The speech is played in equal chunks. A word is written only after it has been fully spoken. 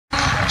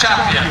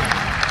champion.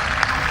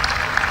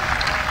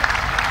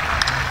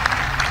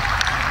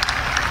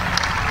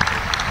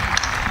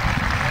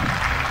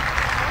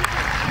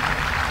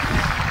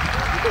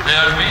 They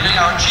are meeting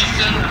our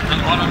chieftain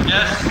and honoured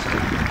guests.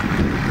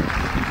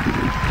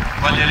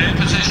 When they're in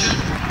position,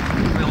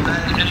 we'll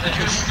then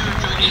introduce you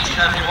to each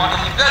and every one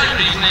of them very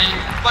briefly,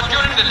 but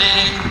during the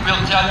day,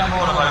 we'll tell you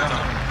more about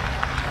them.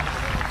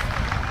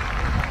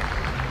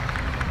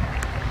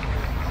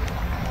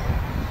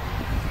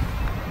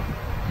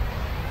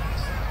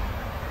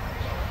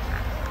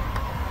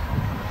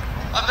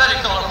 A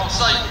very colourful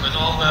sight with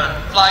all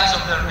their flags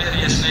of their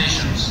various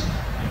nations.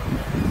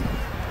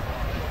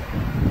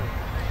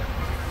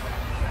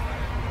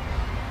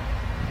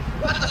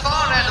 At the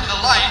far end of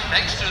the line,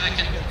 next to the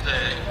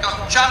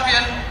cup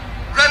champion,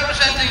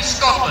 representing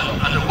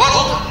Scotland and the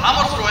world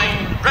hammer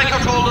throwing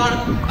record holder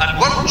and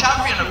world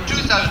champion of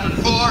 2004,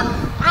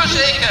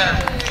 Aitkin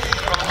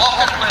from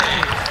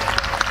Haidley.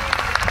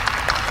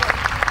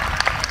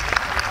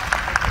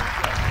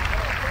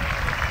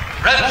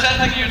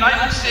 Representing the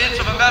United States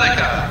of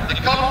America, the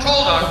cup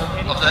holder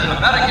of the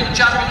American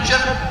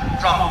Championship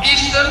from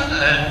Easton,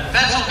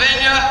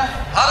 Pennsylvania,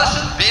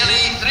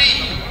 Baily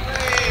III.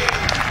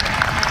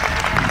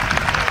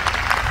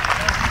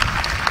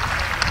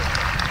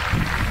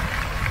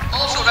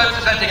 Also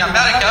representing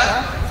America,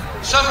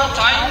 several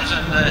times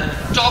in the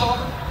top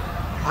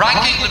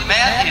ranking with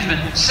men. He's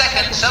been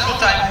second several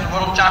times in the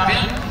world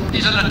champion.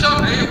 He's an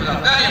attorney with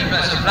a very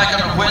impressive record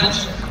of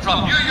wins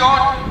from New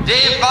York,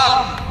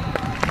 Beelden.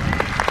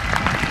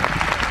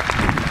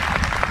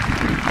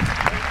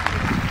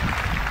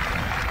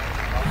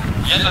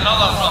 Yet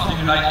another from the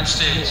United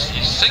States.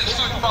 He's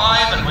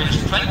 6'5" and weighs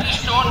 20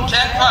 stone,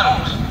 10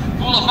 pounds,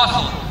 full of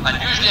muscle,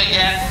 and usually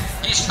again,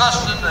 he's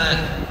first in the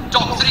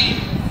top 3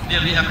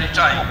 nearly every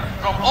time.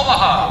 From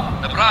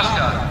Omaha,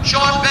 Nebraska,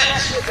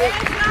 Betz.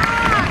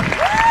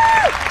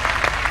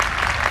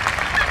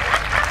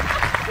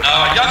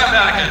 Now a young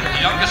American, the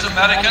youngest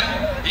American,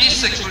 he's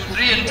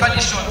 6'3" and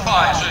 20 stone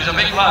 5, so he's a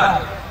big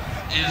lad.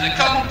 He's the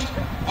current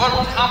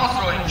world hammer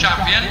throwing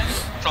champion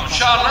from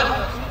Charlotte,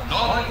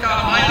 North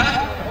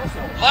Carolina,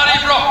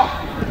 Robb.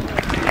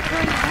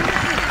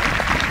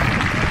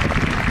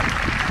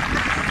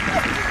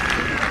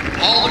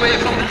 All the way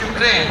from the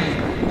Ukraine,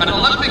 an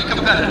Olympic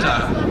competitor,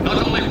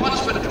 not only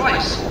once but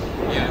twice.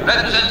 He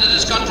represented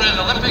his country in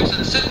the Olympics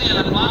in Sydney and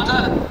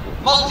Atlanta,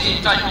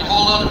 multi-title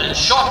holder in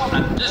shot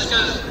and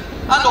discus,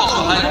 and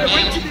also highland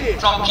games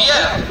from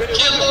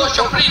Kyrilio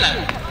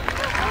Chuprynen.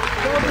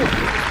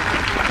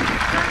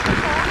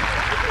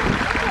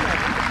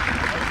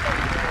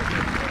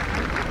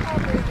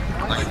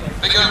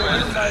 Figure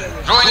with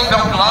growing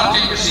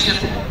popularity, you see his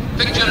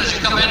picture as you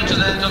come into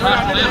the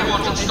international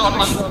airport in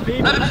Scotland,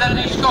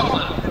 representing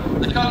Scotland,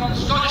 the current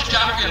Scottish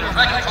champion and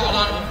record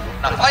holder,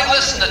 and a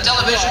finalist in the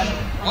television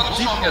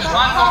World's Strongest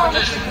Man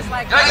competition,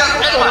 Gregor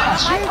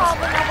Edmunds.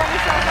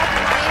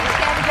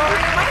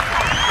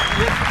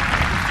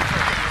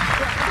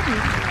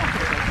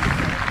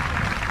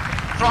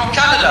 From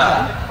Canada,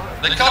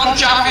 the current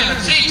champion and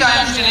 3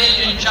 times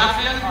Canadian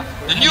champion,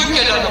 the new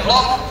kid on the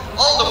block,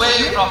 all the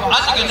way from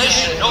Aitkin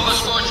in Nova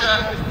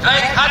Scotia,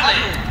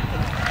 Haidley.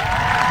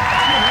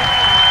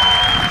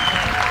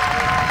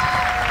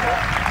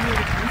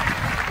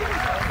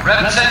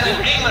 Representing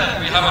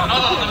England, we have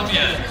another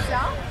Olympian.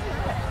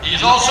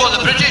 He's also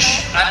the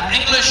British and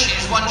English.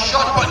 He's won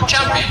shot put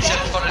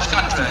championships for his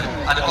country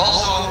and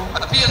also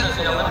appeared in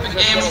the Olympic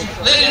Games.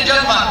 Ladies and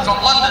gentlemen,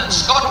 from London,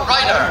 Scott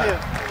Ryder.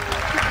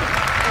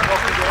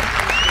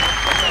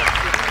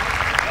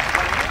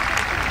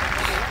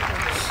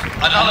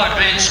 Another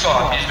great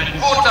Scot. He's been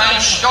 4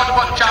 times shot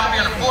put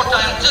champion, 4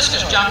 times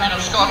discus champion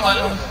of Scotland,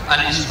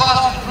 and he's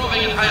fast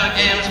improving in Highland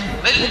Games.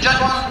 Ladies and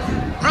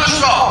gentlemen,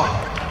 Robb.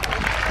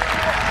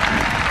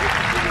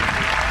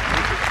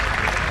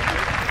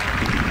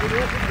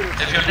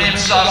 If your name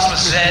starts with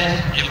Z,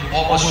 you're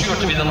almost sure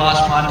to be the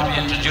last man to be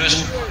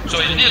introduced.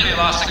 So he's nearly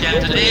last again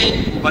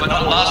today, but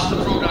not last in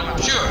the programme,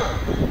 I'm sure.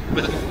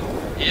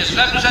 He is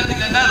representing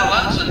the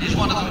Netherlands, and he's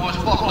one of the most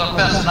popular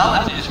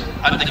personalities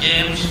at the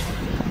Games.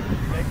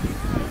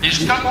 He's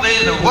currently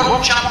the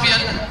world champion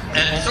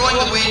in throwing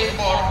the weight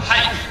for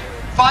height,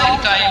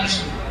 5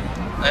 times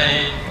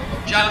a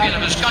champion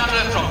of his country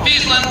from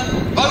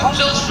Beelden, Wout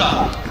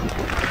Zijlstra.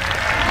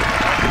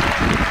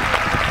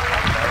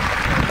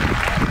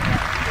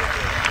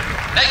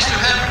 Next to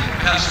him,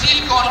 we have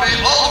Steve Conway,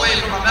 all the way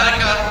from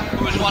America,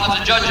 who is one of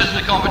the judges in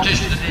the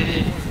competition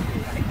today.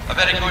 A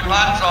very good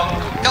man from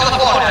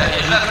California.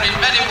 He's refereed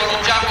many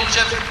world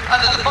championships, and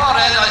at the far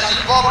end I see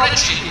Bob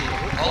Ritchie,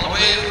 all the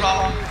way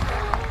from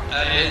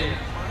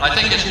I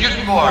think it's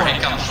Newtonmore he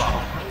comes from.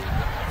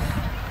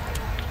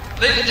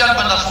 Ladies and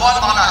gentlemen, there's one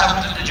man I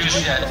haven't introduced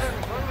yet.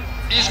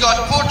 He's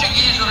got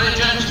Portuguese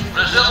origins,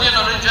 Brazilian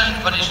origins,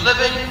 but he's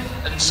living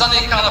in sunny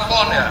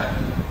California.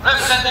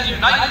 Representing the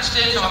United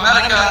States of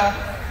America,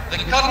 the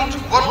current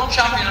world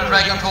champion and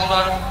record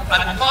holder,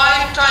 and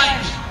 5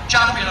 times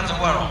champion of the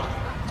world.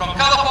 From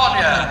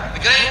California, the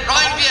great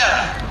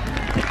Vierra.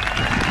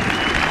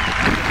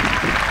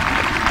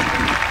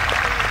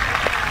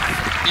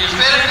 He is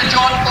wearing the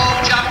John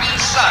Paul champion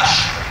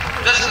sash.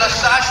 This is a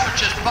sash which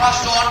is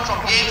passed on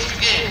from games to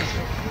games.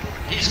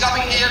 He's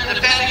coming here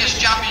defending his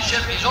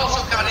championship. He's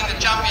also carrying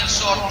the champion's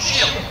sword and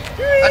shield.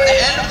 At the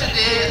end of the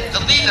day,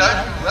 the leader,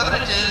 whoever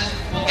it is,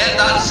 will get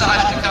that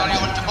sash to carry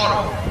on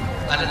tomorrow.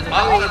 And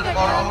after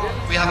tomorrow,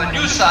 we have a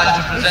new sash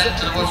to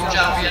present to the world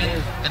champion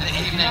in the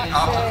evening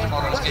after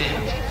tomorrow's game.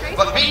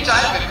 But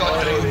meantime, we've got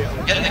to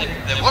get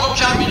the world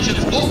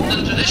championships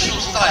opened in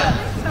traditional style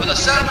with a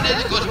ceremony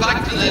that goes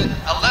back to the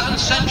 11th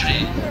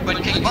century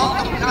when King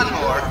Malcolm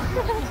Canmore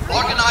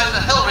organised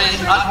a hill race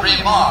at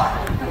Braemar.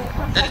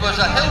 It was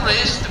a hill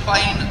race to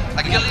find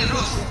a Gilly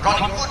Ruth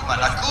running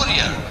footman, a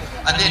courier,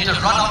 and they had to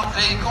run up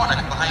Craig Cornick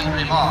behind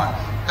Braemar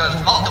because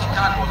Malcolm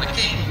Canmore, the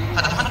king,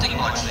 had a hunting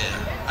lodge there,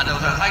 and there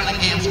was a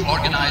Highland Games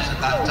organised at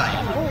that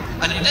time.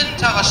 And he didn't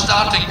have a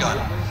starting gun,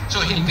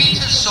 so he beat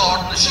his sword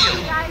and the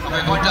shield. And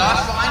we're going to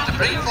ask Fine to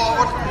bring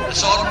forward the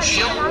sword and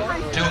shield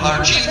to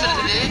our chieftain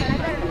today.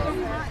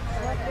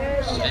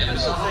 David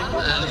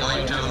Sutherland is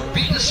going to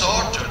beat the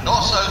sword to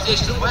north, south,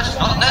 east and west,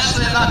 not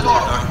necessarily in that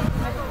order.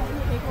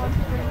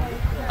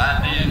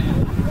 And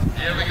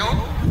here we go.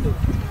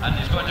 And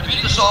he's going to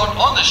beat the sword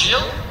on the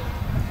shield.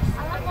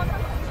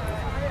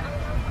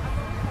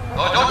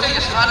 Oh, don't take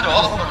his hand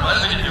off for a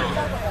video.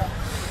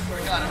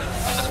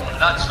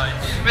 That's right.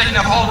 He's making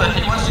a hold that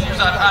he wants to use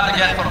that hand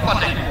again for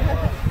putting.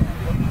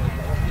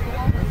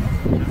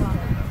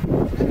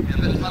 He's a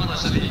bit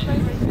funless of he.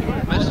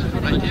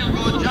 Right, here we go.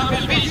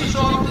 Champion beats the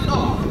sword to the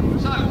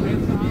north, south,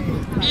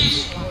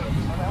 east,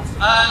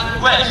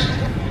 and west.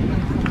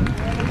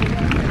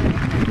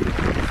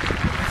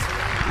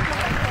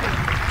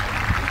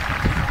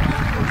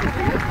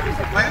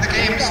 Let the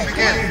games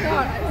begin.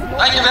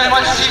 Thank you very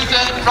much,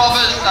 Chieftain,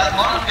 Provost, and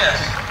honoured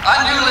guests.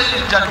 And you, ladies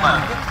and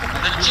gentlemen,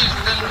 the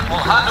Chieftain will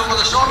hand over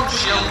the sword and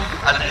shield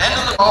at the end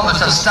of the ball.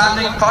 It's a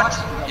standing putt.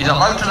 He's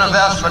allowed to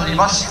reverse, but he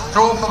must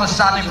throw from a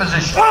standing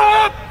position.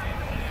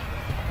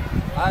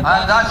 And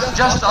that's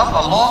just up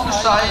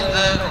alongside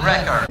the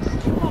record.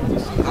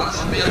 That's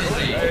Baily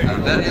III, a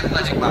very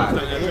athletic man.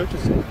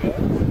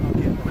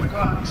 We've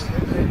got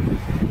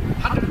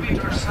 100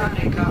 metre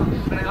standing cup.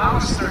 Then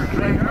Alistair,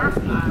 Gregor,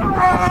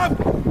 and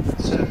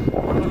so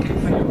we're looking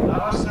for you,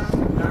 Alistair.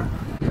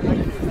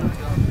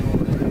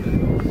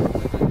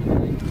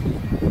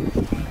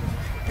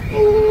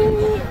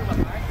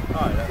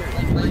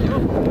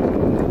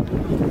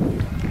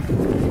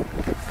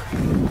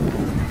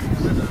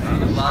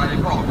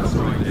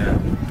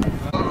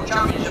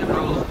 Championship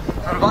rules,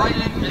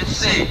 providing it's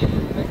safe.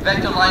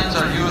 Vector lines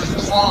are used in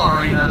smaller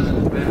arenas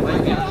where it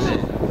might be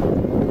unsafe.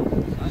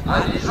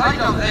 And he's right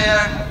up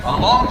there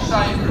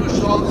alongside Bruce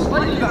Robb,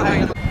 slightly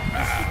behind him.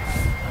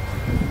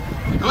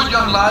 A good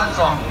young lad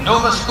from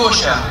Nova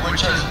Scotia,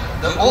 which is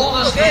the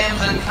oldest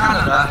games in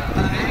Canada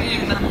and maybe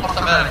even in North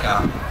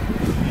America.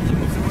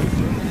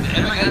 The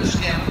immigrants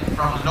came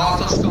from the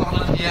north of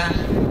Scotland here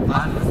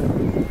and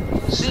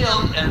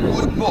sailed in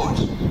wooden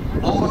boats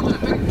over to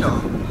Victor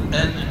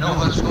in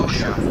Nova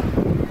Scotia.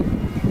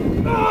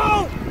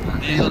 And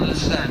these are the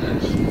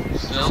descendants,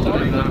 still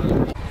doing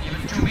them,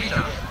 even 2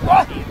 meters.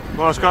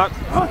 Well, Scott.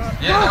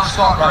 Yeah, that's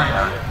Scott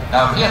Ryder.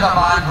 Now here's a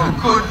man who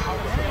could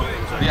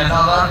be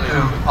another to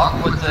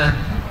up with the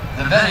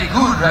very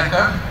good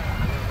record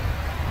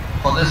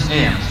for this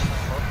games.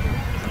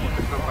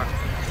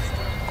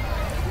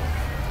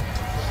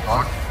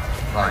 Scott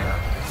Ryder.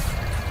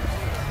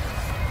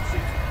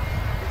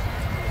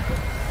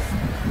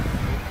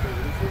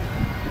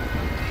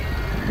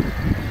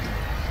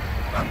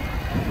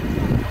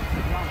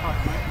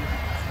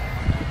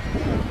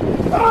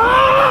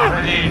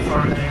 Ready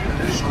for the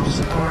additional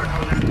support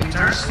 100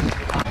 metres.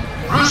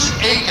 Bruce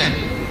Aitkin,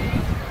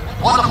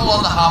 wonderful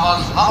on the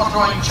hammers, hammer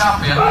throwing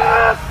champion,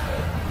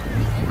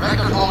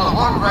 record holder,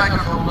 world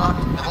record holder,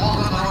 they've all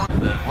got their own,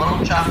 the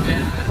world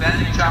champion,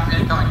 defending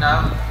champion coming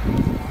now.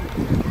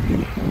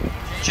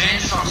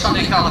 Changed from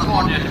sunny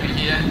California to be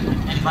here.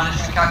 He's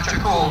managed to catch a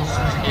cold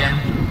since he came.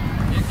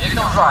 Here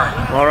comes Ryan.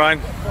 All right.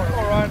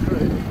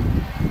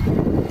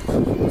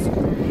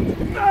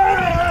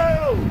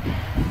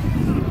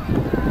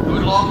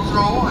 Good long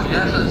throw, and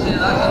yes, I see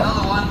that's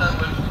another one that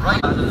was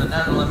right under the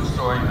Netherlands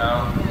throwing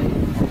now.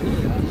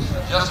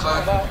 Just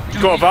about 2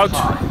 Go about.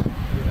 meters high.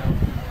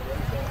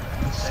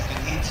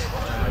 Second heat,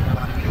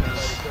 100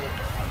 metres.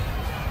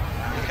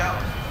 Handicap.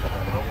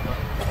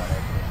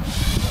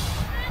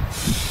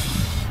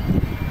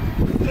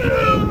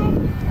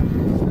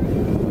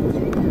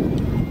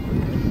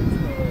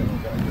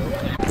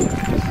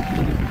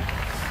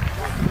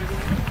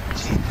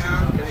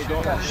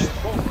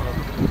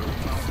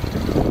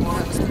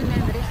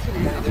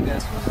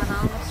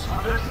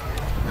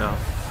 Ja,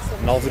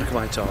 een half uur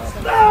kwijt zo.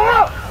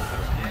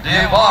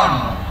 Day one,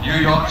 New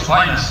York's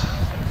finest.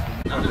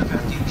 Number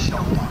 13,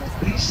 shot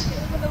please.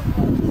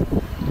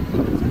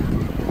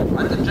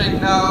 And the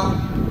drink now,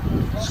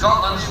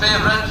 Scotland's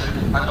favourite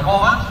at the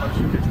moment,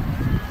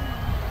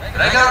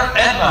 Gregor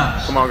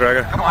Edmunds. Come on,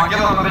 Gregor. Come on, give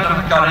him a bit of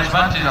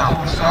encouragement, he's a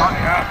home Scot.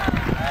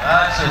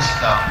 That's his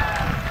stuff.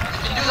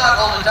 You can do that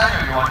all the time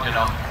if you want, you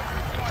know.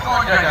 Come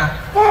on, Gregor.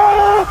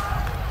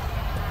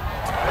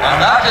 And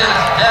that is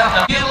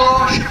definitely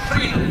Kyrilio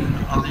Chuprynen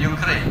of the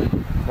Ukraine.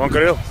 Come on,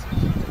 Kirill.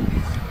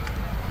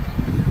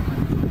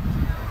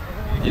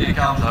 Here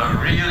comes a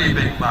really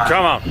big man.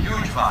 Come on.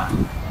 Huge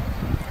man.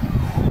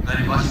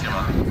 Very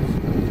muscular.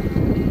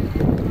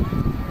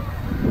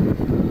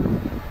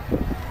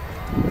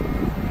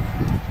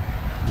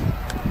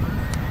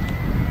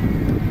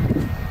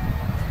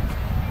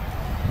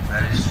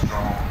 Very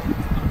strong.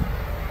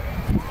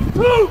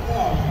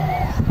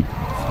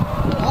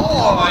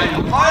 Oh,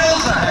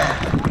 miles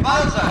ahead.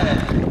 Miles ahead.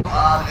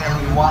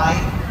 Haidley,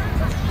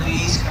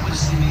 please come and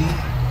see me.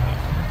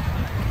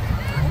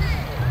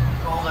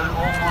 All the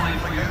old money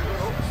for you.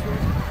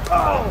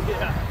 Oh,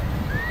 yeah.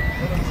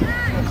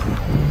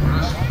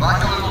 Back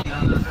a little.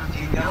 Under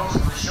 15 girls for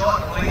the shot,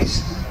 please.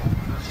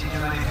 Don't see too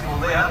many people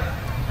there.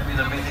 Maybe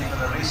they're waiting for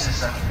the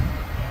races then.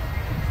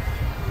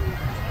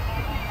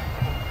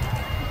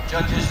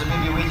 Judges, they may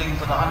be waiting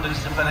for the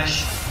hundreds to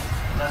finish.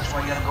 That's why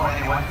you haven't got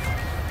anyone.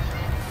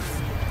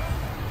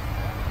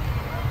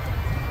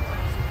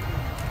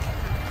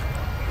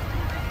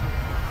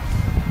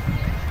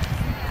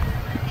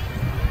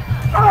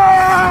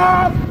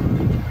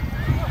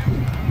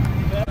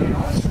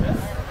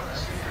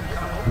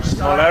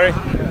 Come on, Larry.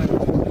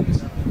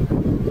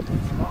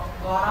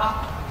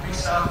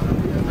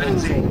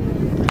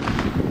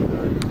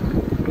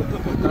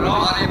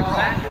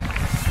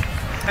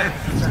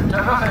 It's a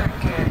terrific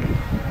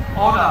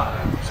honour,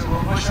 so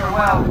we'll wish her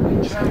well.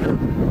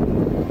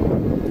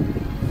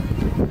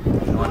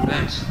 On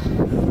Betz.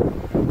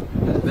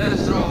 His best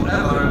throw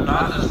ever, and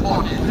that is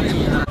 43.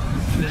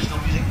 Traditional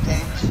music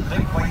tent, the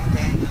big white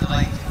tent to the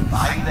right,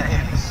 behind the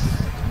heavies.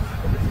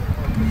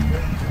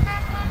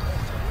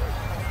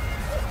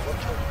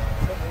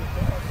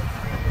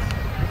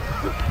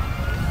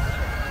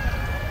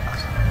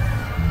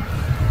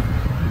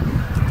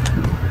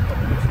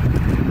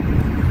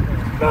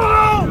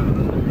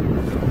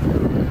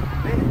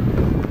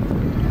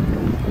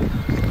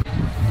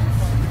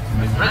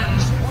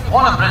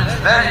 One of Britain's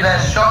very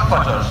best shot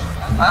putters,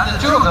 and the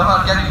two of them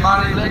are getting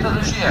married later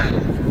this year.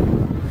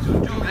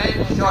 So two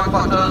great shot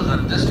putters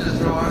and discus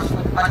throwers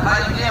and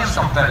Highland Games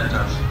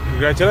competitors.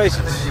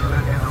 Congratulations.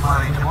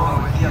 Married tomorrow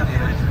with here,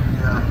 David.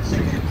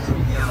 Second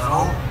year in a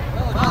row.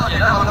 Well,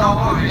 you never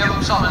know. If you give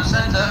them some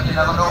incentive, you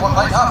never know what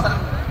might happen.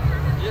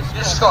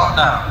 Yes, Scott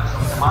now.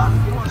 Man,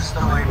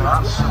 still like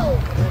that.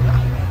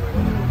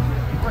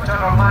 What a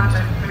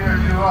romantic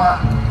pair you are.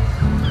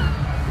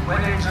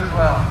 Weddings as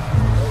well.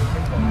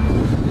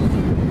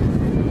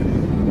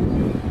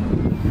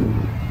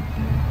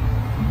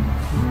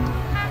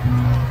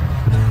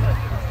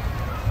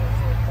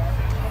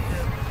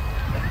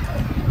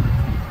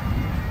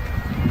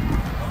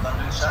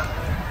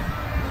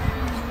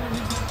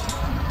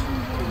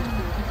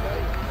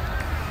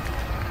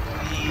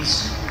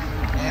 Please,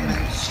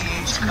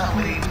 C.H.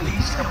 Cutlery,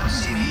 please come and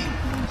see me.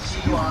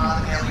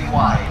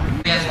 C-U-R-L-E-Y.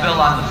 Yes,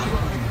 Bill Anderson.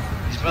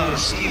 His brother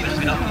Steve has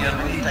been up here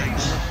many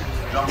times.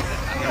 Drunk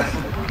here.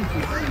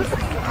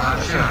 I'm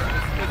sure.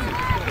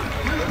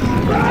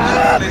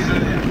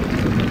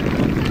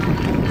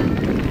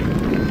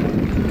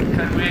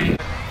 Can we?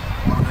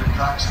 One of the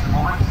tracks at the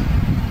moment.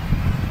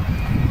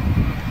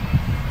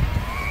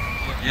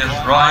 Yes,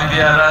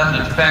 Vierra, the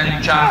defending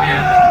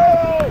champion.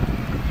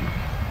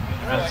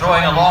 Been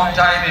throwing a long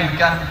time. He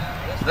began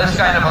this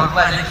kind of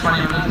athletics when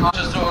he was in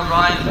just throw.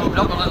 Ryan moved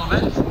up a little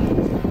bit.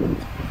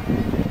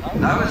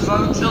 Now it's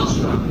Wout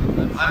Zijlstra.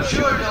 I'm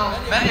sure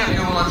many of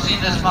you will have seen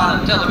this man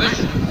on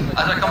television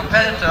as a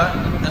competitor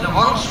in the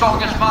world's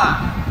strongest man.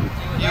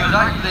 He was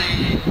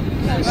actually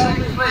in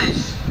second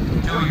place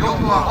to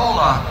Yoko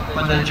Ahola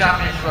when the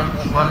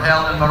championships were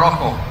held in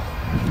Morocco.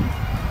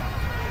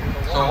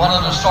 So one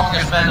of the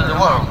strongest men in the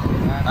world,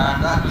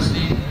 and that was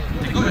the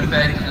good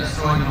effect of his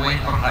throwing the weight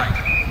for height.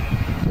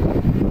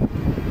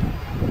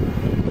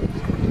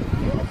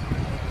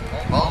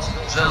 Wout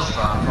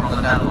Zijlstra from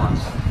the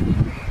Netherlands.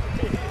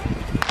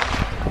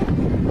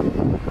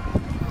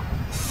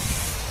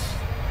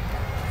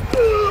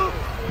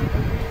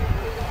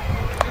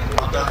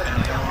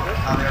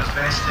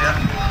 Best there.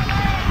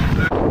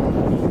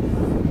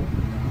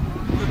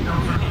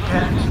 Don't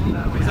forget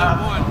that we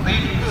have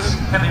ladies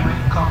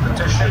heavyweight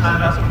competition, and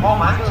at the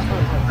moment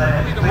the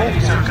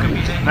ladies are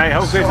competing in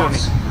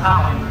Scots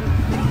Highland.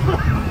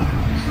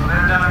 So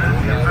they're down at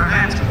the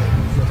Inverness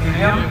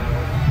stadium,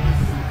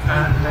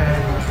 and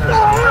there's a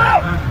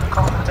very good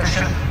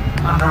competition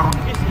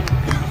underway.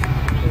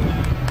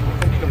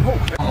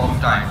 A long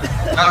time.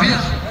 Now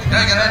here's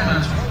Gregor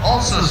Edmunds,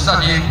 also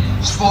studying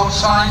sports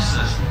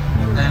sciences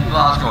in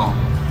Glasgow.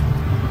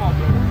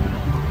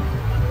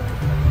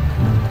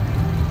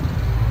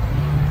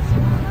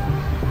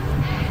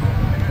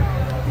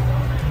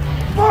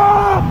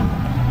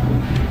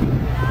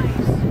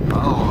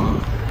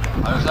 Oh,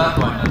 how's that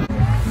going then?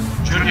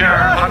 Junior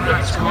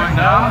 100's going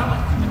down,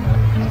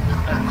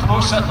 and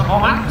close at the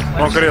moment.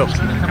 Come on, Kirill.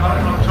 Come out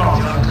on top.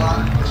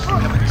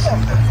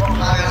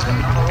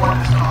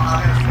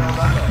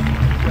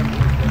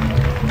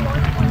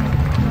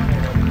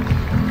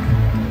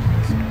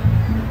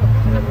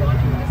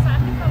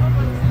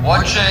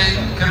 would say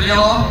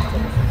Kyrilio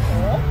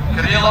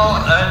in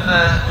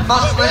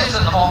first place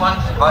at the moment,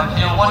 but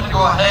he'll want to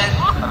go ahead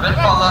a bit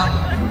further.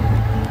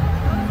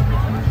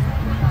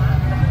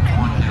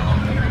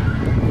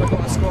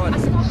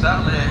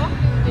 Certainly,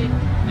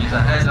 he's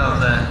ahead of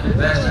the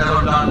best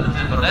ever done at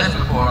Inverness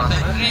before. I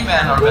think 3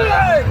 men are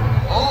better.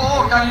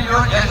 Oh, can you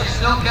do it? Yes, he's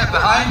still kept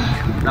behind.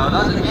 Now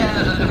that again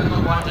is a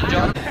difficult one to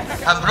judge.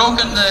 Have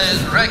broken the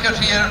record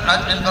here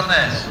at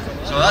Inverness,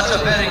 so that's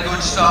a very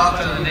good start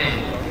to the day.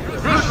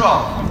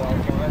 Robb.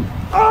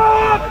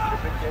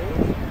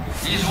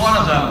 He's one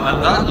of them,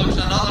 and that looks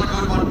another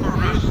good one for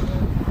Bruce.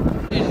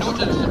 He's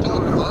noted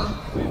photographers.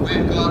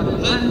 We've got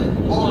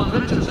Lynn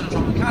Richardson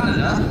from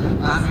Canada,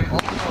 and we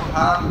also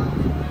have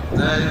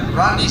the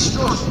Randy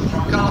Strauss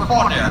from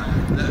California,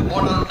 the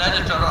modern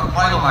editor of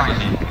Milo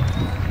magazine.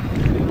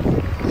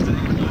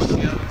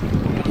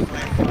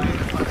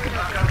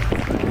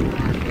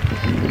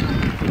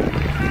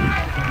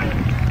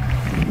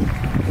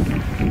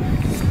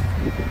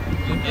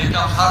 Here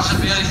comes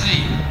Baily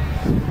III.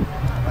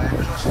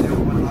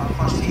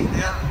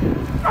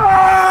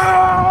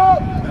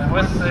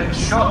 With the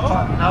shot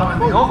put now in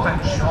the open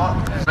shot.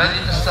 Ready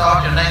to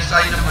start your next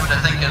item, which I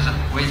think is a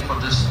wait for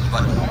distance,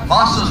 but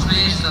Masters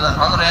leads to the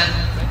other end,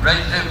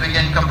 ready to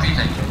begin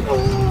competing.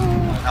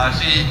 Now I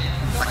see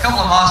a couple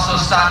of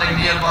Masters standing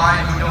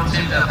nearby who don't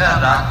seem to have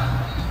heard that.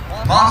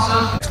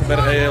 Masters.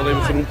 That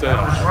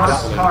was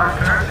Russ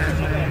Parker in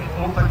the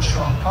open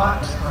shot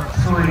putt,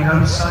 throwing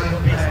outside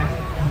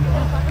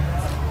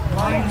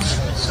lines,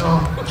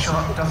 so the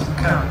shot doesn't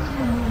count.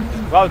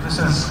 This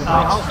is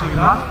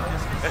Vierra.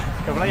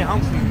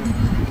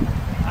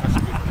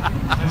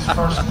 His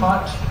first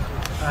putt,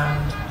 and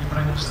he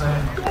brings the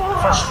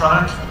first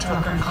round to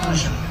a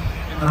conclusion.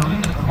 In the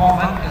lead at the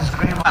moment is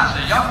Gregor. As a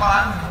young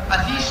man,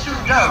 and he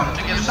stood down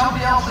to give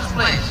somebody else his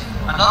place,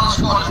 another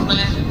Scottish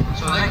place,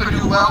 so they could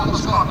do well for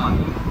Scotland.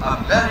 A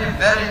very,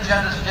 very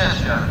generous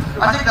gesture.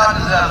 I think that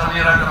deserves a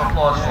wee round of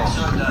applause for.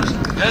 So it does.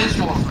 Great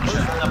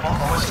sportsmanship.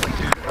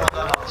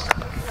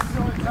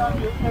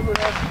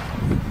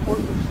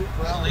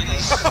 Well,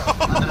 ladies,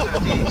 under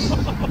 15s.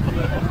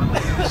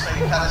 Ladies,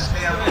 like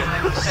Calismere,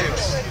 96.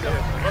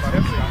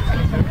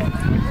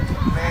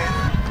 Men,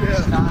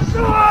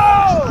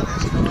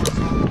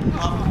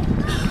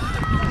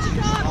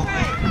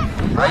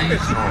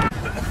 Right.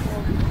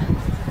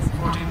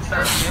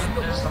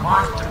 14:38 is the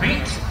mark to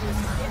beat.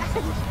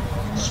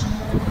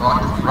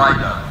 Scott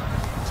Ryder.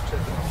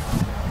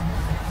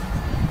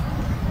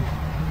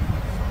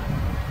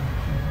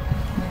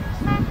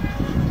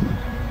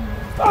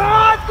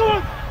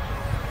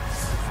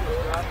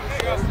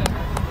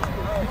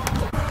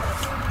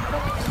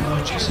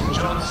 Jason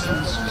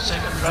Johnson's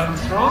second round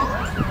throw.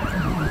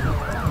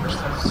 Which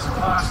has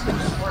surpassed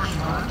his first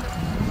round.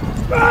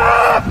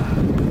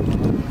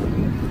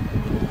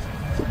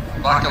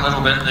 Back a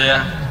little bit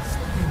there.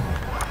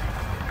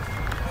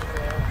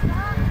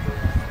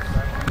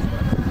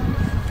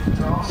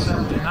 Draw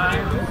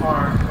 79 for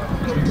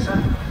Jason.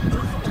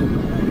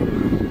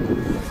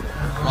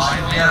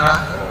 Vierra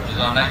is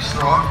our next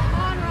thrower.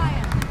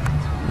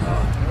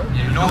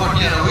 You've been over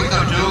here a week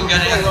or two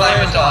getting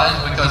acclimatized,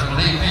 because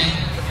believe me,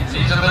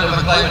 needs a bit of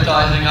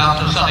acclimatizing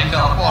after sunny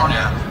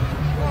California.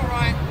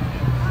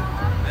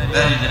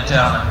 Very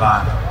determined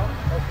man.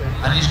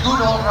 And he's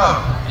good all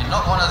round. He's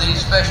not one of these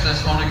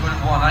specialists only good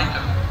at one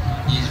item.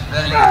 He's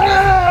very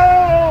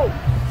good.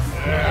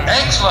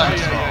 Excellent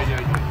throw.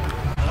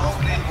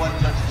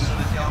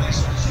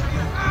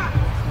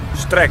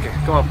 Strekken,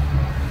 kom op.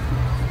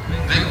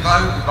 Big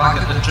Wout back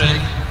at the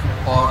trick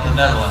for the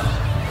Netherlands.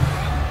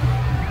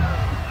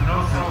 No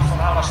throw from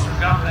Alistair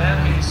Gunn there.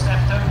 He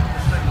stepped out of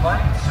the big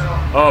line, so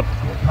Op.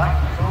 back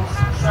goes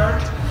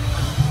third.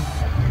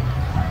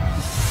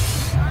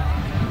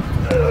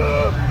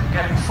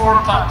 Getting 4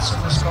 putts in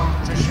this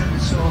competition,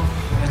 so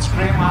it's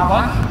Graham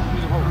Allen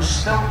who's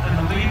still in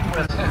the lead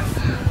with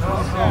no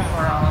throw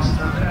for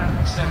Alistair there,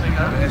 stepping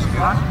out his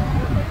flat.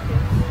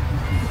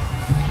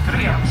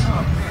 Graham,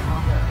 sorry.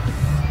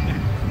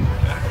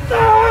 The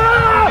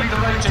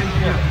right in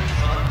here.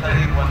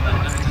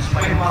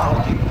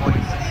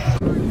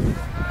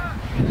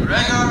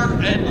 Gregor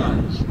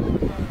Edmunds.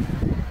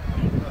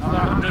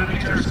 Another 100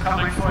 metres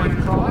coming for you,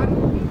 Colin.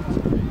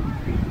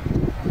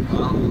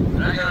 Well,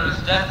 Gregor is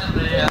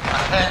definitely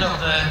ahead of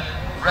the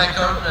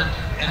record at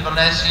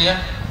Inverness here.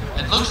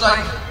 It looks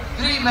like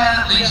 3 men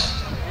at least,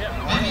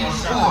 maybe even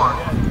 4,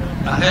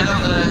 ahead of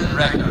the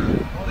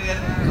record.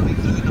 coming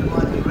through the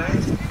black and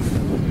red.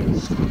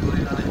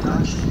 Scoring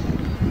unattached.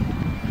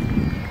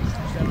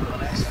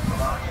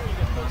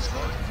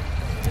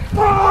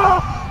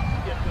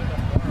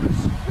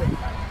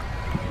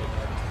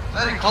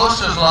 Very close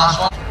to his last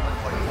one.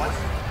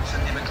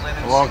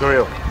 Go on,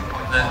 Kyrilio.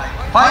 The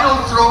final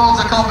throw of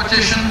the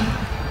competition.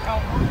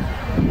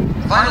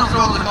 Final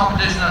throw of the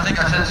competition, I think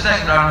I said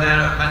second round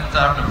there, I meant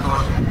third of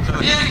course. So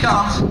here he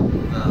comes,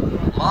 the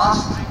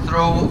last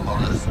throw of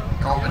the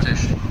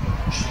competition.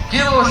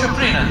 Kyrilio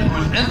Chuprynen,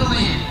 who's in the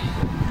lead.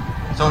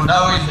 So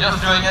now he's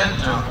just doing it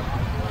to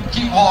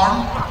keep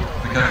warm,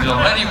 because he's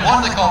already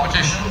won the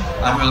competition,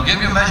 and we'll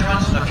give you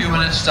measurements in a few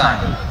minutes'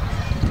 time.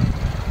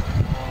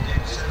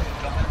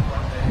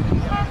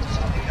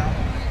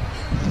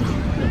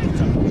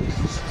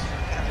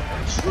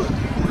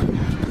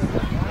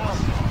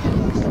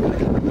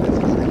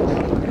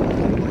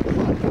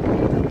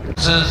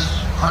 This is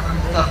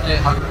 130,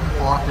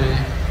 140,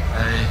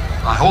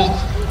 I hope,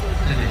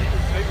 today.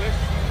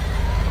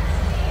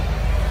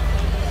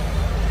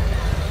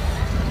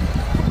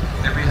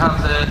 If we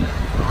have the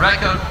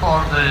record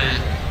for the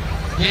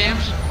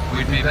games,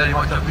 we'd be very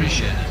much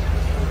appreciated.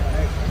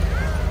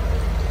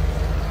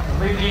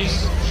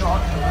 Ladies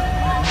shot.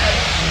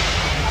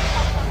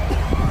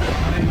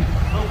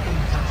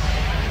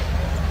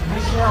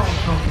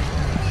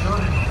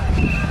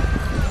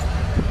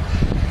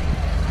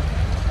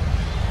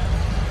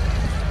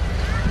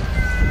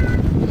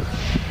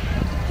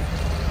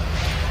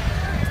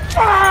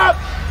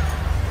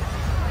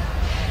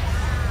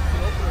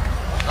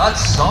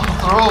 That's some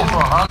throw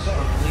for her.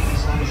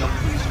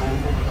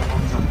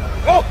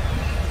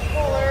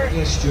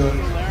 Yes, Stuart.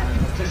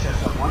 Patricia,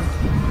 someone.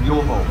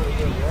 Yovo.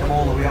 Come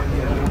all the way up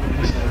here to the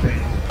commissioner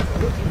event.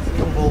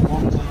 Yovo,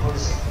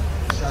 Montempers,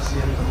 Chassis,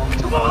 and the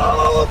Montempers.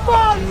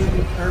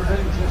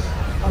 Urban, just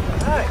up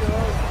ahead.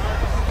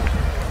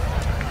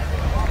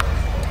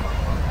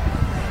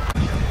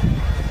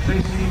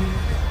 Tracy,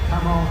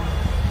 Camel,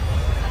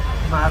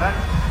 Mara.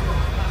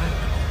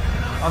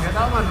 I'll get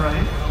that one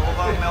right.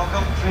 Over,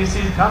 Malcolm.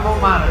 Tracy, Camel,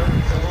 Mara.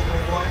 It's a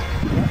local boy.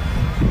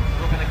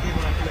 We're going to keep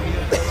on a few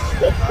here.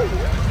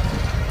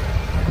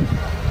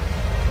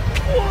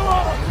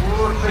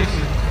 Oh,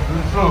 Tracy,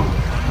 good throw.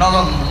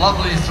 Another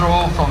lovely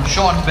throw from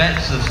Sean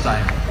Betz this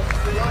time.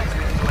 Emily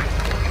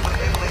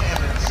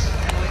Evans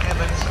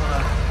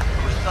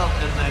was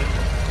third in the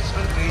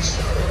sprint race.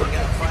 We'll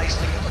get a prize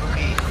ticket from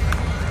me.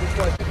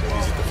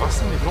 Die zitten vast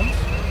in de grond.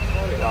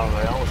 Ja,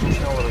 maar ja, als je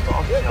sneller het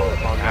af, sneller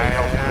het maken.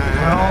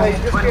 Well,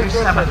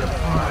 27.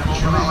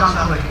 Julie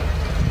Dunkley.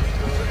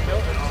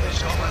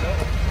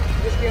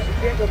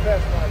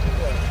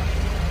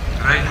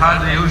 Right,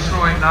 Haidley, who's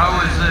throwing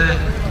now, is the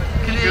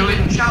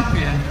Canadian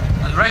champion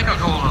and record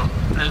holder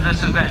in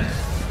this event.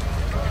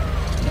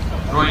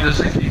 Throwing the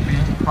 60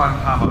 feet pound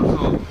hammer,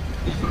 so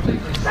he's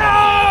particularly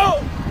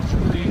strong.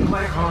 Julie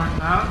Cleghorn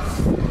now.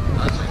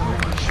 That's a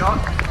Good shot.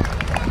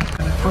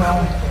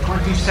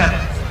 12-27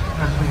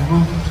 as we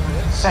move to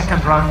the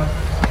second round.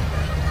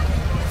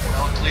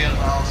 Well clear,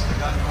 Miles. The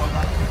gun going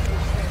up.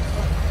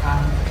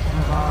 And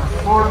there are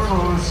 4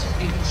 throws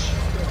each.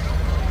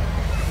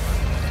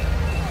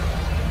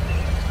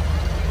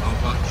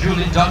 Well,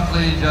 Julie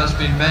Dunkley just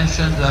been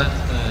mentioned at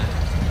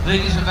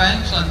ladies'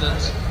 events, and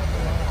that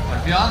my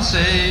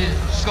fiancé,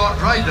 Scott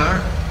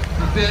Ryder,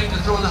 preparing to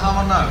throw the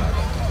hammer now.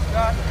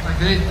 A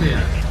great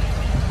pair.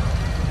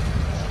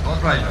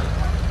 Scott Ryder.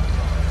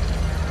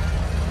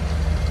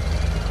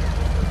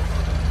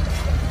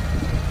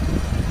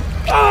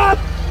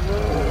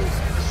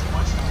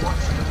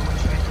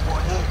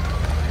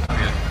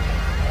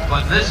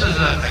 But this is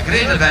a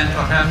great event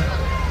for him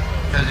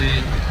because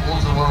he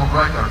holds the world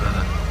record in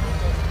it.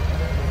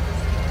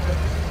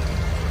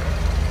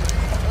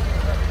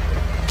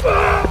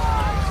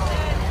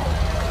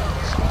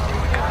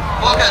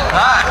 Look at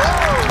that!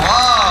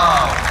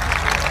 Wow!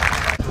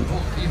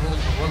 He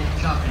holds the world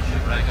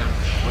championship record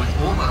with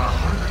over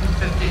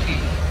 150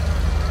 feet.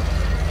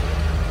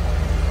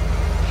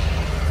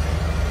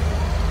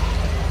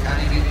 Can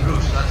he beat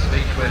Bruce? That's the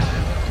big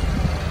question.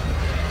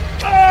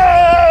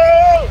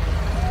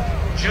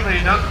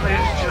 Julie Dunkley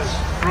has just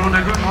thrown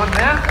a good one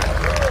there.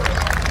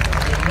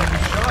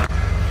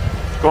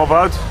 Kom op,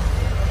 Wout.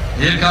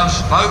 Here comes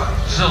Wout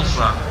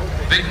Zijlstra.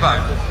 Big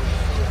Wout.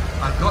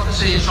 I've got to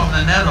say he's from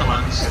the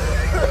Netherlands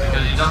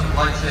because he doesn't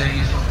like saying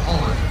he's from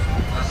Holland.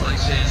 That's like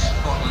saying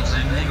Scotland's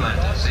in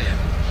England, say him.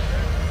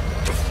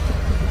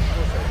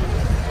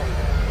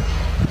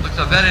 Looks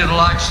a very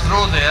relaxed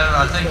throw there.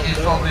 I think he's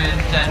probably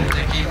intending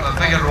to keep a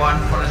bigger one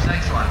for his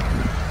next one.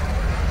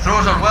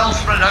 Throws are well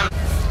spread out.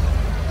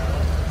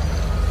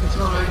 It's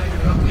all right,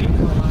 you've got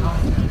equal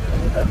enough.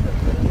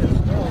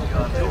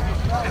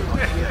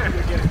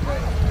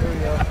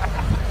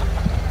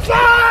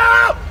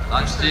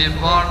 That's Dave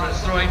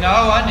Barnett's throwing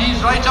now, and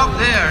he's right up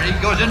there. He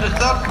goes into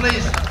third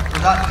place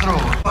with that throw.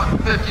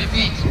 50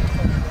 feet,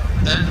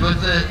 and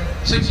with the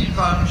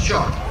 16-pound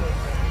shot.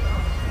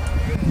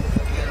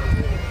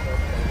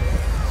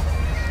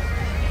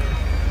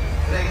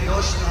 Greg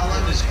Dawson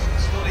Allen is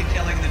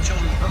storytelling the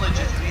Children's Village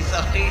at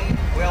 3:30.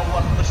 Well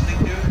worth listening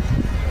to.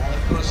 And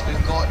of course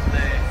we've got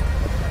the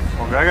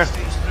Gregor.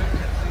 stage stroke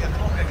at 3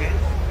 o'clock again,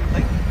 I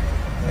think,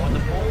 on the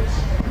poles.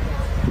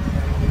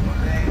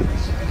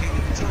 Speaking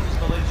of the Children's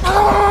Village,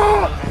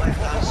 on the left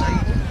hand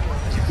side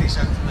as you face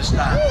out from the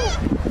stands.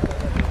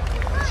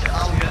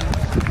 Stallion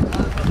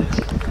and Village,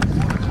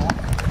 4 o'clock.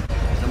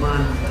 The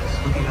man that's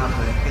looking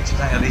after it gets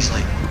tired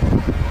easily.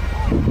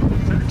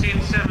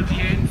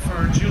 13.78 for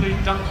Julie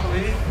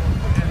Dunkley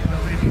in the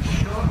leading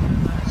shot.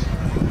 That's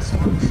this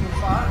one so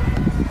far.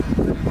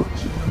 Pretty much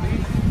in the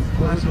lead.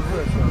 That's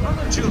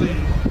another Julie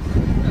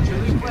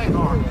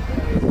Cleghorn.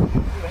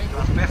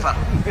 photographer.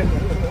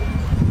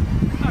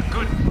 A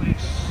good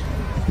place.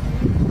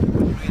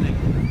 Raining.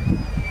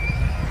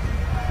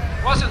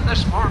 Wasn't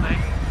this morning.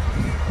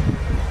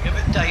 Give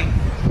it time.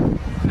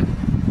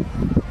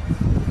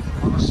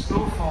 Well, the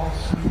snowfall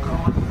soon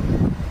gone.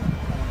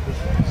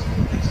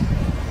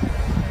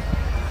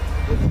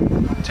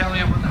 I'll tell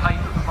you what the height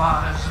of the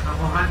bar is in a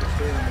moment.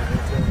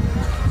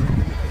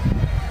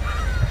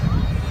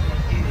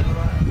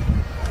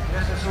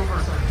 Yes, it's over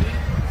 13.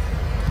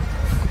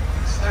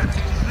 It's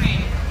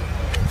 13.3.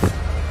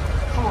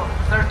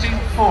 13.4.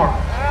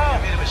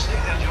 You made a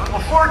mistake there, John.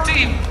 Well,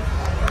 14.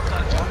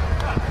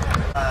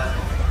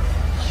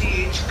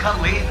 C.H.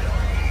 Curley,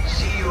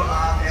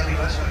 C-U-R-L-E-Y,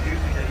 that's what you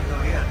go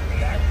here.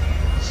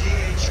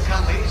 C.H.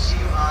 Curley,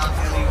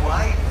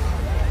 C-U-R-L-E-Y.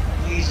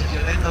 Please, if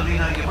you're in the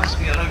arena, you must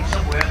be around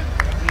somewhere.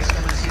 Please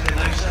come and see the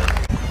announcer.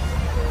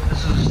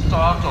 This is the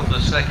start of the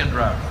second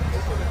round.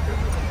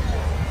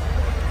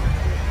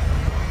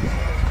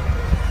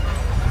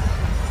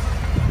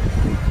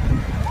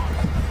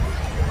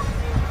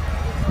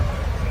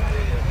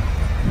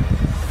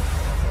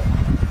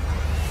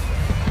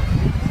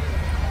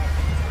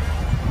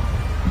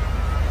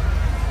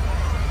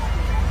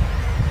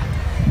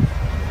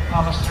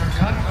 Alistair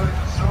Gunn out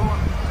to throw.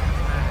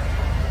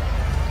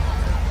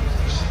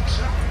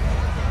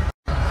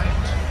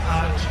 Right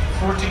at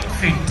 14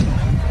 feet.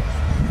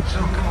 So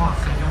come on,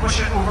 can you wish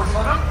it over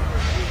for him?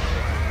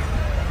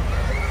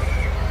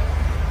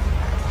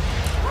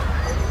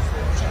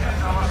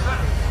 Alistair.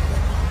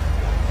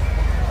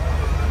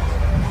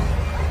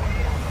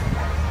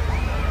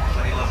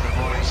 Very lovely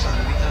boys,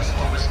 100 metres.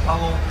 Thomas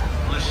Powell,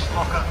 Bruce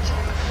Lockett,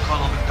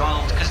 Conor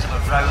McDonald, Christopher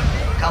Brown,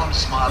 Callum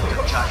Smart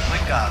and Jack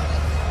Wingard.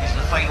 These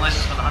are the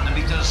finalists for the 100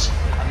 metres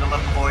and the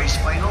 11 boys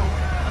final.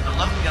 And the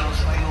 11 girls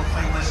final,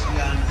 finalists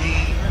Leanne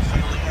Day,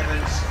 Haidley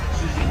Evans,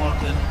 Susie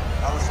Morton,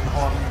 Alison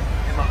Horn,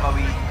 Emma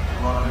Bowie, and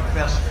Laura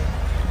McPherson.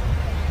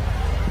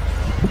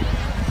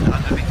 The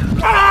 100 metres.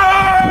 Stephen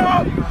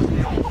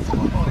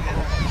Gould, Michael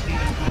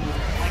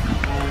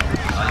Gould,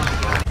 Simon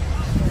Gould.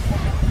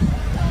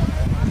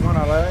 Come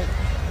on, Larry.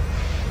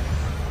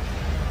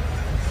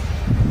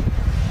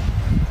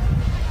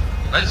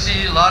 Let's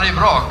see Larry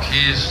Brock.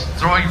 He's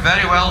throwing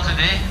very well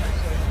today.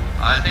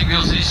 I think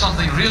we'll see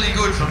something really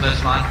good from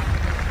this man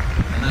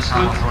in this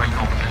hammer throwing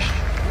competition.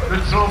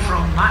 Good throw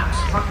from Matt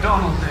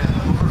McDonald there,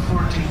 over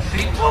 14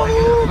 feet. Making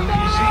it look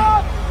easy.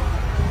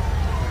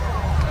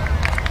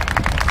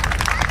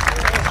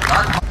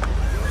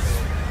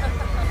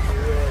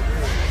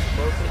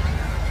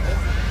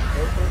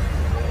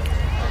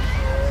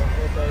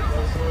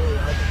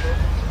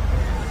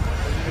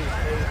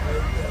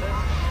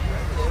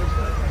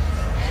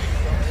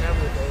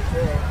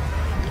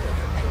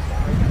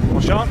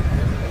 One shot.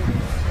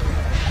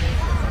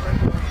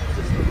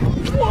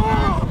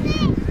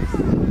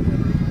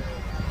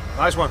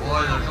 Nice one.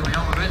 Boy, they're coming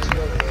up a bit.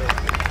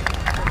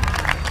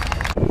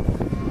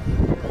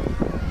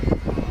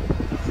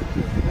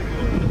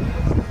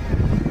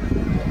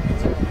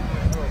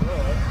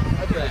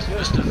 Yes,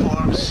 Mr.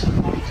 Forbes,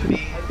 on to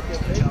me,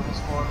 Mr. Charles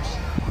Forbes.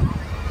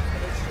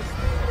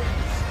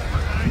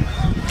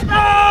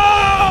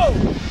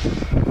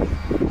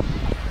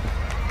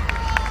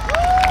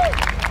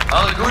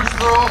 Well, a good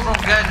throw from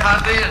Ken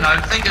Hadley, and I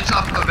think it's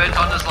up a bit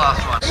on this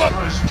last one.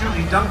 Was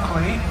Julie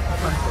Dunkley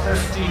with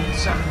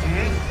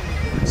 13.78.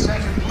 In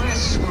second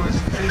place was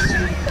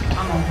Tracy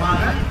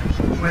Tunnell-Barrett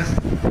with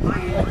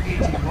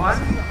 9.81.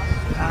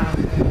 And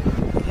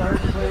third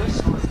place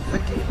was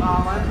Vicky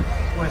Allen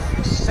with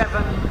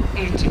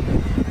 7.80.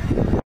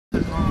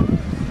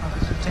 Of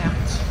his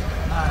attempts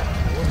at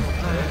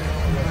the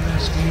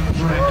Inverness Games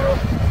record.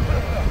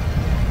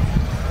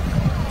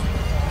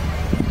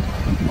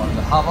 On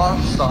the hammer,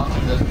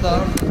 starting the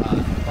third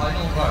and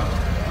final round.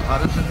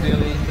 Harrison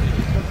Baily 3.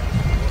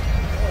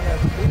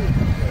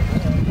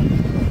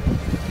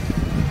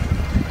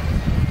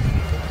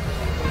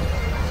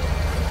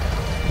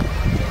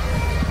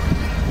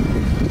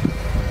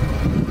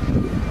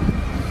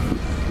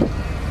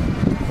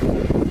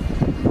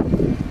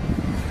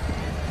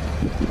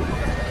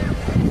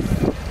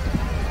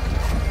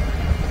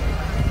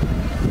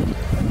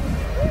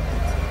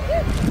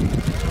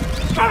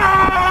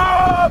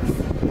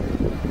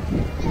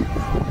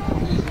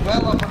 He's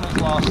well up on his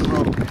last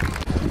throw.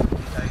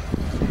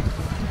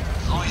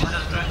 As long as he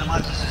doesn't drown the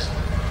mattresses,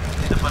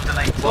 need to put the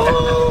night.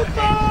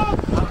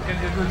 That'll give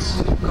you a good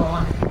sleep,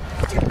 Colin.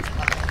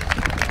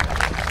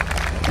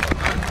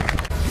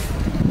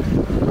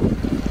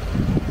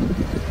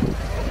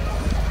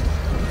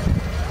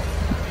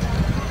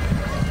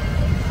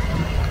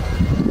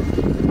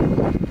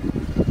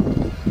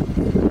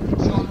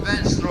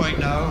 Betz throwing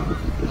now,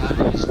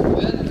 and he's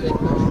very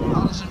close to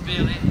Alison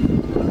Baily.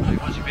 He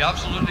wants to be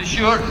absolutely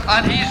sure,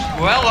 and he's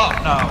well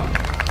up now.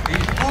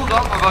 He's pulled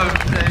up about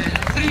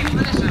 3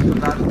 places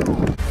with that throw.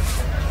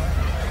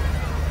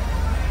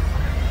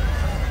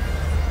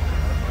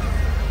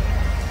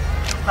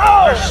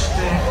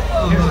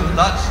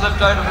 That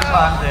slipped out of his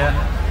hand there.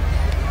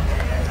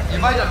 You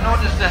might have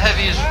noticed the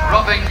heavies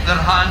rubbing their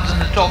hands on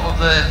the top of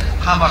the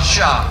hammer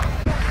shaft.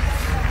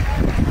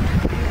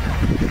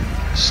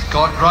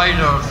 Scott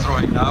Ryder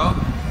throwing now.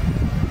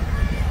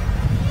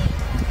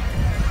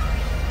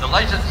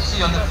 Delighted to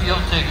see on the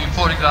field taking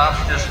photographs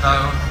just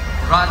now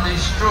Randy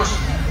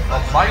Straussen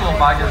of Milo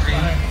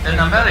magazine in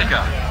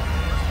America.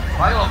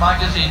 Milo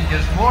magazine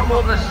gives more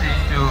publicity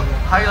to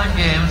Highland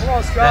Games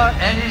than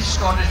any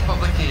Scottish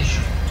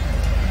publication.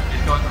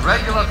 He's got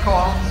regular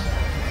columns,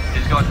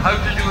 he's got how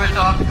to do it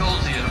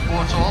articles, he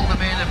reports all the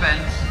main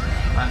events,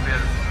 and we're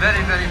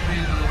very, very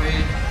pleased with the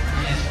way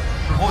he's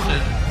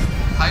promoted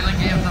Highland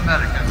Games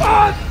America.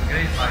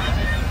 Great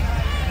magazine.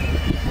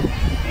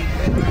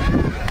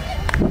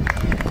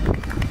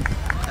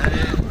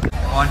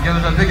 Come on, give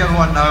us a bigger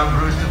one now,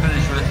 Bruce, to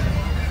finish with.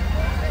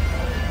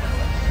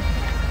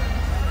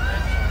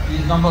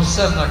 He's number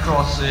 7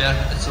 across there.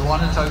 It's the one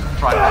that's out in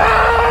front.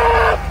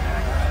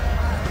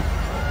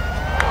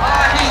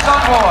 He's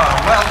done more.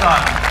 Well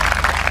done.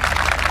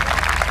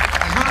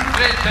 A good,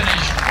 great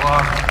finish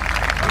for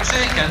Bruce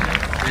Aitkin.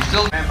 We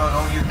still remember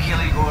all you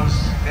Keely goers,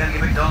 Bergie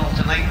McDonald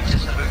tonight,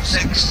 just about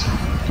 6.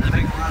 And the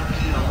big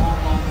marquee, a long,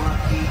 long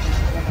marquee,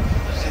 just over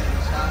the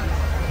central stand.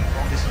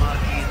 Longest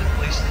marquee in the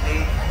place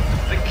today.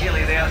 Big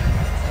Keely there,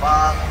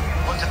 bar,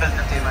 lots of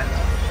entertainment.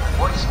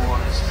 What's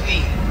more, it's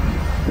free.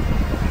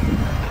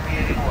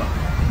 Anymore.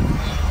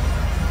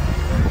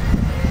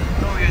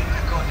 Brilliant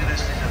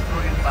accordionist is a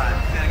brilliant band.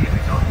 Bergie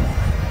McDonald.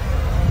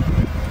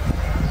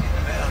 He's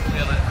a better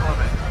player than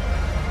Corbett.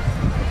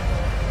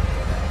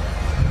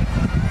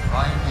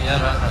 Ryan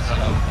Vierra has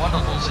had a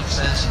wonderful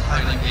success in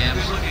Highland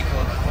Games. Good looking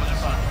Corbett, wasn't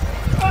fun.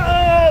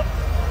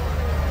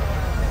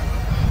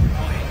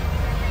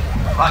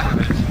 Back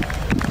of it.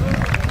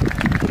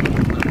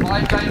 The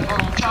 5-time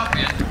world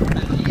champion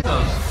that he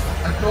does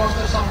across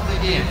to some of the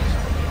games.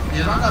 He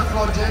ran a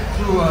project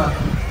through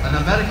an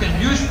American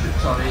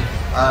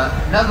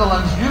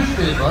Netherlands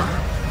newspaper,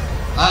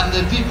 and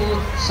the people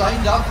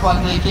signed up when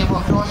they came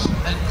across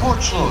in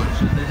coach loads.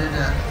 They did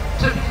a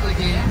trip to the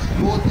games,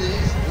 both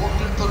days,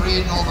 walked in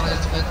parade and all the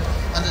rest of it,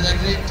 and had a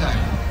great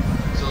time.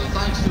 So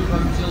thanks to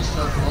Wout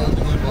Zijlstra for all the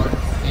good work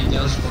he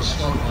does for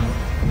Scotland,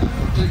 and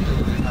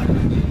particularly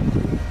Highland Games.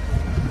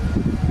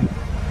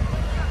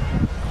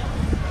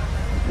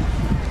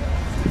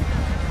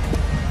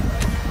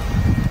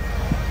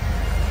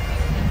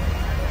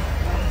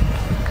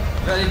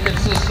 Very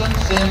consistent,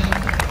 same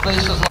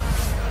place as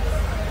last.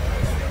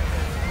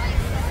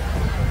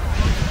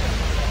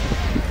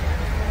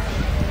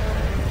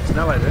 It's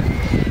now like it.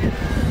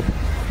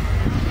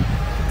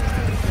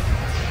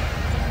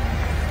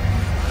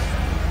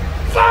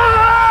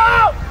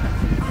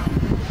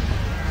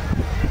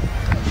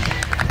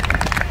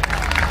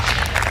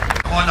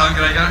 Come on now,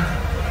 Gregor.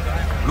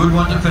 Good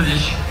one to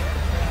finish.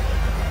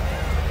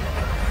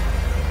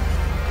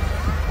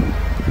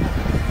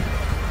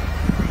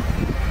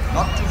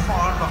 Not too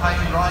far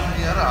behind Ryan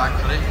Vierra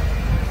actually,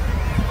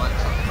 but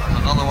there's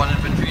another one in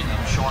between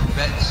them. Sean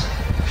Betz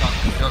got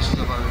just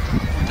about a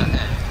foot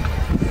ahead.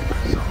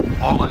 So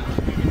all out.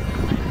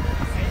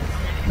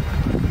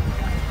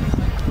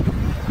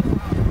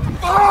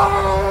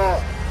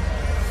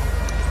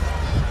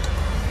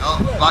 No,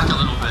 back a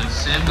little bit.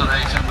 Same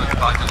direction, but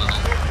back a little.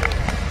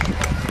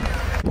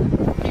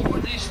 He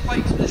put these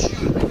spikes in the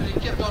shoe and he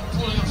kept on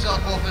pulling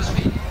himself off his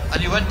feet. And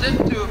he went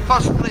into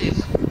first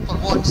place for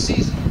one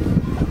season.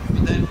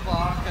 Then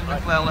Clark and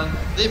McClellan,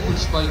 they put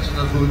spikes in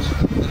their boots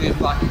and they get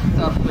back in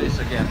third place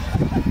again.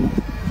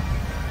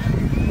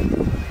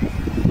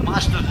 The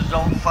Masters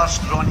result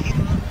first Ron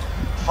Heaton,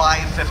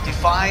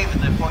 5.55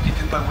 in the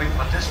 42 pound weight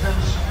for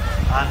distance,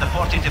 and the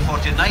 40 to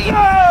 49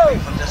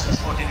 weight for distance,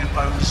 42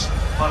 pounds.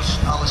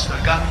 First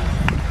Alistair Gunn,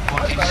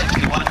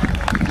 14.61.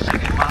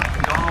 Second Mark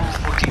McDonald,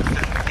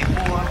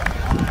 14.54.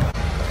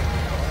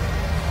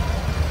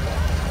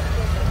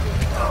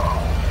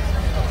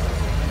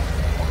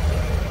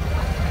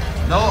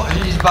 No,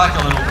 he's back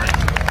a little bit.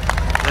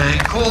 The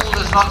cold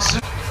is not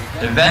suited.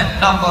 Event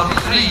number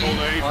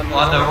 3 on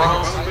the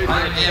World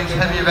Highland Games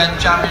Heavy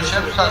Event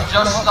Championships has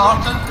just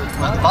started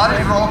with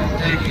Larry Robb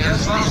taking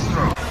his first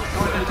throw.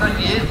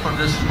 4.28 for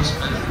distance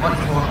is much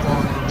more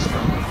confident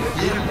still.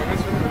 Here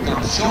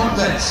comes Sean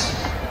Betz.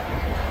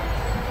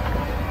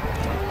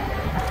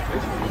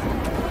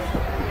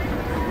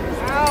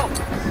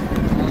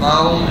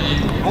 Foul,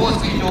 both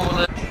feet over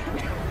the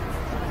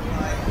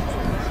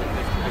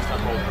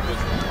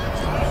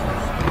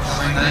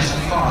nice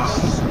and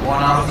fast,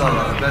 one after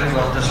another, very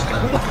well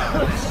disciplined.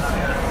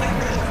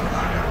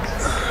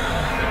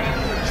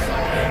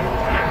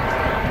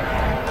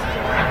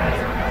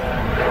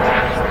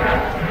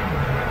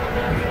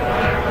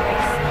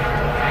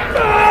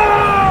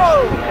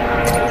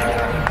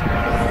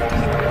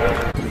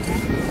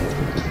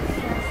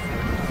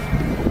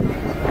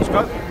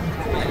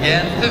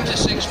 Again,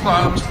 56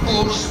 pounds,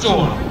 4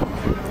 stone.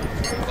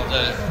 For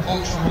the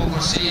folks from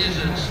overseas,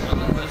 it's a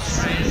little bit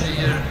strange to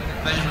hear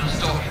measurements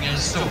talking in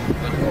stone,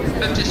 but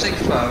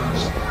 56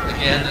 pounds,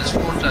 again, it's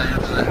 4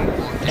 times the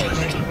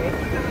 14.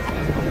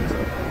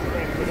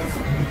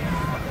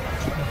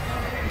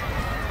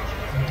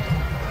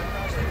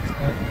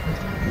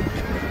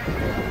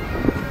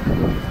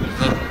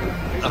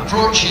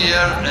 approach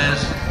here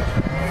is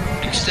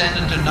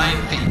extended to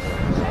 9 feet.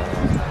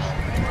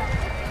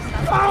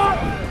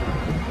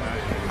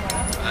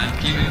 And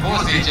keeping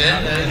both feet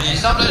in, he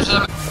sometimes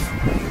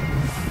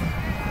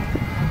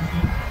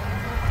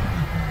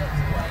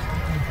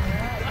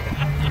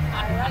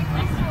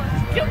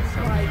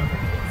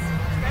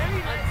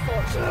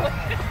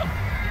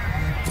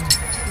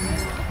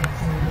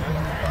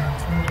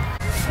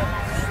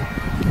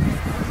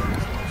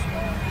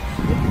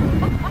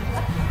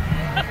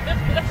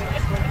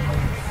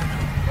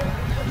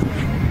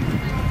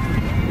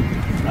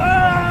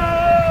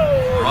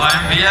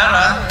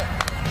Vierra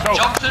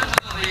jumps into the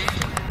lead.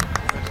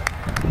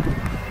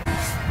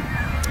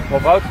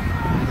 Wout?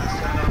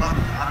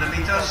 100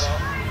 metres.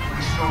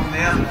 He's strong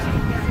there.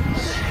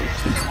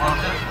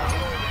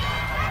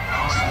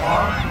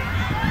 Martin.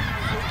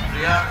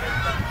 Vierra.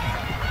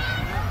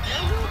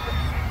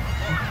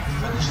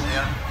 Finish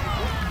there.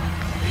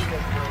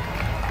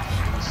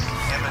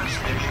 Evans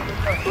maybe.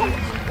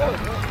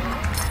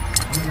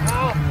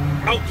 Out!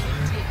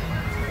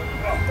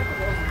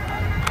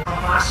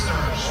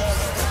 Masters.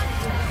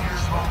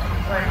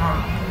 Gregor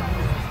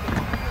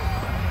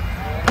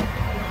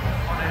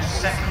on his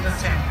second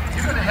attempt.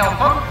 You're going to help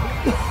him.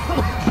 You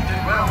did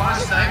well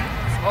last time.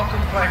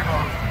 Welcome, Gregor.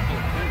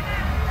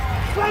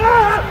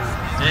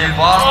 Dave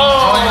Barton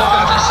throwing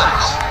at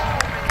 56.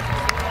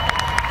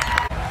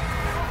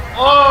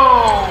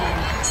 Oh!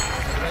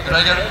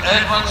 Gregor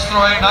Edmunds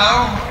throwing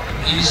now.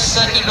 He's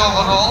second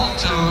overall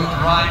to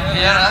Ryan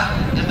Vierra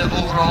in the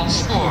overall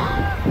score.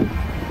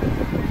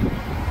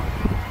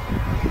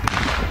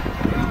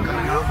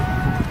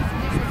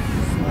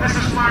 This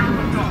is smart.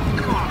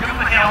 Come on, give him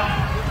the help.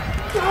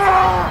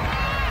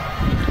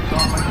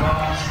 Oh my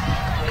God.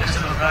 Gets to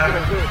the ground.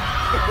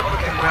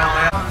 Looking well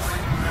there.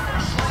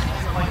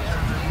 Like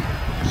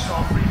you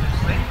saw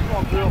previously.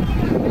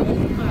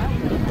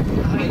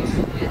 Height.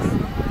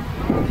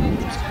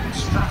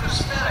 It's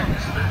stratospheric,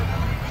 isn't it?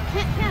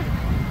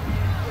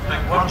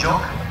 Big one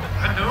joke.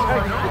 I know.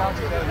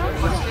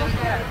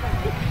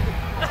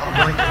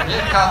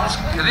 Here comes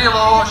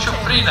Kyrilio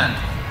Chuprynen.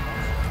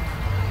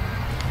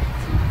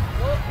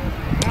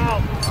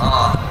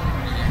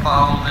 He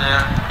fouled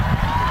there. I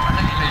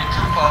think he made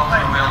 2 fouls on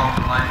the way along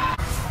the line.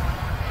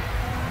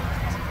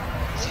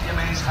 Senior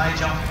men's high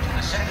jump in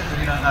the second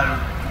arena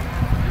now.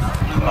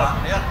 Blue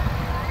band there.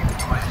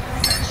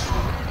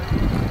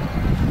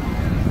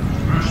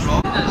 Bruce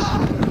Robb is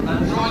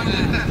throwing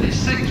the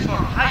 56 for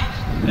height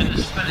in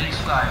the spinning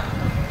style.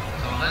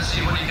 So let's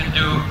see what he can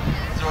do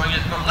throwing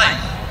it for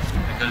length,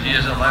 because he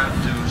is allowed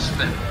to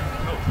spin.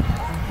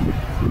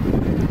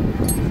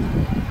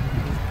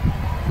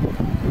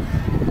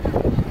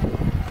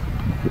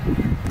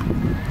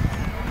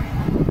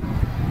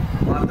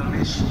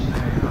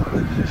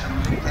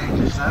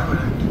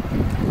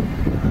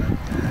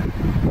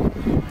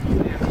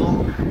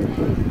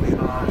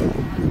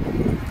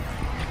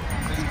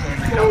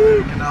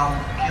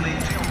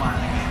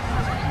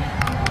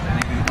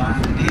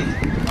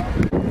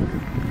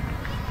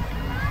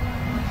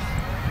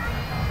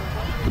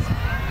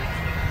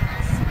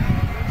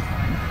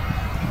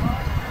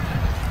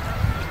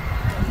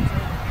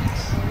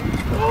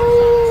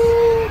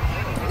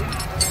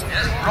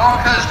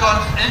 Robb has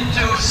gone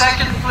into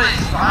second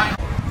place behind.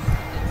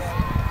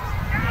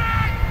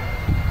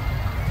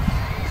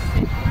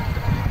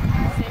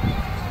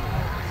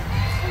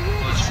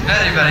 Well, it's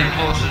very, very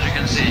close, as you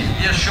can see.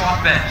 Here's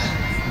Sean Betz.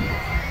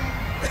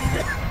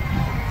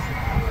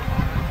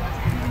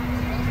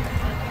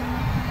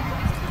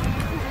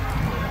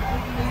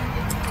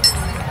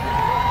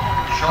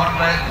 Sean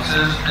Betz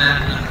is in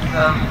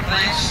third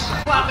place.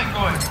 Landing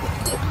going.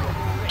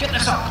 Get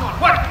this up. Come on.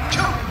 1, 2,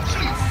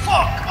 3, 4.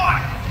 Come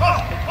on.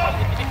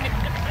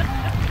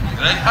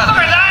 Greg Look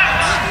at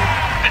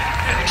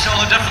that! Makes all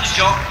the difference,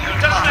 Jock. You're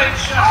Doesn't it?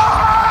 Makes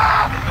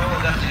all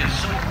the difference. You're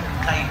so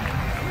tight.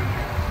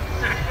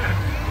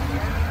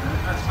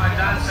 That's my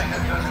dancing,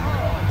 it doesn't.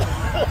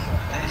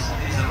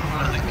 These are over,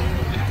 I think.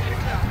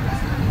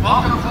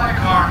 Welcome,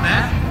 Gregor,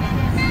 then.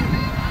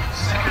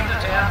 Second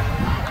attempt.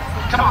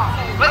 Come on,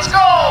 let's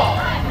go!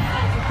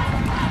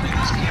 I think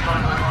this game on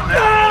going on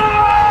there.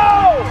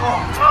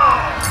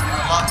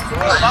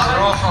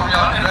 Throw from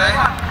young Greg.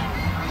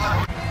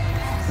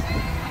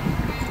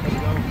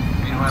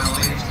 Meanwhile, the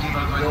ladies' game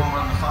are going over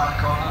on the far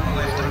corner on the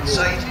left-hand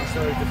side. You can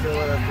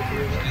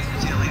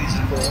see the ladies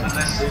involved in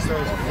this. I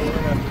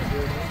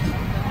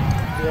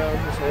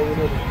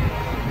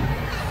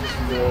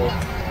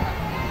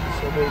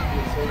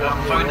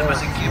haven't found the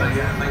missing game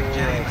again. I think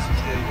Jerry missing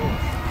game.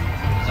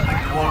 Is that a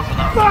good one for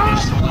that one? You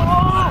still don't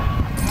know.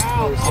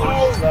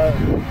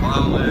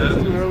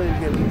 It's too early to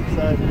get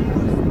inside.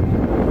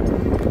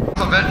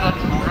 A bit on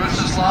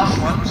Bruce's last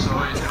one, so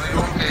he's doing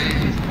okay.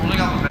 He's pulling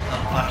up a bit.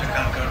 After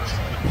Gregor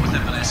with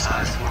Inverness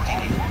has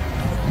 14.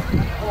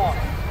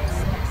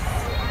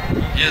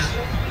 He is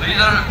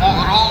leader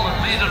overall and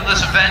leader of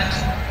this event.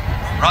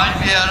 Ryan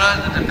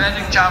Vierra, the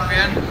defending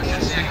champion. We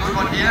should see a good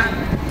one here.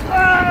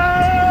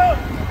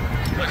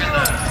 Look at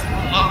that.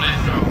 Lovely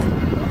throw.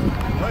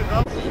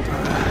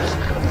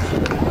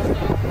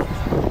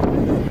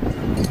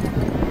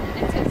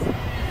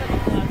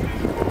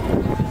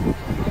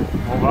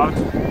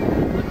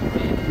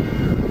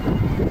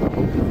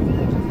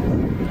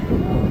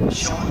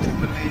 shot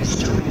Women's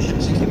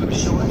Championships. He came out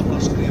shot,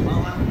 first Graham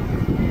Allen,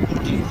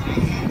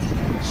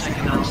 14.38.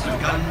 Second Alistair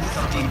Gunn,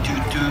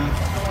 13.22.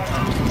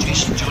 And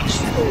Jason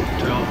Johnson,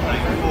 12.94.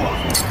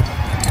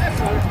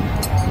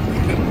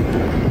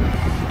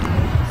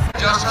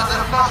 Just had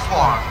their first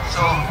one,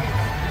 so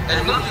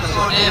it looked as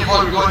though Dave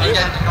wasn't going to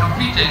get to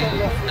competing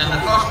in the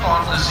first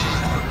part of the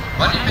season.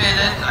 But he made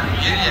it, and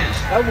here he is.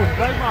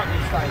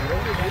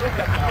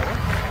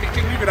 Ik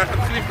ging liever naar het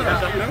schrift dan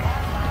zo, hè?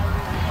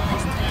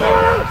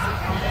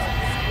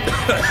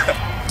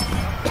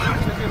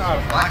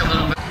 Back a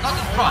little bit, not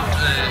in front,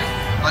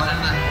 but in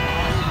the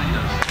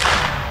leaders.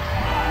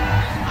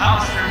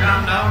 Alistair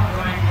Gunn now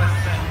going with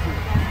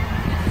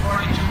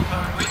 42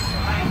 pound weight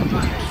behind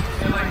point,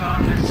 filling on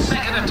his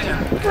second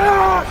attempt.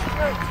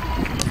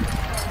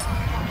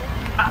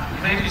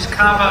 Ladies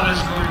Kava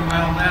is going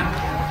well then.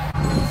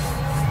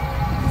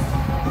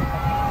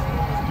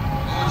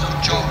 Loads of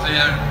chop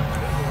there.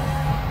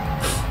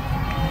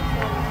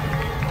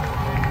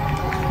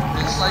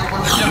 It's like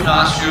what the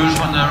gymnasts use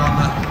when they're on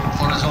the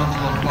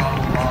horizontal or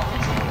parallel bar.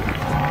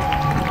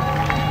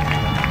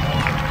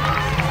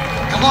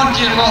 Come on,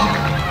 Kyrilio.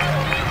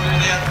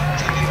 There,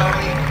 Jimmy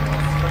Bowie.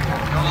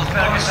 Donald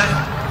Ferguson,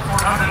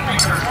 400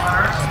 metres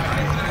winners.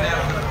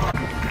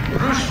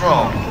 Bruce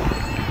Robb.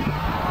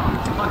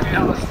 Lucky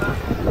Alistair.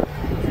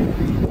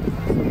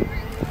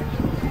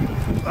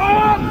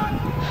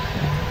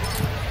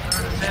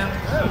 Third attempt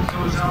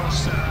goes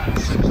Alistair at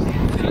 16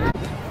 feet.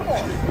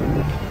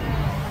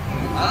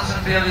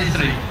 Baily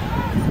III.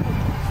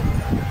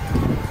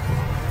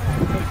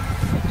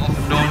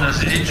 Often known as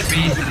HB3.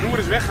 De boer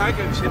is weg, ga ik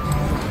even zitten.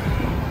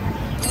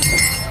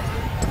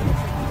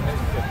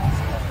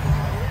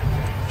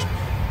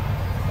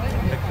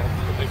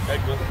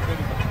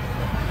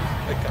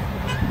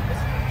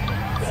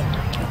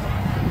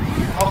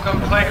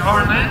 Welcome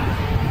Cleghorn then.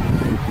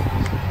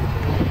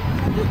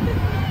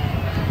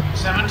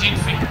 17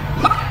 feet.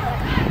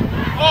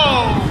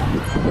 Oh!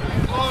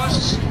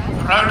 Close.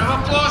 Round of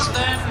applause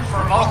then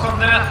for Malcolm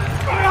there.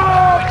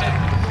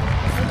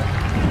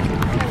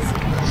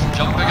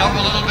 Jumping up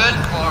a little bit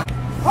for...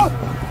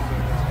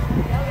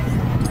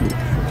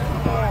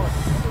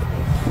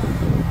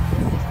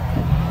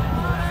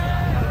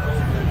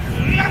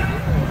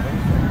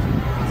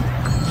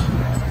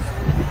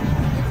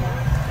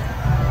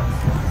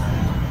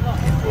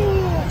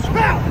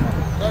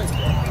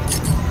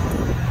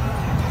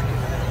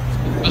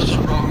 Mr.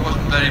 Brock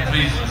wasn't very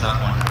pleased with that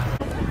one.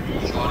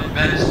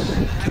 Betz.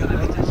 200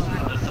 metres, the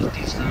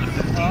 30s and the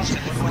 50s,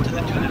 can they go to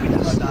the 200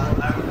 metres start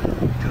now?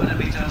 200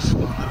 metres,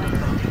 100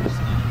 30s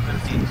and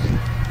 50s.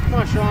 Come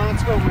on, Sean,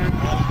 let's go, man.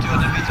 All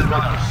 200 metre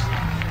runners.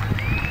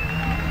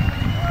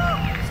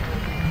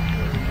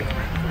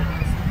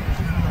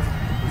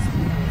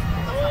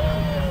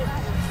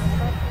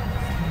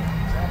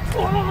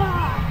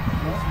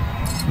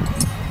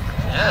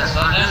 Yes,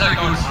 that is a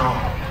good throw.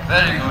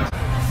 Very good.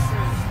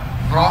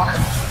 Brock.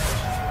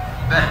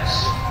 Betz.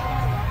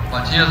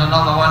 But here's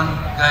another one,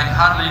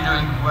 Haidley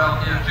doing well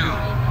here too.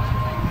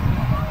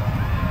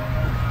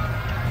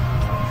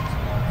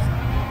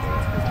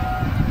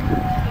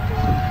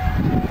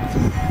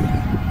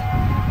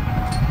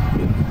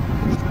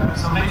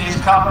 So ladies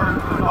covered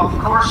off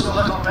course a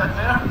little bit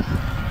there.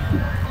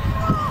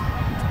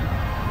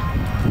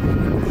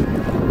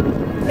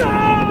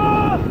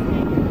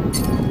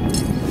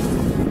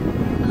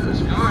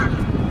 That's good.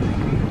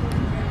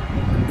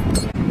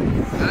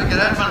 Gregor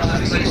Edmunds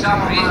is the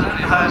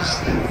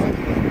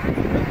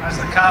has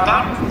the Kaba,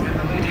 in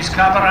the ladies'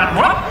 Kaba, and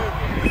whoop!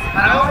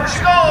 And over she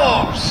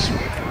goes!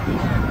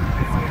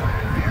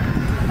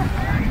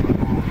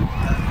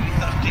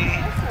 3:30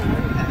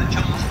 in the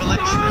Children's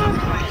Village, storytelling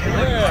by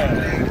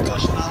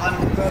Gosson Allen.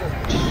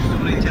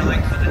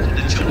 Storytelling for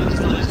the Children's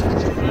Village.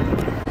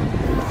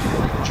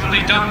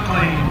 Julie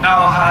Dunkley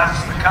now has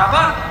the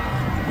Kaba.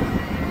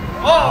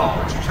 Oh,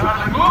 she's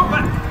hardly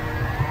moving.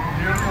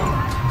 Here we go.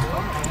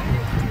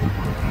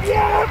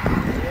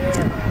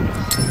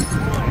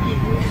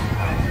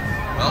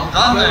 well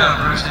done there,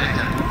 Bruce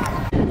Aitkin.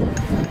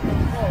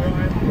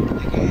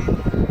 Again,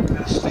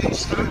 straight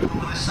through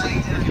over the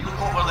side, and if you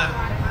look over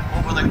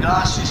the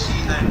grass, you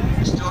see the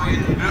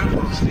Historian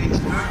group of straight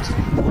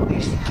through.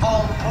 These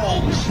tall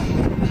poles.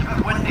 It's a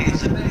bit windy,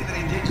 it's a very,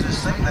 very dangerous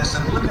thing, this,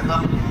 and look at them.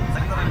 I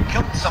think they're in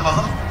kilt, some of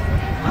them.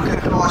 Look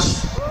across,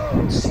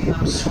 see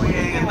them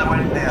swaying in the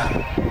wind there.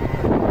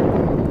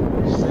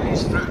 Straight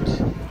through.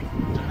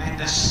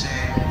 Tremendous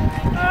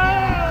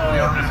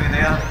choreography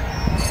there.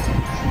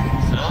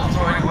 Still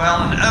throwing well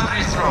in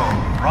every throw,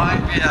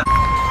 right behind.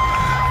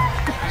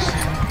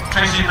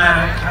 Tracy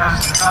Merrick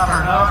has the cover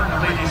now in the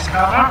ladies'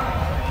 cover.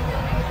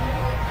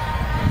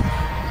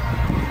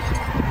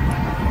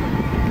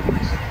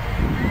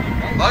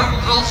 Wout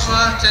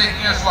Zijlstra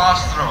taking his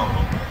last throw.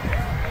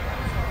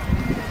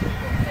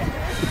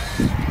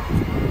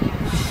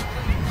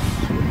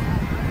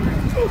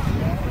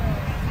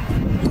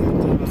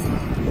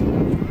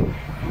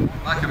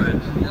 Back a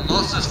bit. He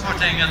lost his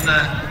footing in the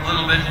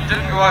little bit. He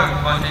didn't go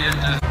out, but he had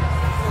to.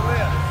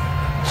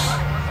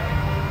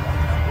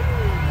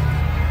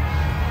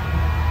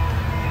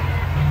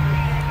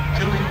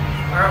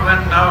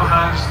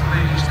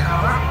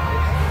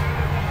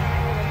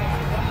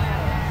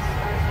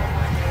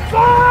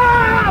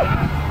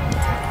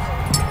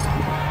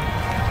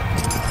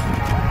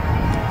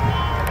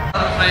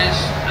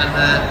 in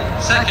the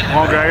second Come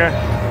on, event. Gregor.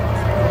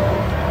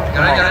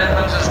 Gregor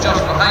Edmunds is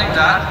just behind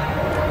that.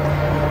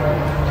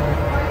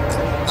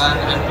 And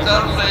in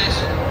third place,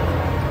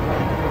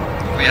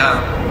 we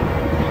have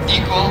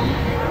equal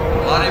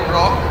Larry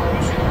Robb.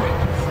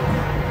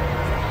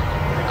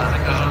 I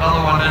think there's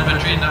another one in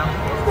between them.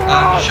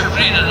 And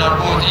Chuprynen are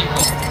both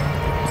equal.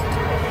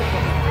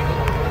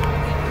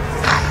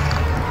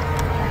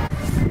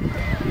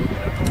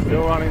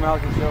 Still running,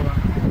 Malcolm, still running.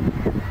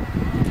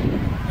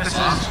 This is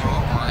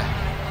Kyrilio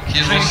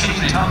Tracy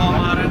Chuprynen.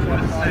 Tamilmarin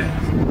with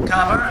the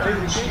cover,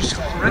 and she's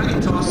already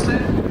tossed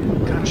it.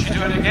 Can she do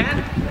it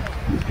again?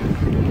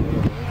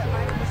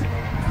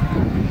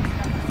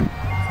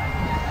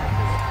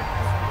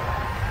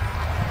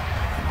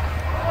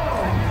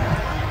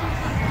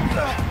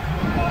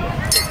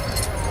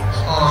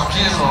 Oh,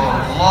 Giro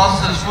lost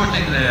his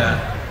footing there.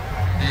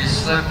 He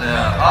slipped there.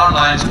 Our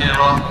lines,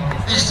 Giro.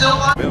 He's still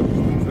on.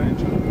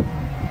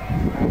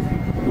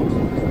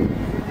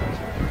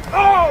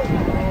 Oh!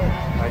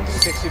 Like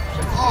 60%.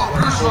 Oh,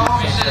 Bruce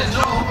Robb, he said it's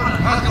not open and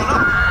has gone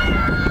up.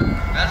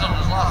 That's on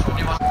his last one.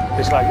 He must.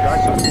 It's like that,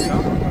 you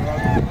know?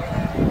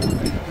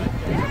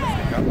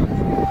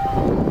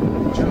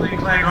 Julie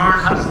Gregor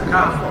has the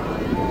cover.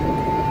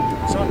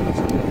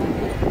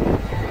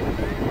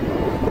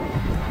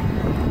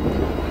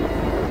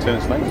 Turn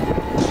his length.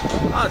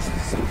 Ah, it's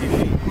a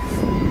DVD.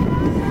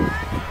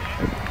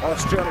 Oh,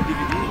 it's straight on a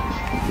DVD.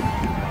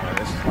 Yeah,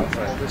 this is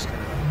outside this kind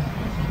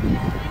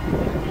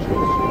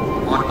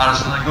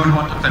That's a good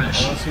one to finish.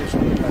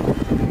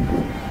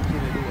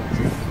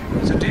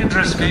 It's a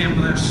dangerous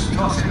game, this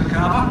tossing the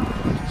cover,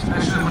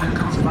 especially when it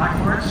comes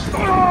backwards.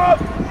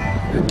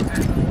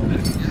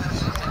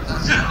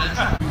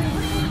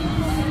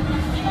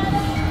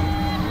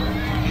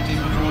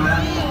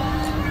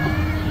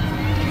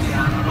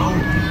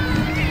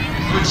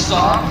 Good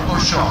start or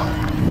shot.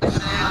 The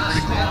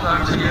cold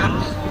out here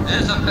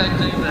is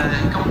affecting the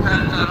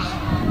competitors.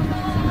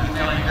 They're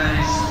feeling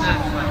very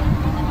stiff,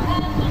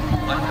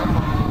 like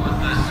couple with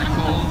the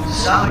cold.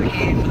 Sam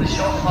Kane for the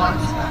shot put,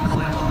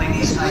 calling for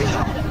ladies high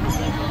jump.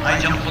 High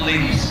jump for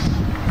ladies.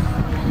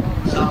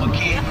 Sam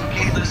Kane for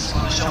Caithness for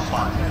the shot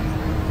put.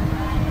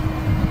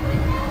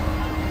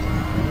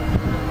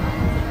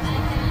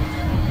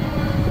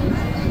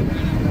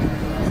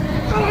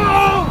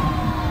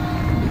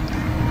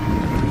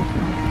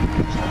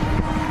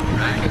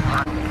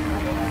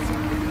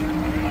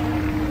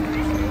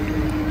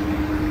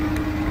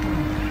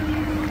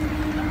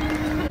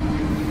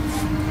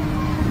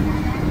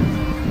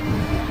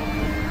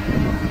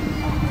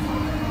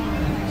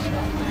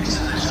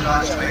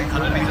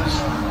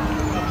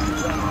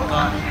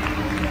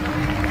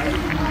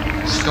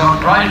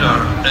 Scott Ryder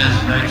is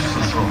next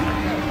to throw.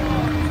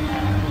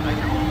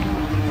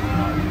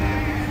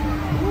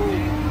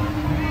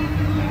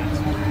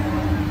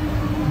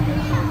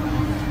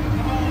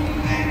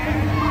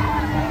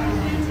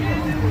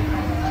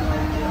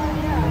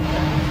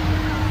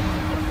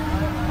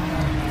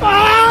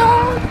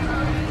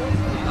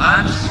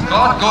 And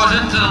Scott goes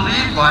into the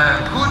lead by a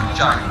good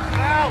chunk.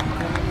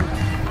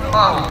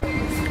 Wow.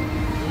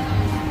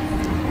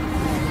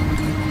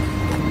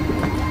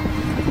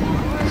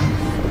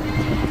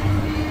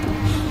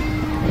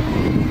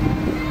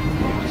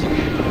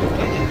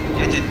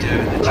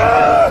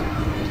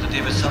 Mr.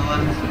 David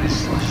Sutherland for his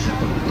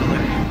ship of the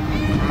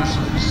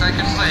delivery.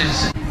 Second place.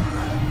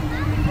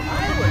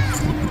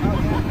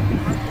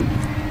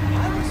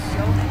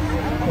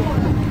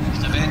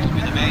 This event will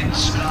be the men's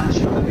scratch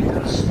of the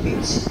meters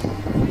speeds.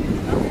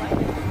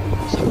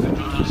 Some good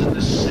runners in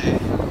this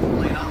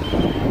lineup.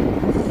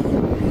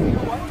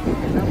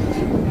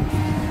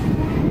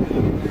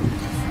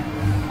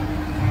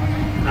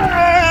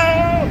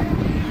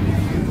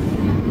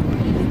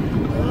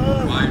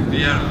 By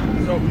Vierra.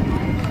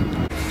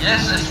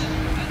 Yes, it's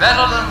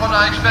better than what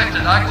I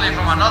expected. Actually,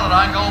 from another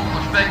angle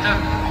perspective,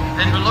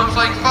 it looks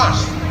like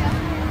first.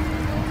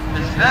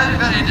 It's very,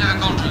 very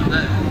difficult to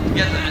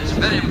get it. It's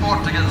very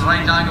important to get the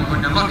right angle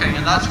when you're looking,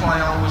 and that's why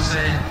I always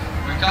say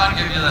we can't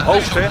give you the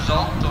official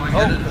result until we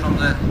get it from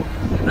the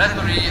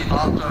referee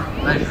after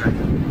measuring.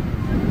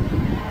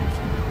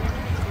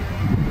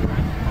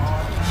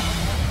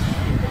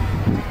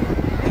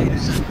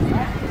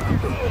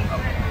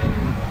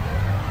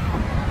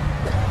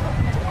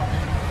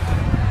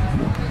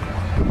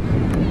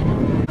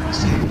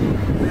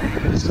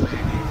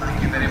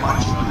 Thank you very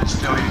much for this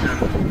story. You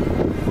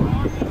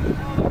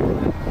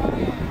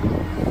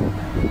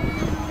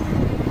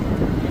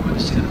want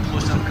to see them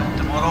closer come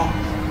tomorrow?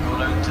 Go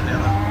down to the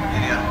other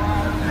area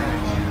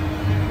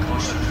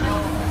closer to it.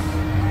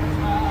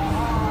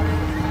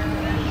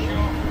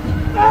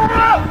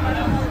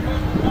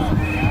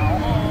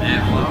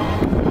 Yeah,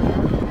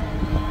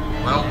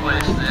 well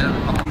placed there.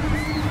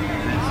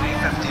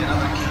 350,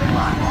 another key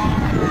line.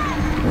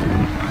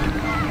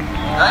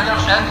 Gregor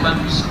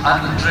Edmunds at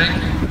the trick.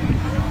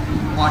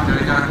 Come on,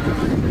 Gregor.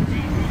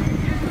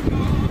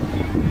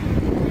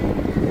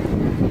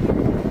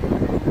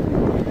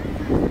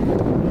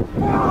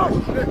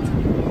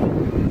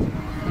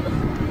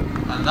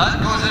 And that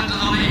goes into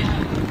the lead.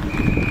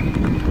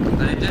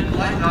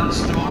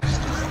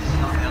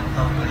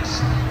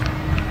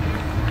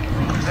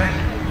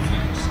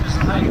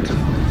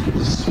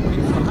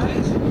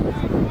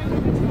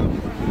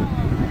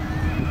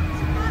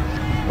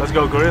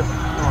 go, Gregor.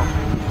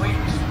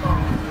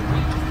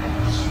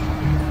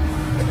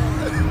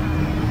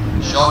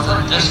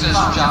 Shorter distance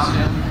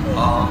champion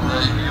of the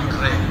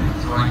Ukraine,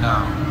 throwing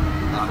down.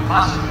 A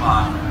massive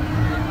man.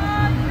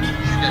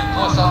 If you get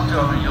close up to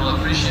him, you'll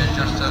appreciate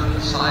just the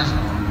size of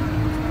him.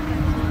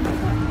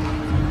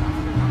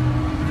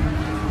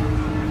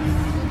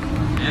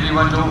 Here he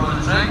went over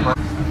the drink.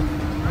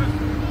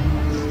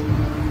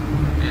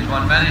 He's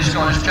won many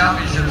Scottish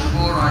championships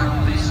for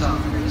Lisa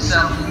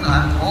Selton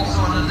and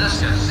also in the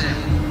discus.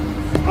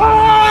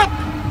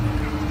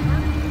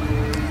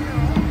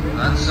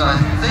 That's, I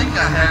think,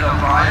 ahead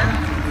of Ryan.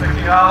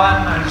 Vicky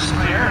Allen is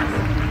clear.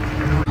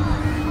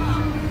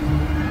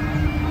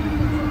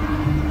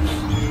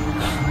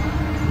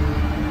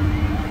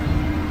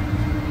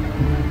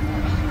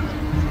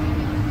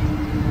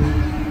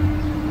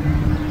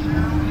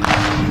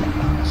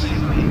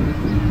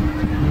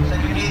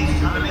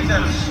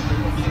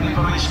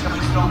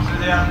 Coming strong through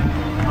there.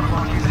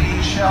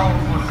 43 shell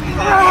for 3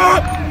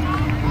 there.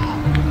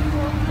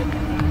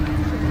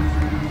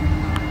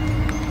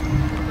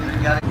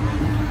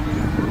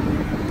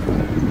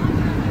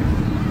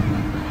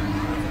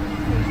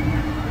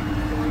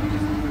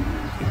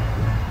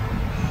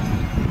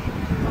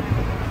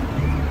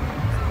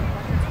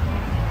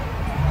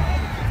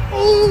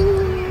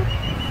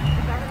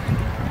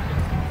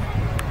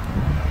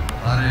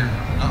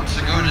 Not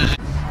so good as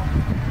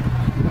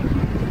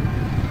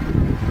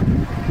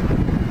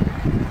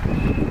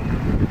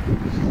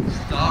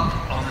start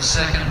of the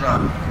second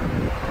round.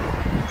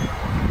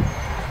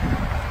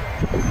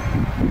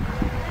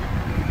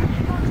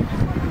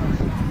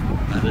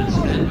 And it's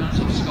Edmunds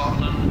of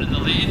Scotland in the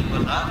lead,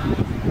 but that a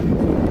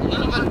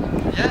little bit,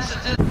 yes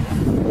it did.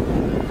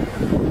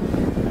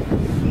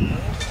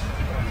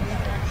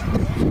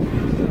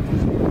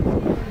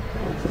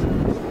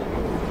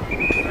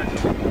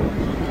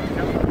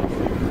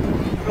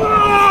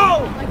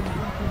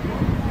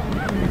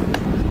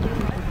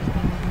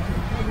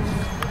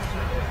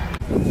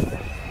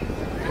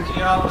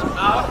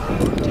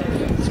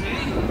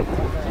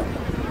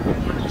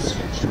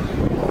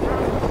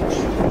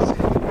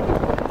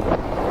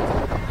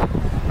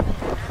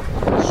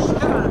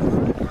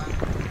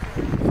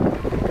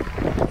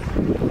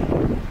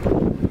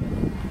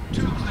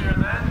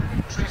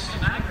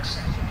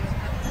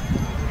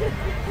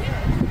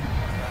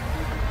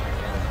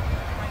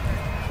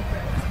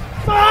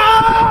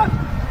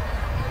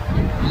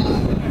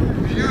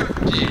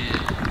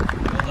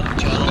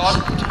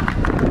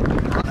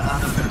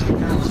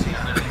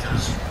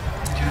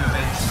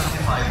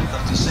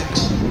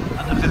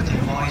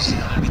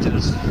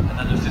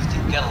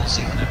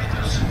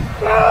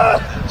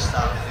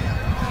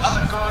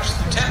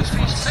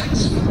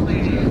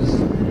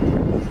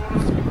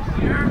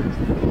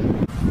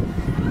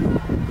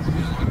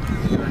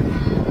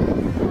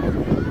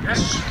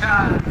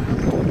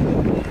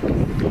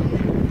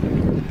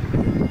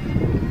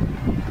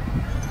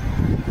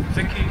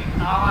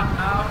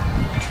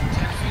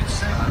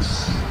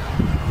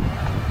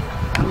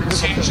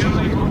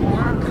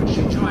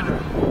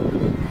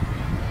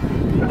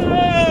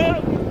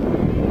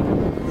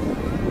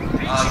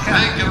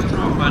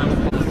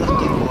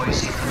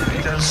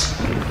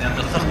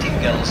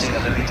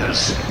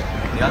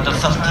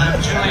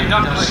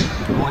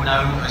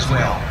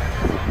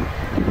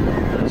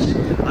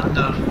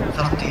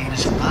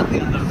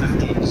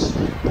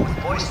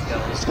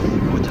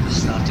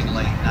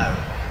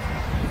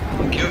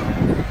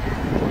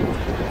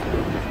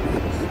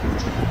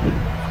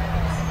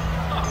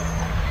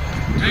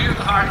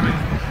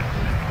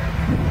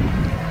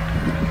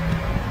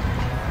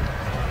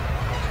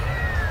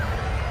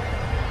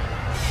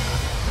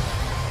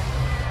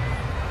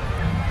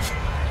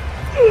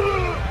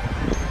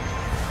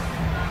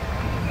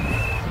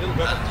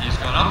 He's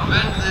gone up a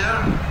bit there.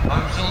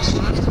 Wout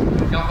Zijlstra,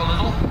 up a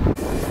little.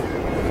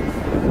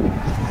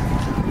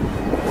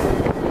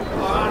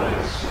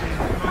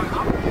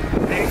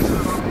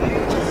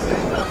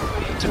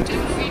 To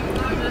 10 feet 9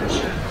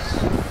 inches.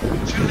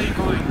 Julie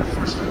going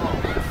first of all.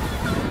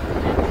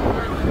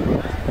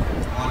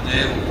 On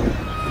Dave.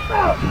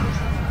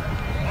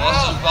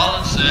 Lost his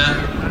balance there.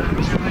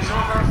 Julie's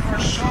over for a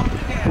shot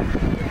again.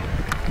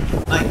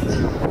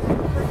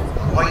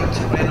 White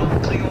Renault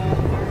Clio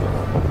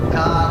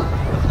car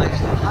with next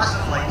to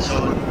hazard lights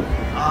on,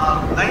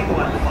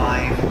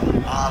 R915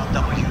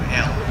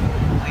 RWL.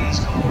 Please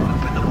go and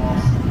put them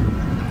off,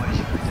 otherwise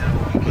you could have a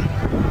weekend.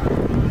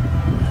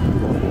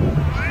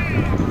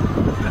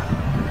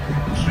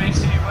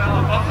 Tracy well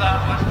above that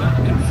one, but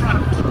in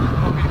front,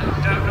 looking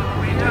down on the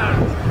way down.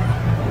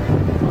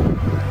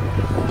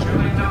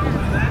 Julie down to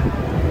then.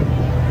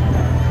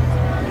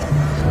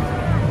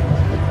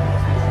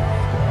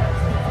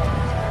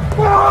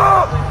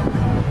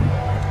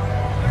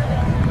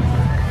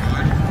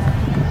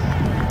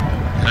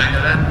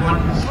 Gregor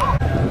Edmunds.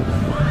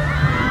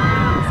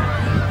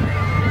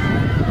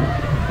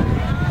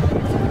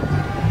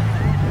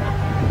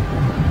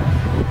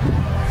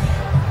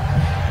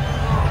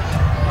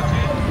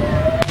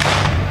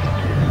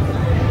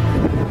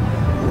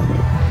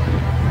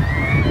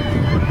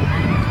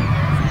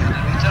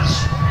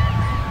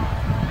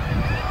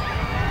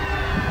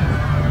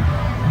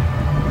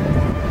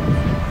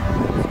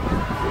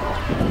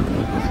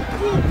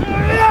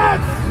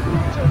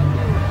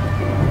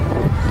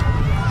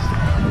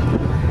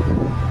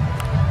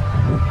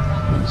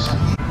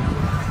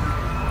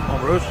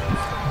 Bruce.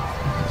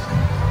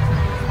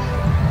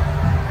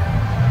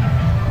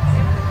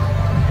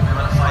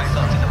 Remember at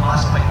 5:30 the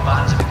mass pipe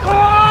bands will be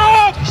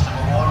coming. Taste of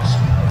awards.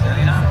 There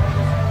you know.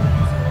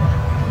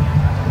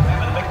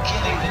 Remember the big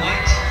killing the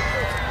net.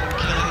 Big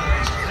killing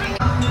is free.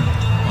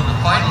 On the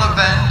final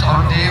event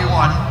on day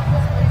 1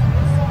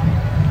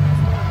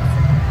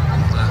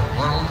 of the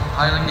World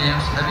Highland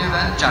Games Heavy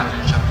Event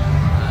Championship,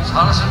 it's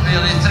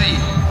Baily III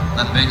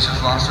that makes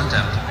his last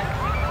attempt.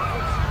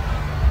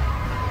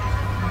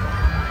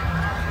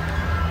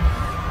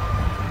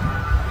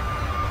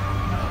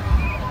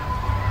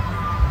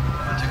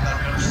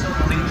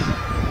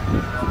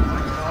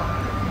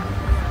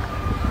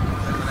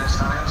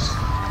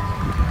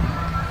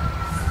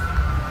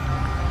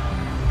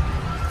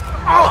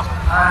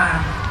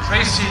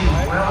 Tracy,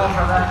 well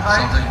over that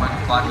height. Something went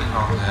badly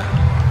wrong there.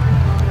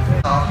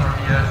 After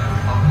here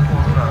of the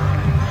 4th round.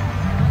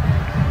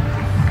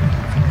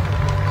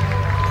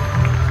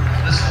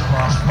 This is the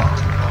last spot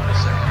to go in a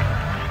second.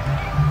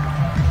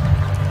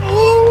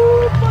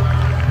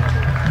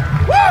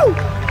 Woo!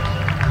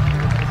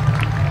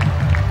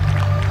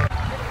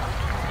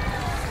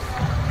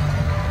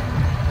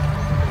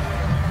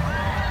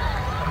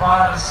 The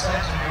bar is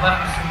set to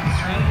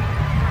 11:53.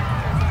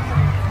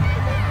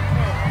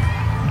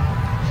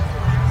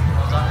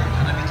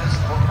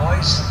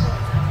 Boys.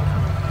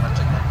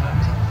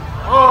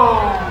 Oh!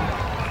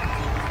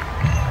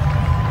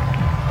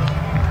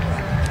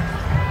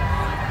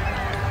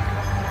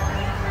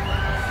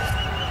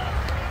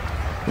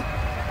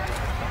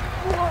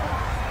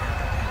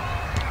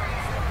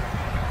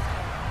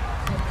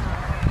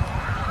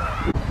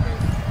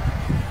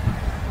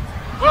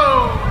 Whoa!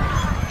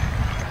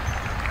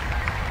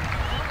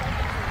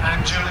 And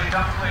Julie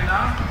Dunkley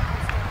now.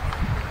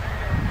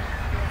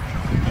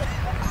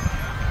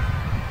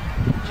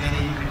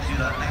 Jenny, you can do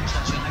that next.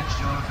 That's your next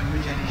job for you,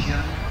 Jenny,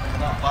 here for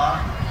that bar.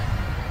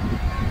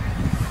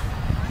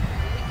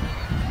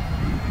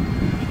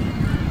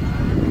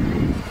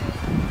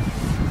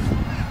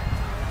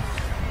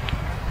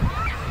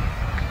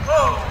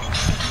 Oh!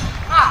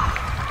 Ah!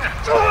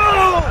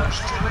 Oh! That's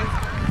Julie.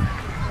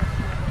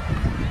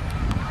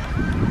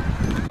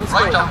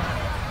 Right up.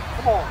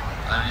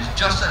 And he's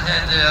just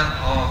ahead there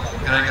of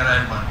Gregor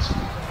Edmunds.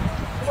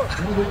 But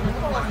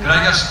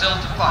Gregor's still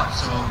to putt,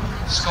 so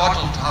Scott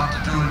will have to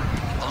do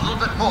a little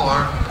bit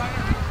more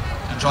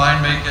to try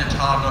and make it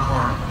harder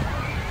for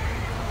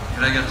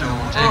Gregor to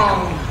overtake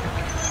him.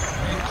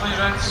 Great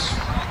clearance.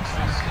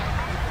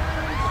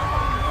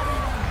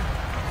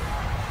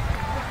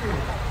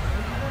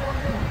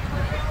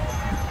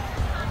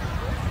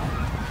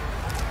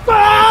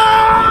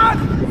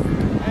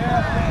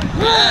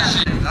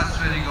 Yes, that's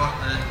where he got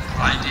the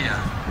idea.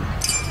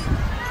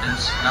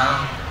 It's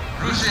now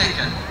Bruce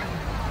Aitkin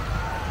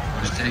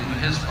who's taking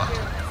his putt.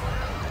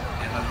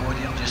 Emma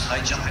Podium just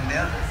high jumping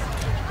there.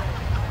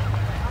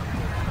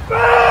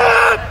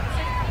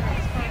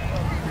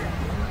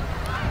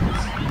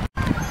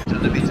 To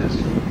the meters.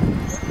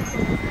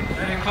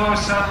 Very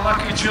close,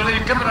 lucky Julie.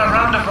 Give her a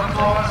round of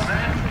applause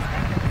there.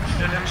 She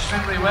did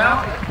extremely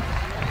well.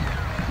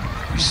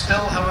 We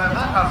still, however,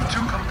 have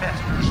 2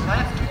 competitors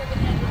left.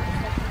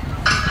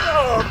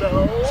 Oh no!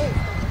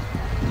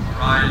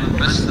 Ryan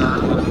missed that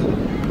one.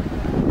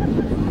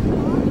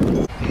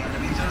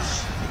 800 meters.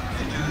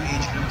 The 2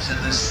 age groups in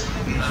this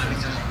 800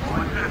 meters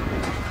going.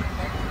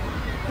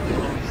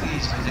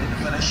 Please, we take the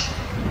finish.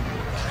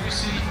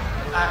 Tracy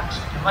at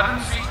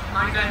 11 feet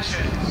 9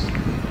 inches.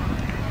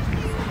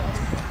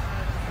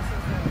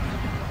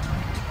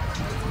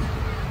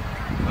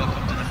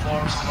 Welcome to the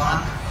Forbes clan.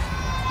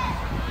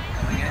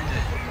 Coming in to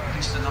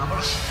increase the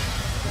numbers.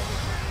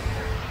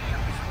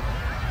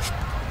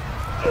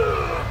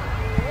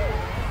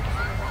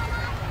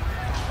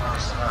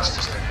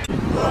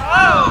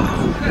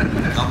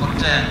 Number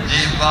 10,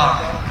 Dave Barr.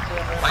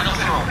 Final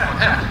throw for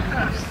him.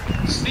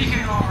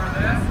 Sneaking over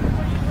there.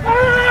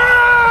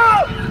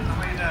 Taking it the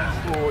way down.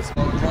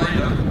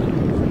 Ryder.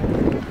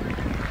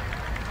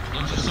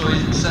 Looks as though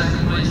he's in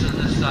second place at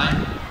this time.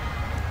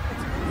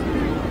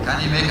 Can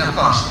he make a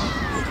first?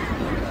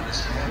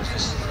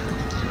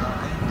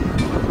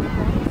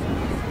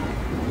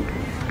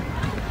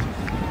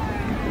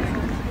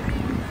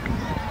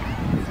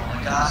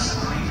 Gas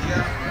and lead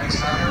here, nice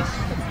handles.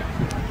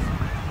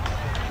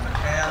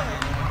 McHale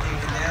being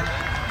overtaken there,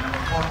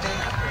 number 40.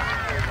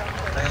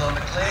 Tyler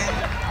McLean.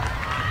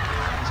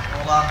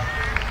 Ola,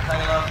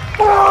 Tyler,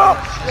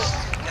 just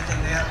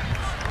getting there.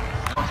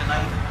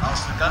 49,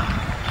 Alistair Gunn,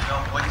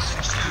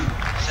 12.62.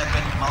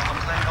 Second, Malcolm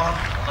Clenghorn,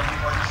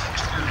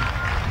 11.62.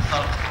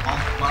 Third,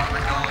 Mark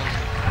McDonald,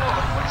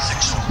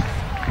 11.60.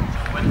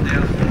 Win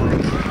there for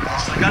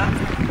Alistair Gunn.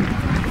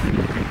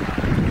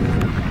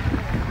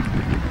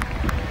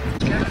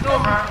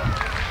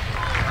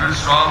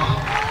 Bruce Robb,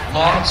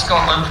 Lord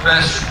Scotland's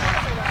best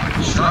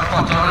shot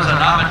putter as an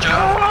amateur.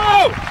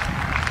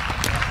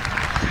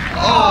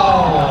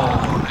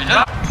 Oh! He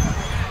did.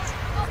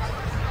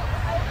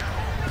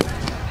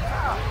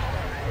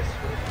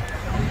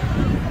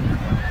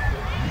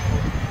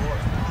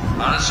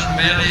 Edmunds from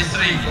Baily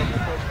III.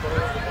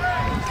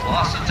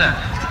 Last attempt.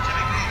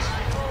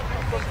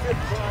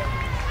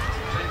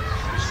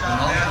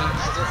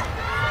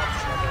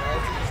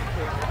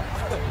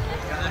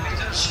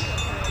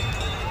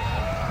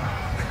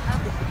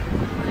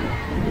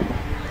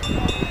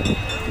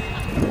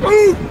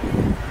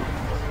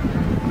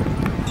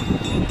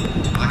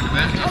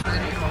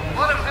 A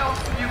lot of help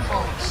from you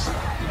folks.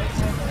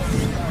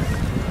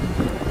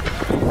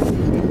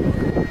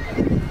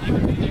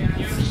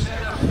 New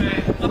set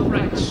of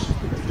uprights.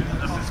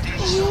 The 15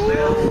 still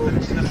there in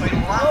the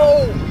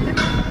final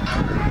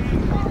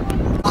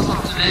lap.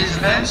 Of today's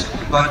event,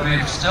 but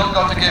we've still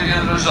got to give you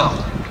the result.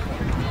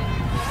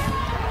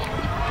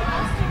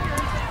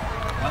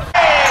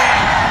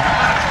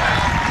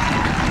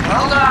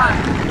 Well done.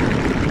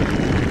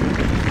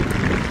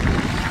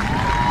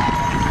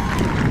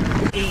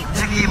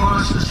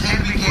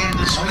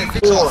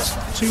 4,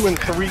 2 and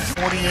 3,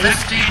 48,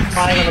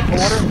 5 and a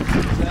quarter,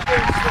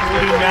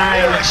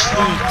 49,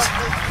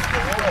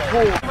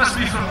 8. You must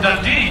be from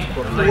Dundee.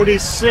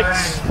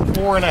 46,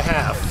 4 and a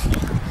half.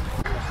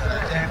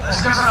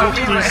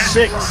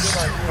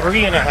 56,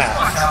 3 and a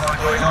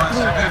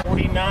half.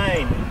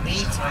 49, 8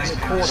 and a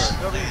quarter.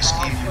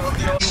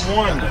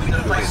 51,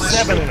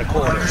 7 and a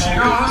quarter.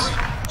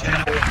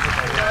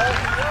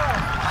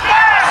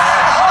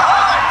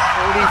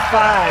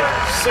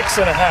 45, 6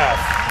 and a half.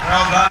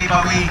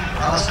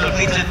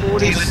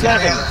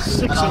 47,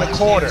 6 and a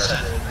quarter.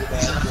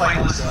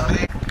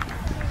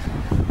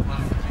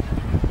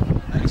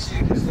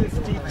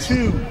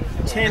 52,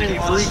 10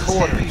 and 3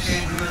 quarters.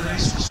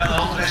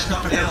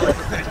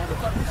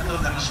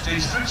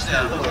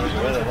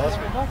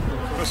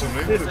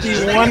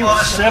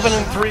 51, 7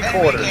 and 3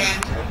 quarters.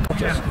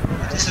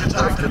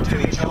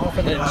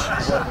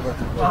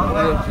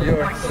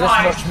 You're this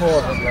much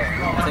more than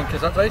that, I think,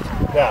 is that right?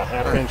 Yeah,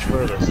 half an inch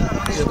further.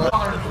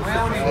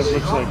 That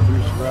looks like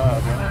Bruce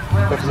Robb.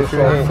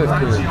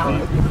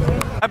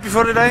 Happy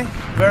for today?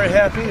 Very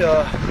happy.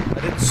 I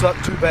didn't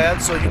suck too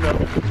bad, so you know,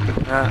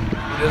 Yeah,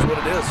 it is what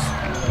it is.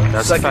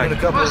 that's a Second fact. in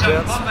a couple of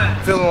events,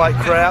 feeling like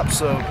crap.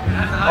 So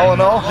all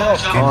in all, hell,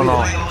 Oh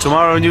no.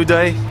 Tomorrow, a new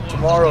day,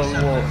 tomorrow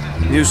we'll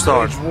new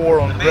start. wage war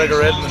on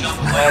Gregor Edmunds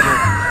and all the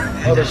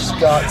other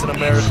Scots and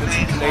Americans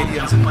and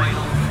Canadians and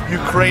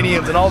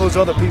Ukrainians and all those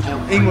other people,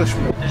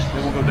 Englishmen,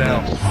 they will go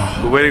down.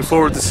 We're waiting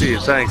forward to see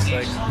it. Thanks.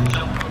 You're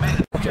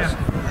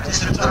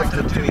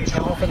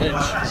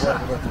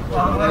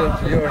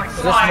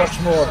this much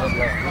more than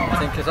that, I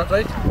think, is that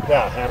right?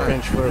 Yeah, half an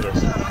inch further.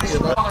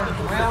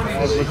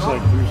 That looks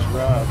like Bruce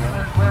Robb.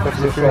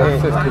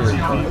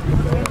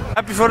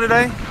 Happy for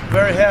today?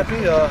 Very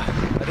happy. I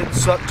didn't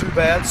suck too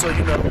bad, so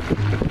you know,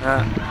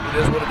 Yeah, it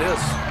is what it is.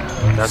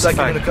 that's a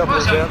Second in a fact. couple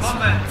of events,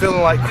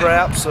 feeling like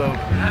crap. So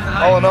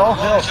all in all,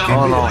 hell,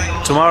 Oh no.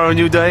 Tomorrow, a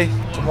new day,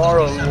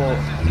 tomorrow we'll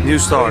new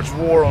start. wage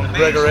war on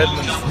Gregor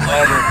Edmunds and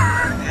all the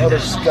other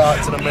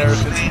Scots and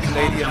Americans and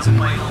Canadians and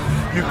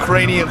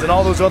Ukrainians and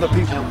all those other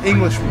people,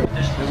 Englishmen,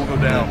 they will go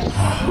down.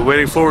 We're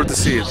waiting forward to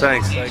see it.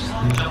 Thanks. Digging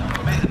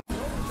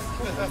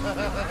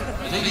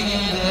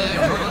in there,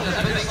 you're looking at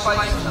the big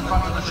spikes in the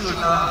front of the chute.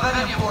 Now, a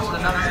very important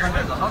announcement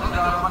is the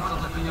 100-yard front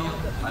of the field.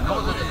 I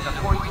know that it's a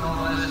point and all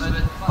the rest of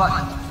it, but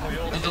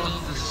it will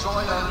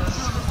destroy our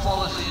shoot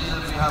policies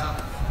that we have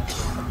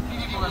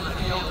people in the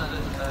field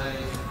that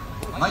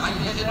might be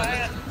hit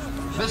with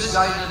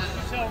misguided,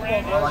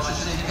 or I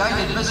should say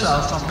guided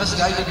missiles from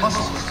misguided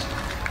muscles.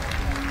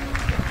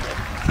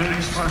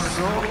 British first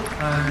throw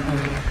and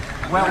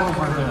well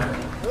over there.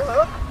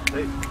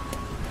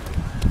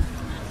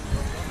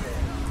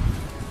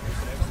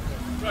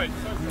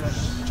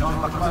 John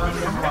McLaren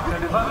from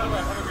Rockland,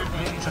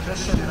 main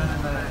tradition in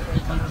the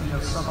county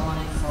of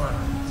Sutherland for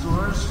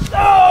throwers.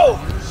 No!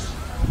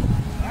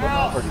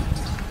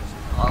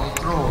 I'll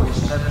throw. He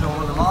stepped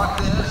over the mark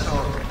there, so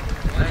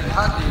Greg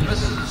Haidley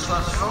misses his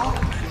first throw.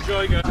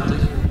 Enjoy,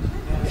 guys.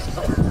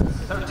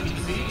 13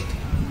 feet.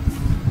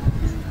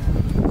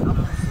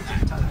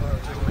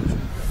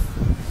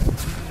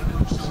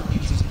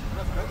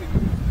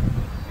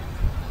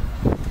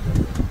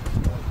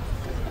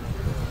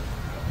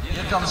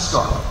 Here comes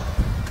Scott.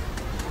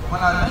 When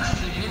I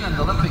mentioned he'd been in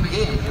the Olympic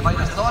Games, you might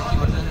have thought he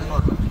was in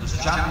for this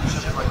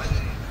championship fight,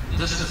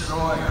 discus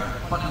throwing or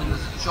putting his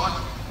shot,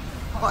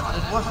 but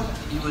it wasn't.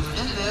 He was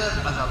in there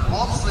as a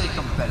bobsleigh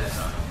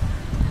competitor.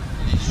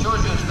 He shows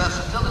you his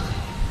versatility.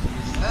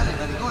 He's very,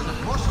 very good at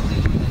most of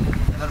these.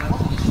 They're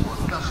multi-sport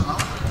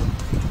personality.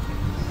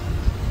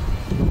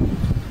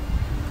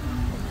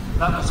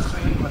 That was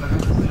Craig when I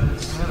went there and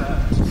there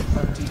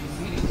at 13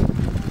 feet.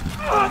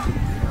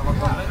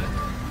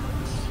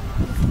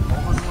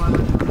 Almost one.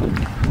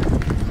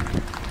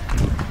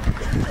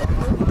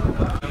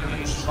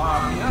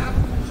 Bar here.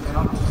 It's gone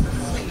up to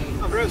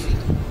 15.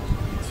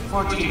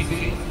 14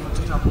 feet.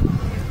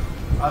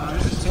 I'm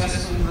just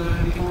testing the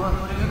people who are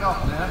putting it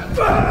up there.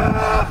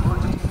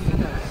 14 feet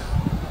it is.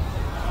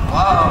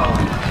 Wow,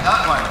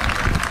 that one.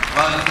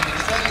 Well, you can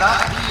expect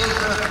that. He is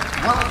a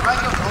world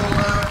record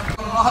holder.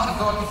 Not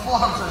gone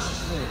forms, I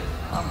should say.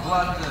 I'm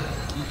glad that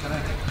you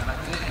corrected. And a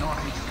great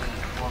northeast day.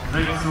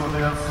 Great throw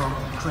there from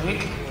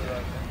Craig.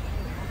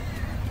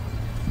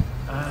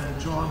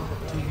 And John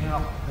taking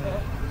up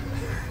there.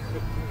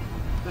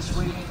 This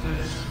weight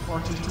is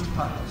 42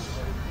 pounds.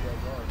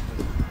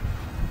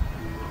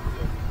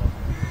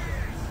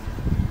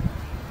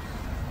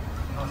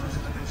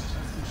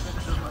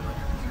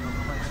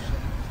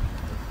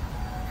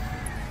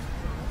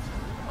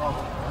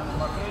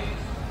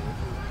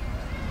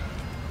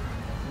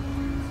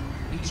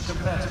 Each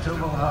competitor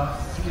will have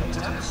 3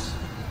 attempts.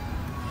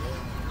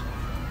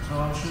 So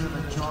I'm sure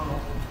that John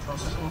will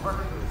toss it over.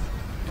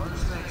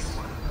 What's next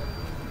one?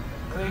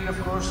 Craig, of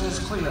course, is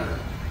clear.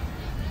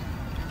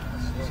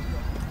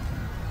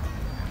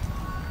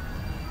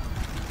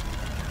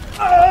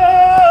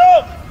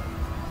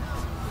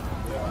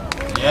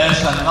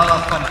 Yes, another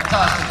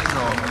fantastic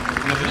throw.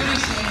 We've really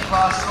seen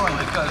class throwing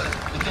because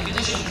the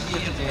conditions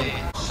here today,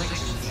 6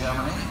 in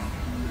Germany,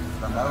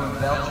 they're now in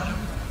Belgium,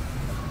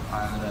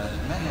 and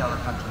many other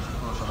countries, of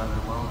course, around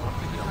the world,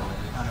 particularly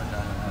Canada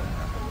and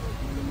America.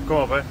 Go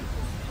on, mate.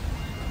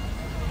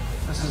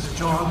 This is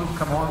John,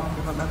 come on,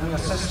 give him every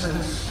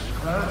assistance.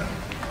 Crowd,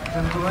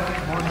 come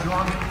on,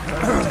 John.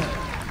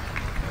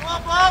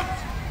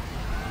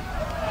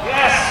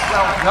 Yes,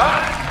 well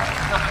done.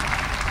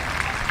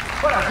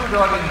 What a good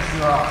audience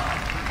you are.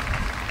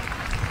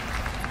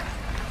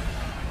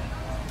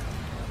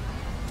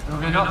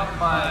 Moving up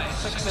by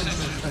 6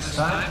 inches this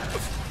time.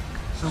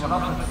 So we're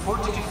up at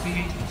 14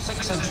 feet,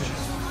 6 inches.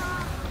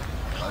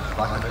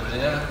 Back a bit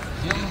there.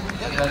 He'll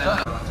get better.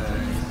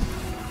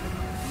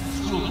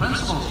 School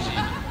principals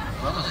here.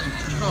 Well,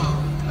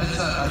 it's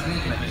a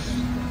great mix.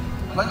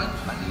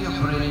 Plenty of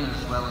brain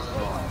as well as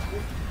brawn.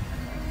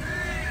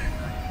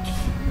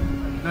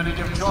 I'm going to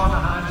give John a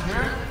hand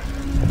here.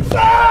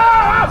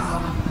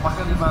 From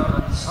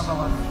Buckingham and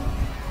Sutherland.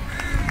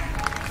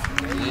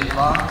 Dave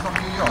Barn from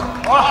New York.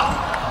 Oh,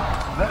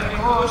 very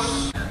close.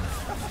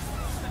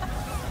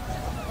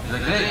 He's a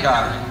great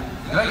guy.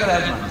 Gregor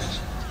Edmunds.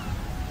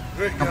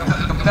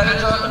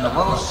 Competitor and the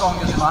world's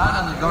strongest man,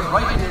 and he got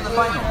right into the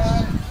finals.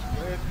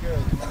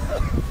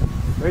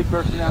 Great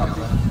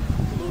personality.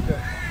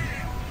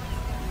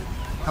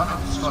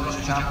 Current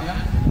Scottish champion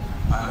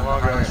and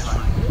highest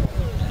ranking in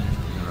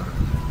Europe.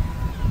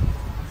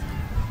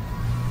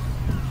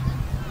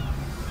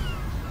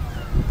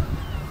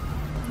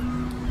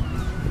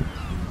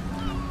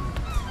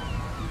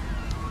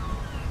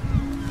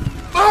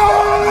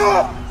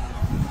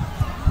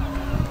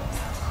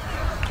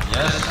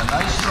 Yes, a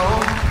nice throw.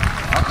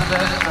 Not the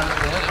best out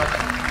there, but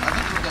I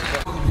think we'll get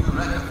a new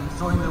record in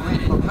throwing the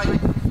weight per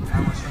height.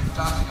 That was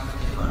fantastic on the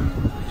keeper.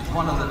 He's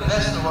one of the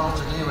best in the world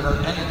today, without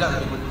any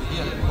doubt. He would be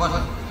here if he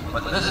wasn't.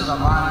 But this is a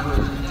man who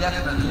is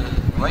definitely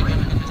right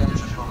in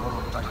contention for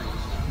world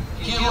titles.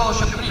 Kyrilio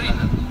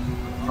Chuprynen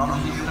from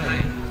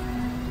Vierra.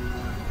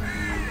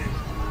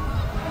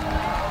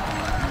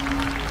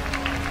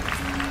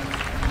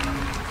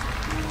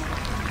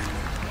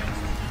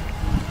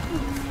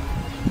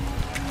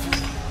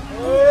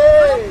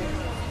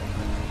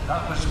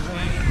 That was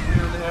great,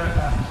 clear there.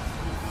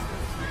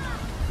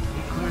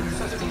 He cleared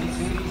 15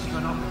 feet, he's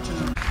gone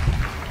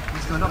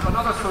up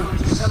another foot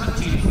to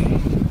 17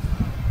 feet.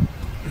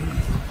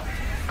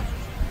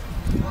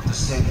 We'll have to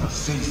set a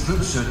straight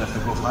foot soon if they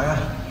go higher.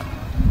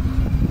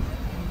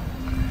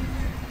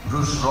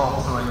 Robb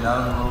throwing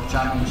down the World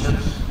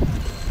Championships.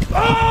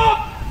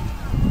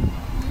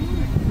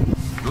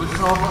 Good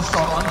throw for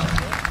Scotland.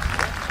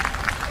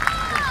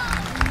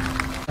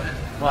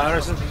 Well,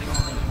 Harrison.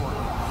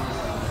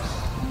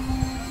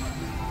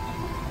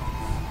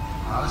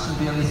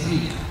 Baily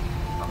III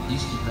from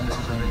Eastern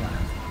Pennsylvania.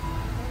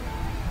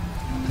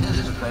 His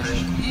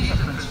profession, he's a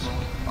principal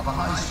of a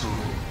high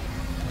school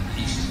in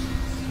Easton.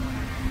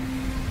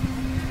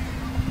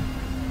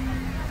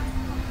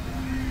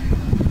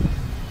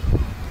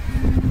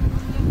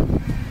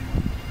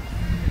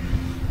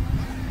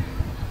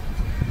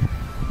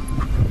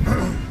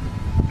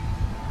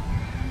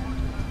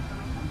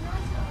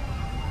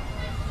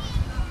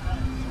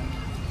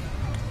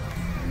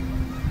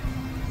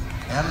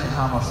 Early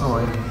hammer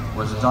throwing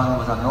was done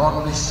with a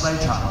northerly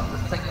sledgehammer, the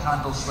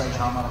thick-handled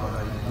sledgehammer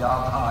about a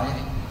yard high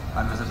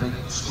and with a big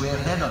square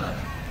head on it.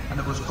 And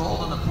it was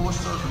called in the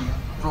posters and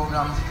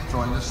programs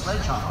throwing the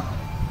sledgehammer.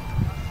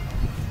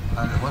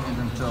 And it wasn't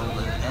until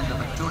the end of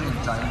Victorian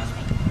times,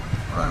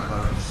 around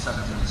about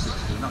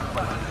 1760, not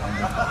quite at the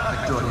end of the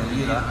Victorian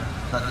era,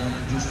 that they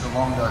introduced the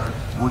longer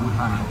wooden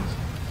handle,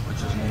 which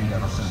has remained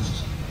ever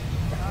since.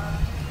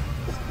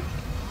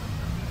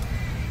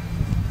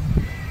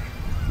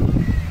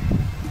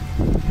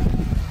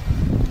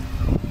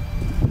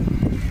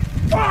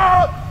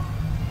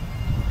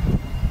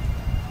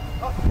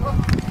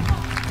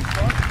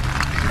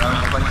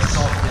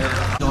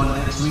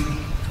 Next week,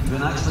 you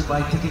can actually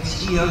buy tickets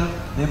here.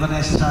 The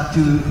Inverness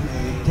Tattoo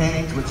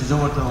tent, which is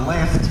over to the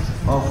left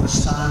of the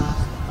stand.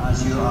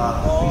 As you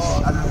are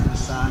facing out of the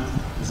stand,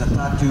 there's a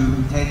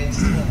tattoo tent.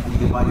 You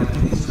can buy your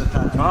tickets to the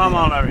tattoo. Come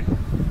on, Larry.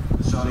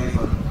 Sorry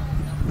for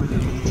putting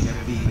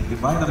HMB, but you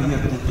can buy them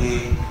here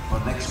today for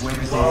next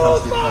Wednesday,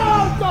 Thursday,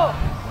 Friday,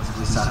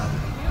 possibly Saturday.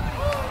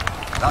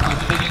 That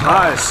was big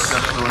Nice.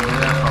 Just going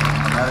there from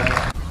America.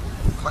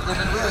 But they've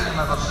been wearing them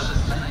ever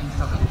since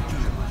 1932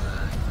 was the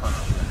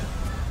first year.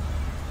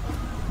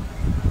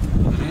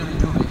 They really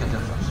do make a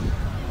difference.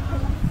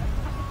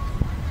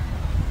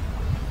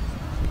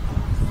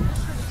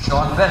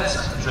 Sean Betz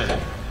at the train.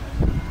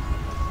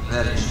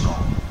 Very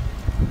strong.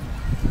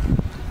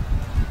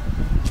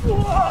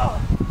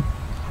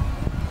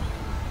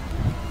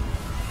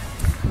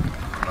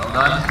 Well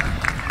done.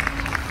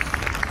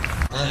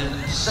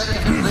 In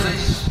second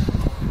place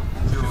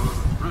to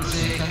Bruce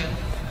Aitkin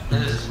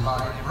is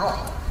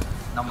Robb,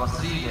 number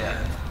 3 there.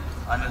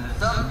 And in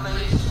third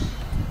place,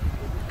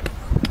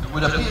 it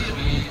would appear to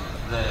be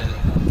the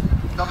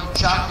current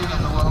champion of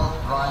the world,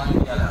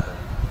 Vierra.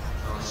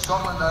 So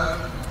Scotland out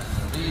in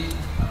the lead,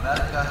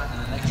 America in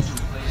the next 2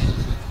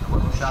 places, the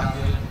world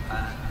champion,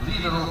 and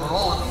leader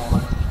overall at the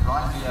moment,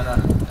 Vierra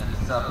in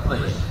third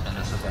place in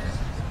this event.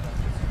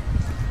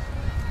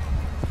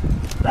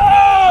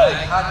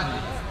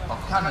 Haidley of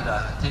Canada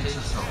takes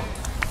us home.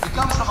 He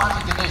comes from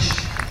Aitkin,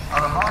 a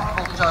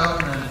remarkable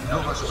town in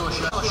Nova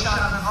Scotia. So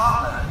Shannon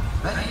Hartman,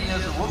 many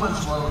years a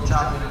women's world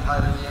champion in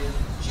Highland.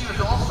 She was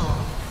also,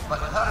 but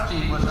her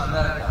team was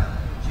America.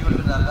 She was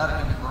in the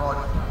American broad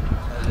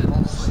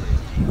bobsleigh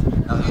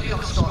team. Now here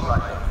comes Scott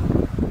Ryder.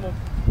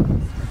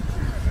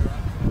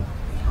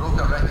 Broke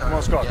a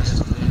record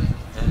yesterday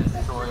in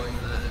throwing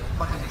the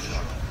fucking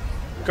shot.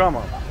 Come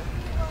on.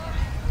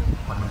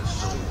 Putting the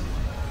stone.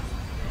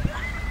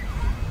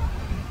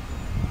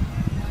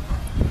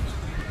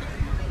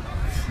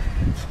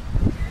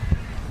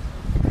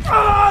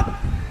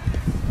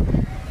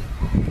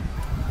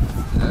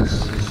 This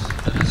is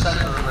in the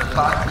centre of the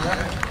pack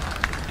here.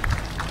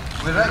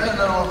 We reckon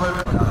they're all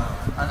about now,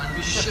 and it'll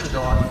be shifted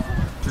on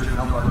to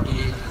number 8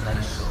 the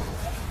next throw.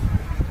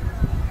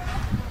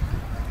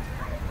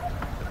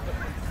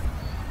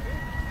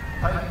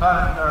 Pipe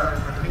band are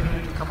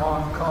repeating to come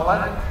on,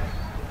 Colin.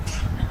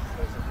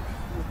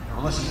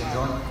 We're listening,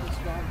 John.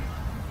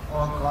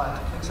 On glad.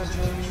 It's a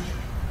change.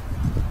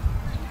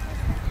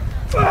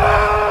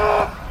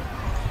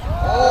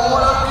 Oh,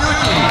 what a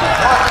beauty!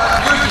 What a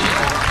beauty!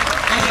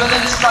 He's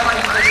within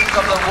striking distance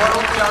of the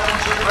World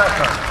Championship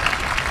record.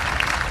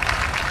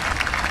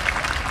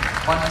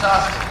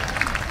 Fantastic.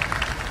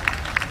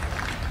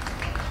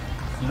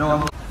 You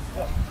know,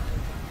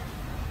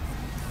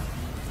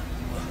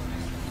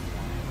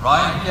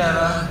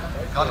 Vierra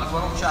got the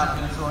world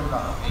champion throwing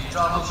down. He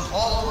travels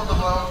all over the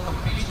world,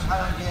 competes in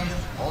Highland Games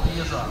all the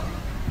years round.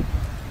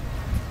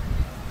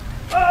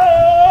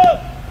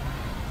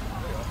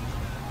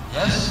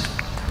 Yes,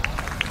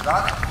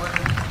 that would,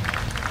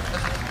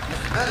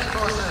 it's very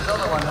close to his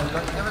other one, and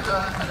give it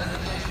an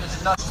indication it's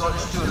not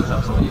Scottish tourism, I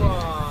believe.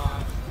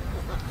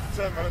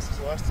 10 minutes is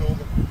the last told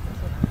him.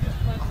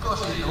 Of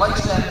course, he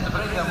likes them to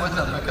bring them with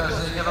him because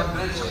they give him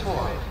great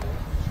support.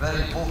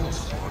 Very vocal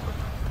support.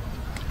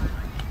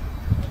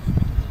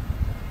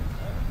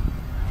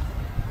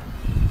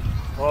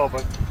 Oh,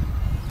 but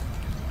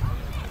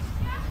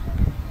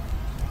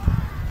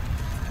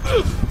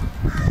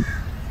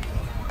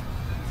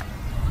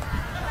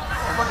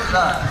Look at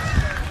that.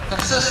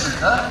 Consistent,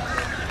 huh?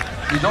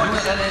 You don't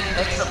get any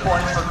extra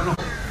points for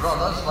group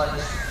brothers like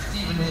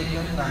Stephen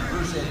Aitkin and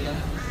Bruce Aitkin,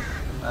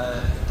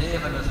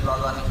 Dave and his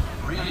brother.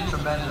 Really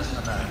tremendous in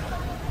America.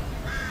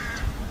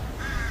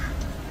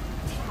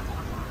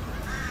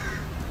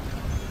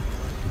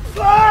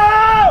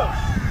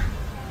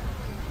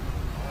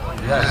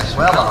 Yes,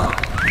 well up.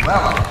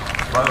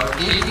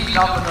 About 8 feet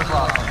up in his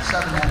last one,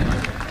 7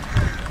 anyway.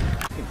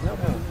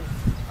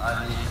 And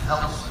he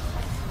helps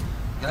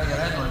Gregor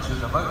Edmunds,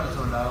 who's about to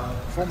throw now,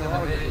 with a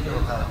great deal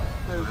of help.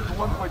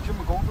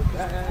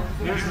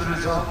 Here's the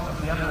result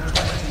of the under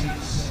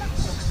 20s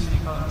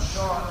 16-pound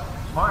shot.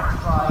 Mark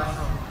Fry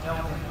from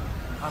Aitkin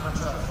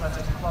Amateur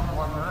Athletic Club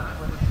won that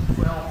with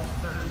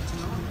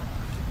 12.32.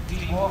 D.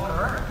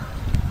 Walker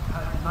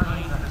had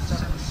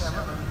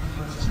 9.77 and he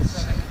was in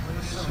second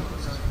place, so it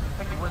was a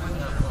big win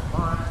there for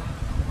Mark.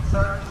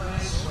 Third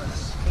place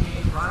was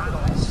Kate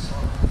Randalls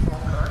from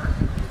Falkirk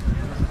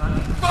with 9.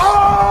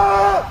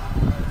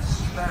 C.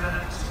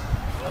 Bennett.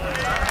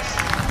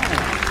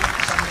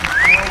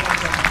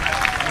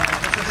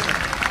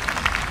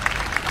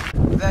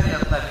 Very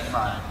athletic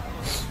man.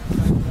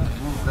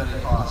 Moved very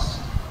fast.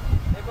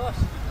 Hey boss,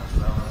 As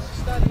well as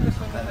standing this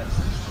one.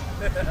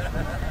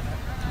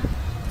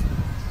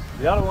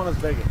 the other one is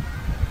bigger.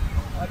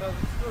 I don't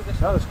throw this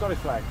No, the Scottish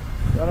flag.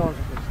 The other one's a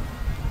bit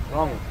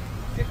wrong one.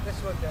 Kick this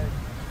one down.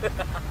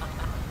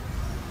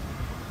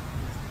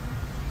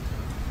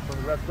 From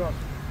the Red Cross.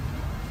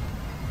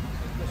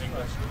 This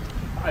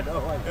I know.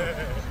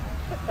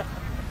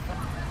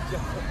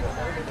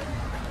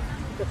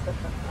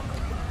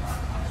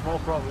 Small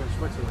problem in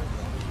Switzerland.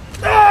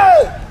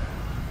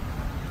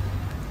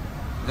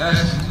 Yes,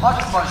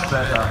 much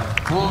better.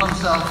 Pulled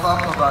himself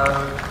up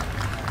about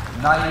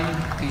 9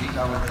 feet, I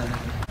would think.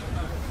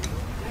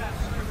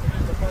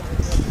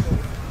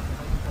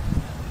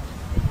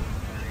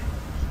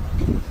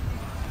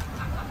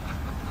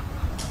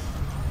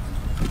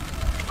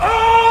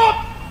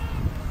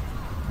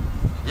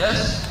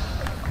 Yes,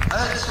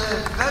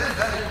 very,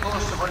 very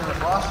close to what he was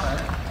last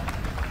time.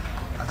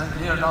 I think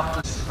near enough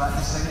to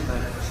practicing the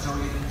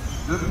story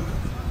group.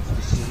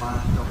 You see a man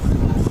up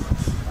below.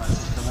 That's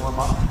just the warm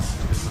up.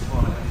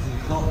 Before like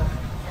 3 o'clock.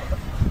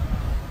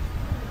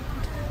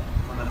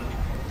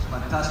 It's a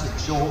fantastic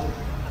show.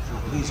 So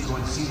please go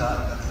and see that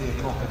at 3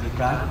 o'clock if you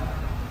can.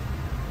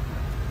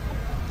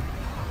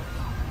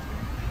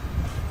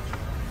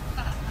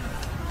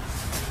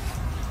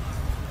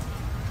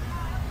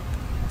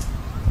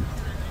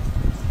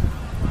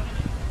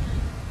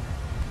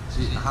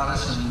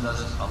 Harrison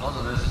does a lot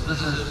of this.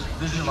 This is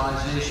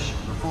visualization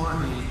before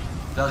he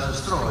does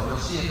his throw. You'll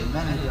see it in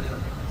many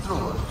different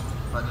throws,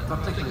 but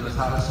particularly with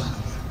Harrison,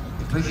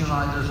 he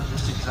visualizes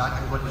just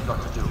exactly what you've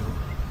got to do.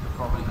 You'll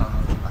probably have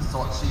a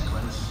thought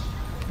sequence,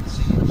 the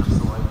sequence of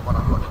throwing, what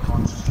I've got to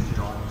concentrate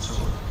on, and so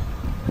on.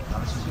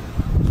 Harrison did.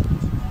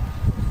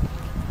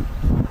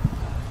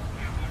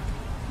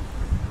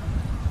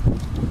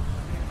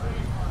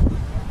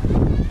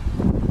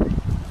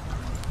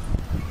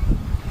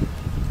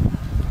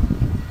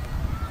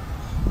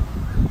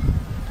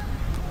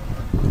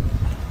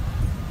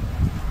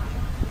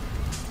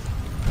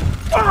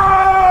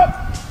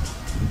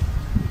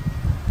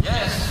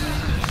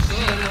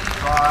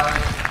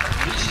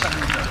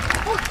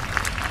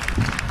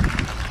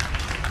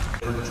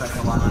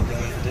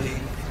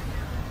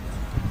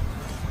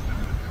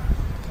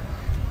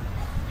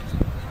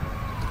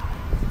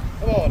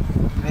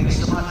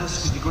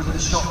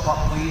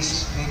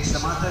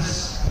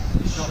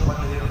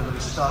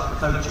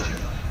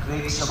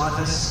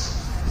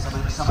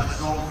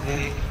 Something's wrong,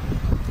 Craig.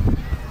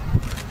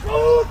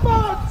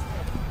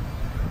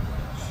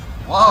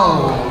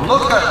 Wow,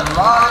 look at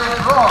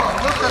live Robb.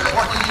 Look at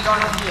what he's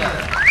done here.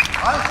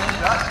 I think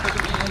that could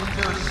be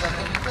into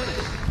second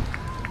place.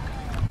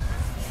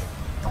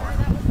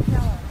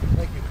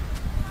 Thank you.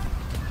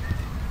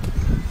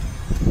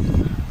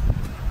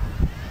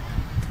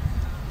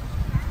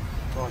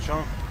 Go on,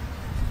 Sean.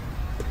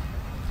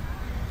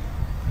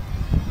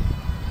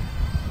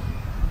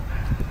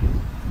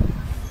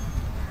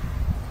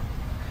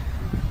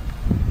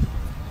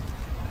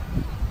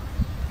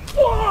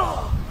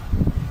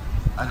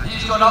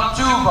 Gone up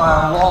too by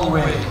a long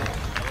way.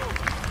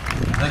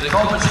 The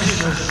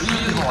competition is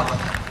really hot.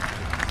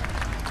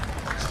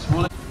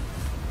 Well,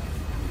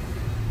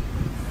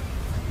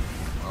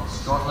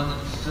 Scotland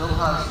still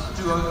has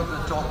 2 out of the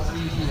top 3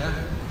 here.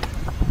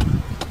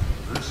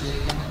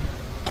 Aitkin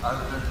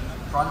out in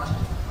front.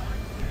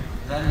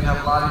 Then we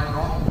have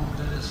Robb moved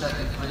into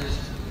second place.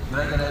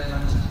 Gregor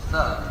Edmunds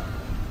third.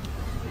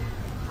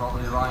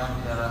 Probably Ryan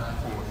Vierra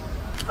fourth.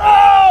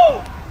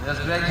 Oh! There's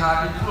Greg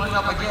Haidley pulling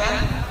up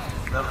again.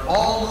 They're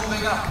all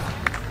moving up.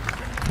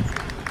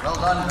 Well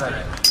done,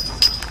 Greg.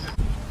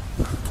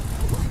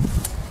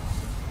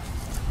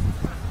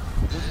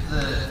 If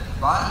the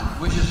band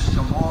wishes to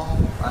come off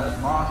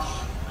and march,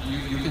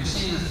 you can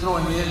see the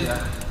throwing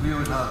area. We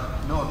would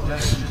have no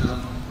objection to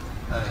them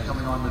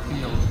coming on the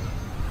field,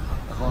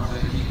 as long as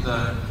they keep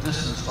their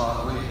distance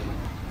far away.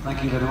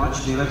 Thank you very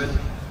much, David.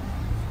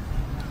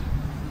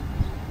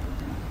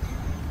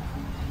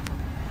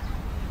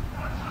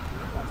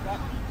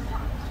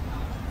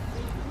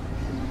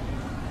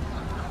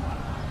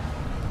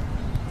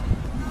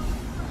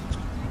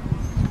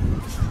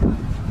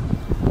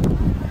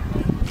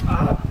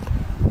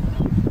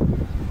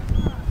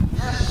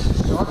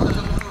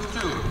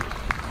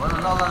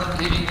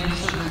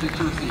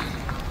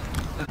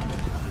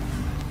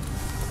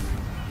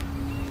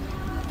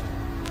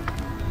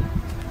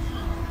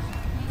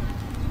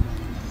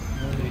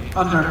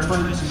 Under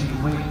 20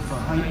 weight for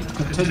height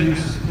continues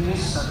his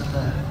pace, and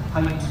the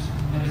height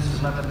is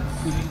 11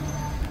 feet.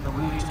 The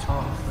weight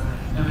of the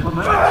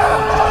implement is 22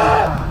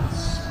 pounds.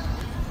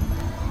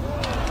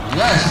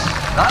 Yes,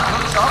 that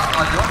looks up.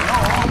 I don't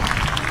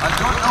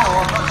know.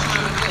 I'm not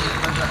sure it is,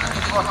 but I think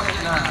it's working.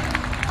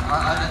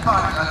 In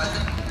fact, I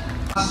think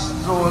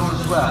throwers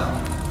as well.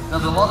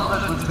 There's a lot of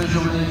it with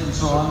visual aids and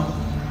so on.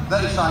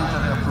 Very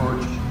scientific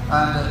approach,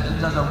 and it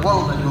does a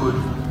world of good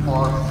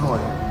for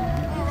throwing.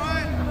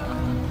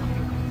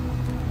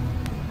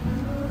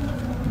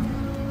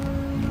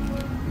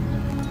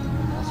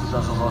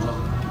 Does a lot of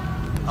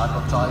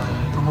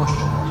advertising,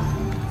 promotional work.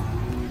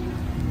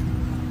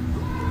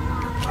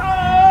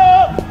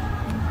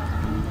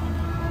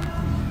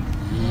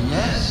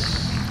 Yes,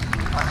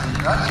 I think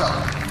that's up.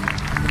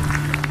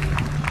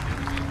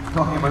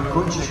 Talking about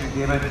coaching,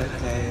 David,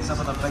 that some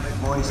of the big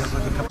boys are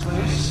going to come.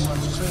 Place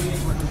was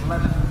trained with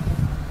 11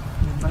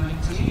 to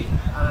 19,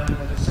 and in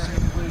the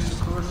second place, of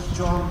course,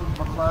 John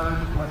McLeod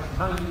with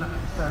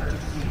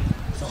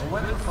 9.33. So a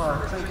win for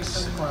Craig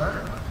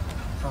Sinclair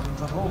from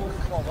the Hope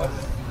with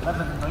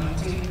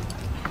 11.90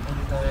 in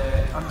the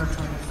under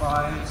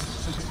 25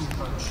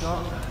 16-foot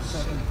shot. And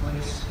second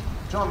place,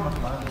 John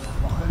McLeod from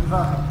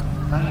Wachova,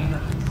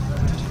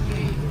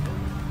 9.33.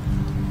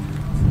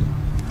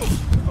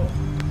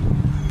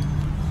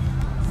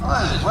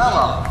 Well, it's well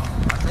up,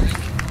 I think.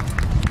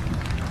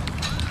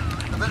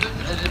 But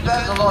it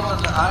depends a lot on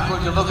the angle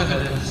you look at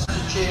it. It's a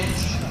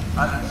change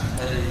at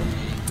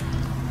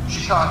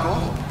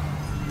Chicago.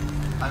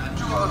 and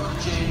 2 hours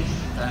to change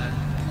in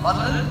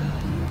London,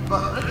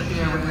 but British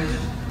Airways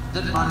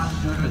didn't manage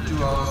to do it in the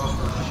 2 hours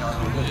before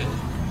Chicago did.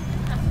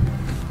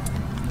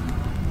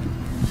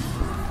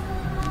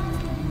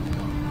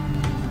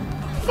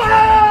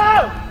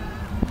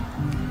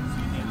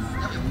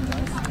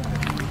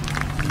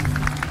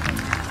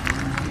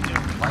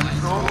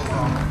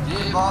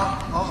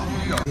 Of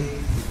New York.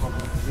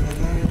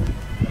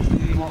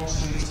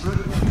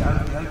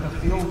 Out the outer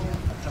field,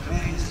 a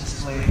tremendous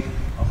display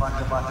of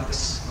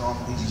acrobatics from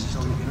the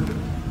Australian group.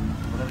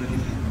 Whatever you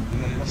do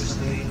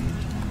yesterday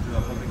to a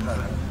big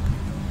crowd.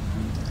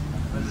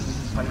 This is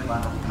pipe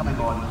band coming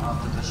on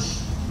after this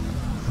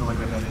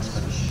throwing event is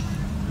finished.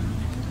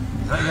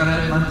 Gregor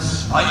Edmunds,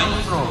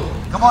 final throw.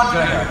 Come on,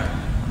 Gregor.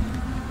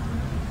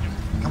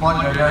 Come on,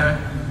 Gregor.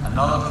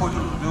 Another foot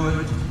will do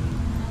it.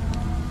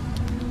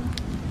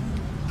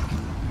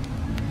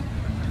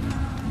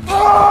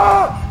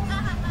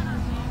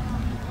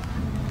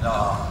 No.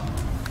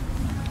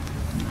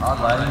 Hard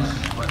lines,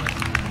 but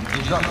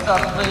he's got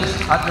third place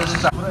at this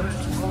time.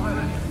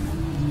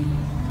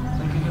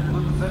 Thinking it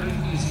looked very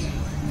easy.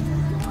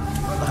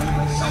 But the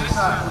highlight six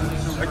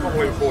athletes. I can't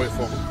wait for it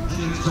for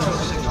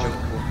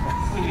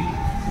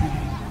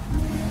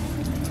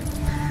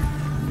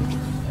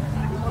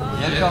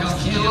Here comes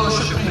Kyrilio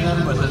Chuprynen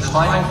with his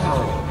final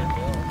throw.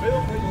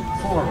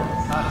 4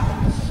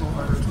 athletes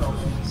over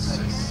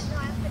 12.6.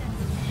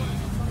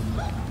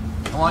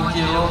 Come on,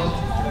 Kyrilio.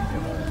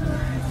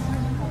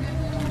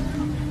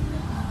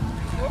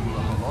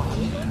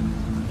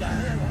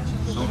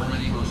 So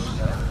many close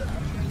together.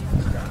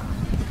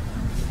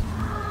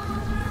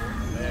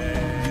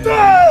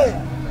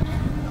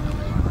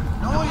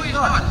 No, he's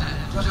not.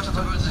 Just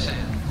about the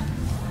same.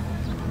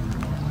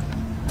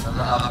 There's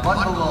a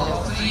bundle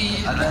of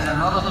 3 and then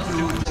another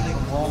 2 which they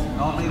will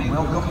normally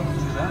welcome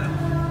to them.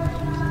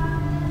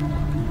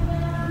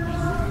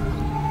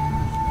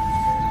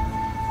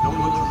 Don't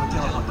look for the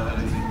telephone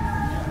directly.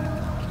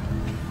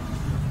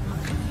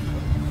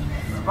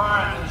 The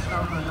bar is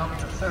now going up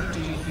to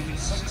 13 feet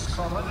 6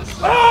 columns.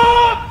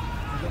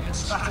 Getting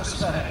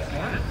stratospheric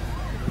again.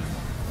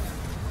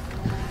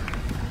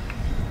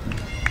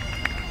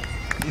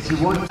 If you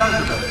want out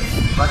of it,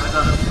 but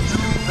there's 2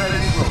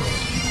 very close.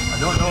 I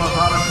don't know if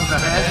Harrison's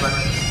ahead, but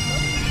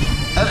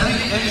every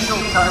inch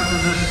will count in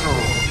this throw.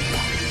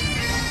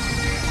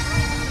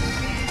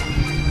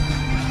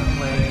 The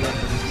play again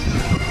to the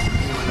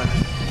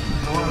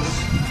throwers.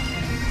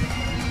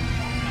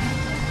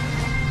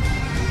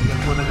 Get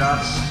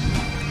photographs.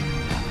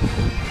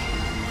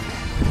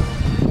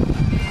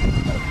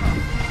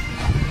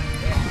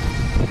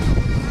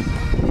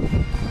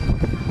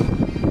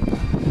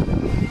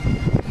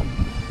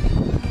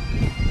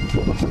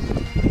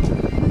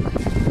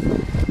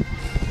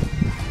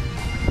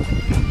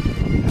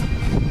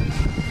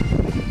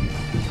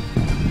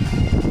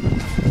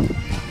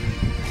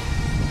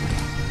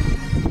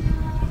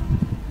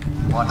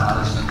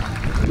 Harrison, a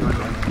good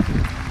one.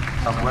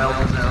 A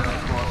well-deserved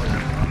applause there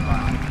from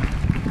that.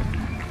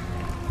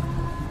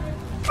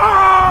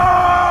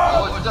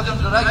 Oh, it's a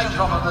different direction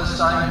from it this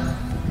time.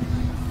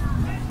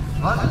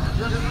 But it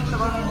just looks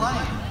about in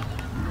line.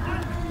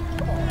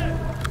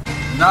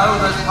 Now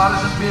there's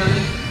Harrison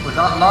Baily with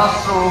that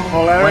last throw.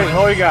 Oh, Larry,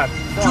 how you got?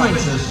 2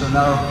 inches, so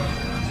now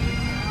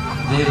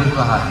David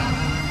behind.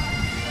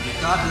 You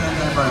can't do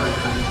anything about it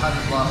because he's had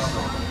his last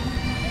throw.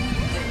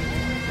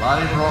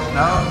 Larry Brock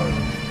now.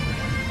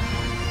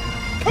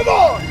 Come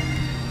on!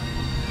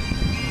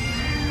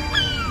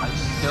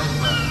 Nice kill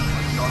for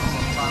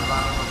Jonathan Van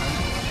Zandt for him.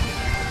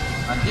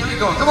 And here we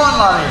go. Come on,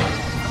 Larry.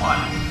 Come on.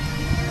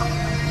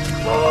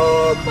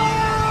 Oh,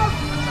 Bob!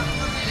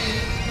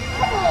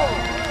 Come on!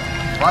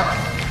 But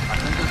I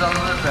think it's a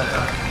little bit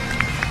better.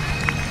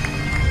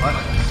 But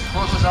it's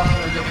close enough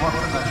to get work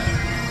for that.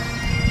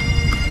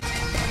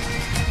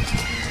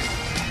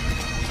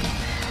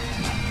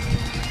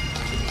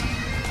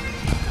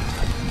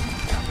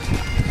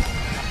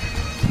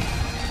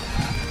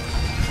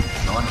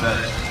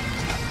 Betz.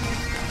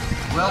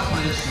 Well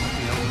placed in the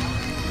field.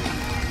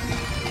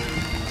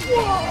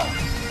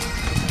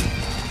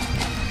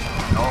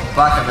 No,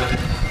 back of it.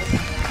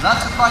 And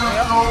that's the final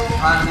throw,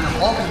 and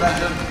we'll all be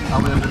measured,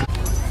 and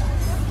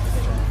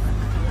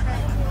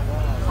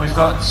We've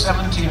got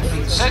 17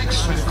 feet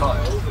 6, we've got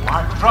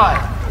Mark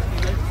Drive.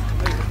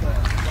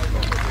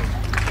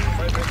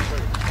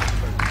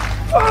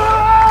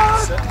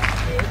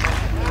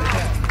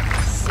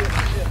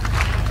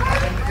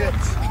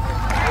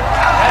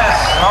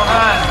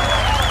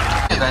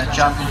 The event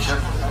championship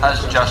has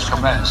just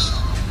commenced.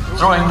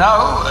 Throwing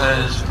now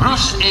is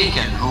Bruce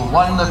Aitkin, who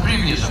won the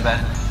previous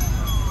event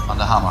on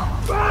the hammer.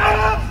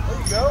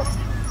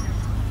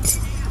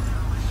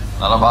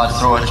 Not a bad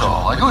throw at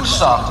all. A good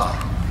starter.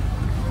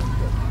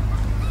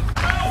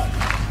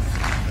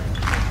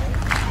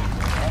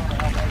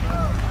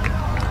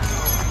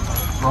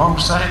 Wrong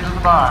side of the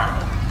bar.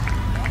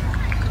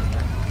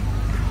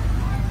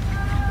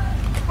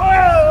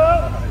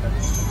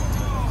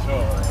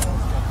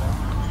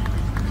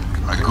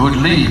 A good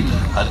lead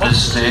at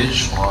this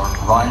stage for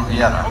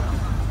Vierra.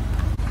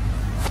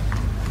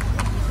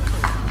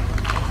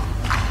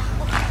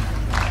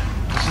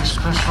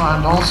 Chris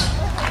Randalls.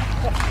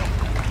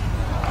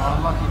 Oh,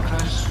 lucky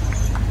Chris.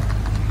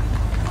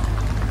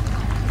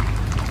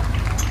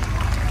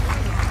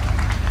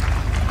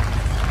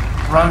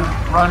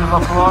 Round of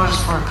applause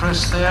for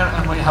Chris there,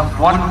 and we have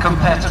one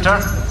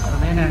competitor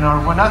remaining. Our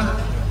winner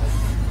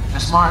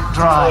is Mark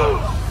Dry.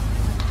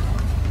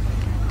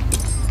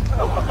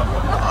 Oh,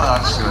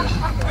 that's good.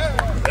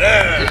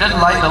 He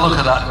didn't like the look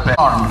of that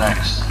arm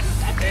next.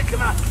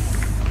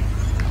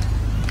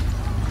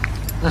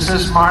 This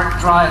is Mark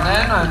Dry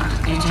then, and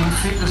 18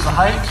 feet is the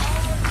height.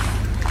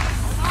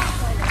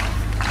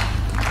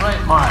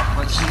 Right, Mark,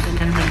 let's see if he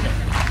can make it.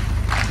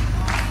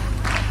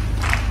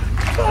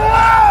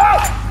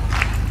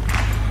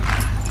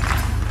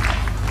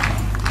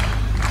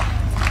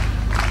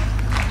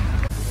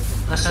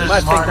 This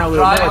is Mark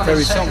Dry on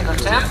the second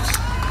attempt.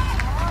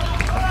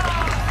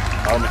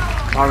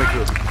 Army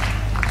kid.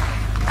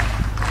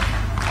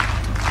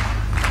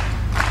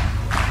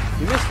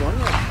 You missed one,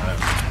 yeah?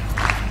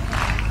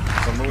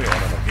 From the way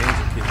out of the games,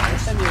 it keeps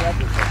nice. Send me that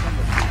with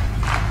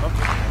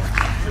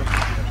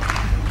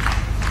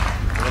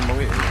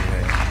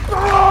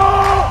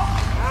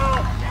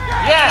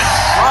Yes!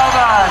 Well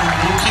done!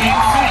 18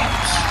 feet.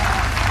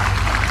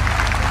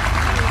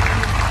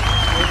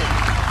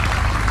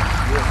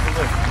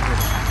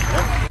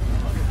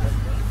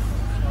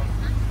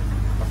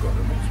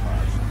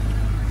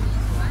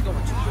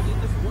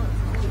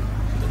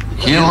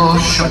 Kyrilio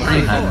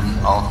Chuprynen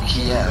of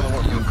Kiev,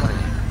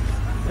 Ukraine.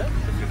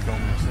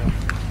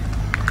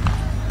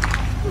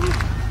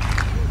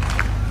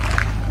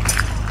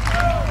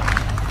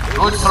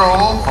 Good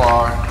throw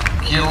for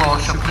Kyrilio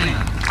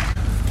Chuprynen.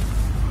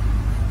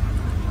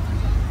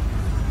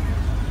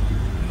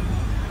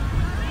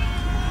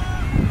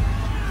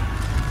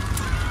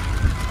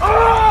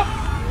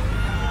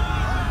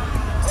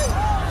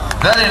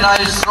 Very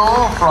nice throw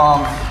from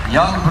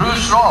young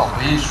Robb.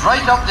 He's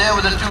right up there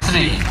with the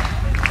 2-3.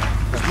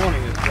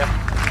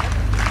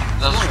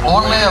 There's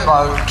only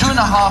about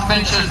 2.5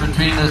 inches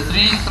between the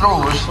 3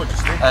 throws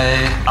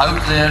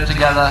out there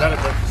together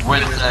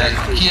with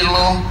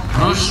Kyrilio,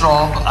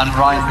 Robb and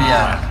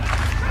Vierra.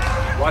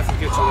 Wife will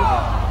get you in.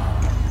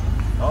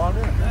 Oh,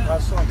 really?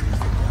 That's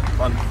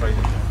fun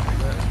Friday.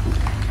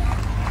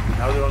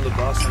 Now they're on the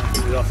bus and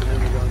in the afternoon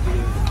we're going to do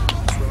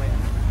swimming.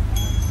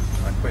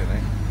 I quit,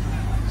 eh?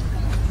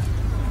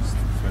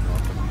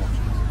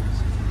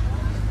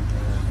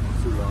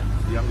 Too long.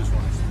 The youngest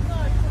one is.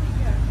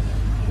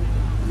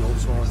 The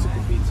oldest one wants to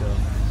compete.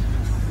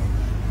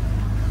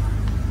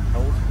 How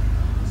old?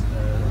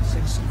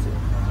 6 and 4.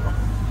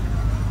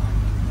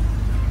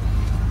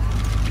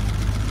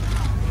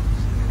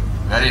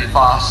 Very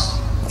fast.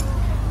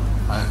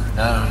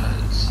 There it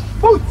is.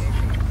 Boot!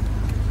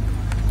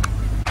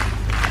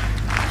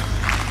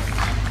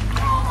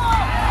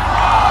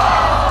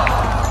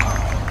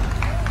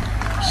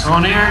 So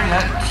near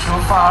yet so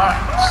far.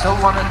 Still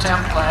one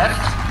attempt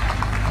left.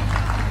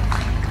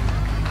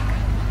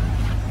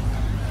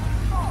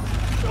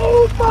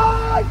 Oh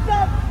my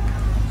God!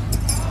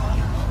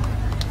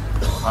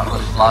 That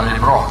was Larry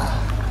Brock.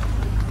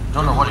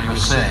 Don't know what he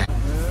was saying.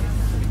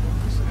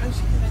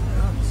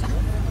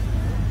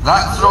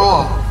 That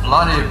throw of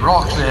Larry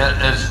Brock there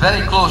is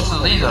very close to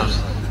the leaders.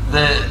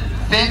 The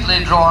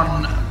faintly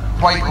drawn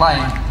white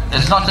line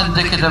is not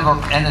indicative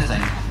of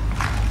anything.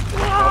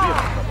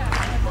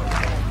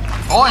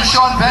 Oh, and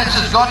Sean Betz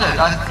has got it.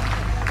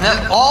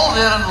 They're all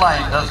there in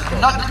line. There's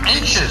not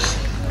inches.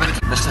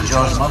 Mr.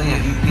 George Murray,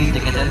 have you paid to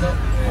get in?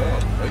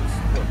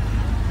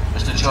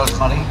 Mr. George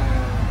Murray,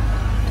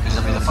 because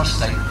it'll be the first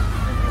time.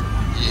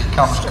 Here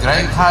comes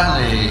Greg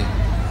Haidley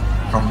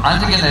from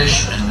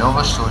Inverness in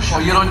Nova Scotia. Oh,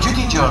 you're on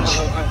duty, George?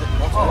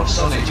 Oh,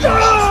 sorry,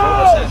 George.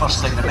 That's the first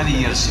time in many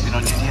years you've been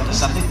on duty on a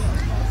Sunday.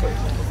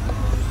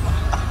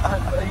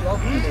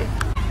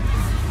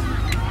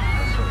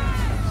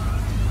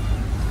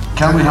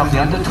 Can we have the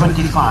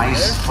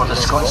under-25s for the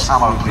Scots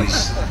Hammer,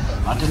 please?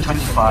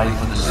 Under-25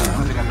 for the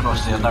moving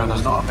across there. Now,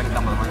 there's not a big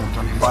number of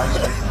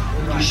under-25s.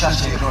 Can you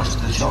chassis across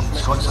to the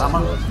Scots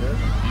Hammer?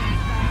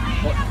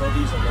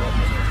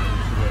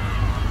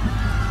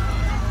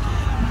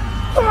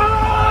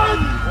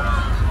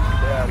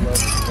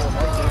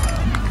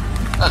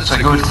 That's a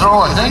good throw,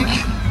 I think.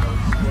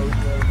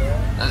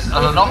 There's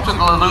an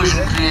optical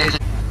illusion created.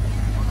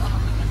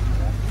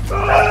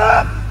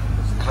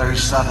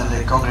 Crowds starting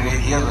to congregate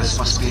here. This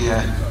must be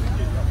a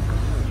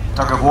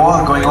tug of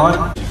war going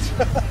on.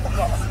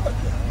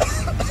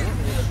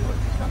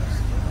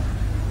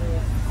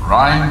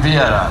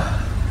 Vierra.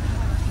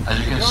 As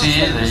you can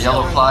see, the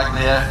yellow flag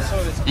there.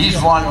 He's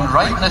one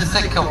right in the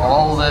thick of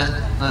all the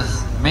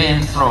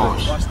main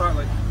throws.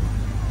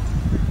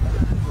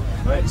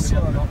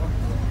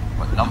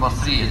 But number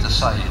 3 at the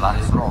side,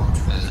 Larry Robb,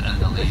 is in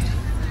the lead.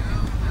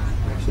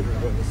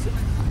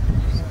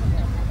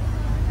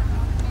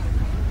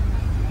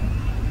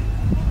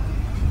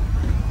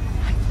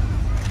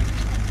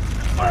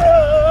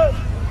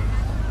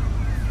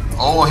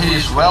 Oh,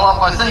 he's well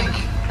up, I think.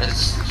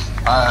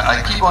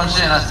 I keep on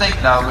saying I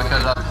think now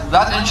because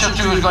that inch or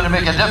two is going to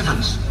make a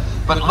difference.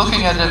 but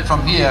looking at it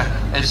from here,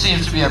 it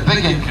seems to be a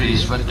big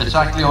increase, but it's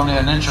actually only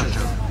an inch or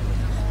two.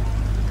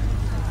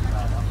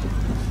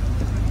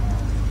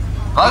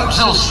 Wout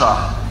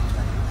Zijlstra.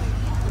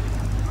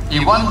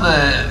 Him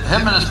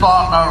and his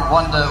partner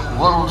won the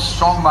World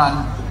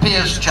Strongman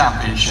Pairs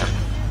Championship.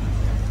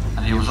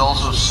 And he was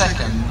also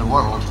second in the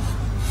world.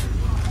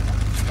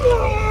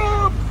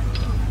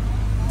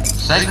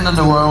 Second in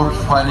the world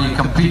when he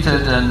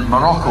competed in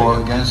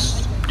Morocco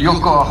against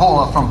Yoko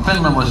Ahola from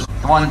Finland.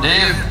 Come on,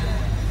 Dave.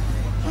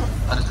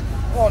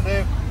 Come on,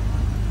 Dave.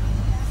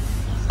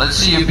 Let's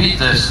see you beat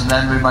this, and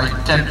then we might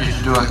tempt you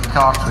to do a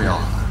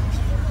cartwheel.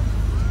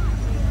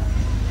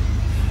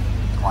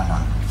 Why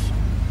not?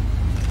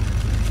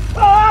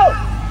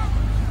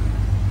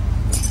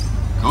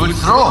 Good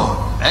throw.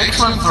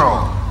 Excellent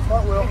throw.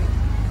 Cartwheel.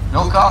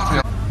 No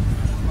cartwheel.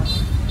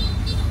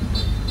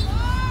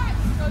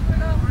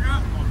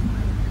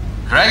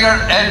 Gregor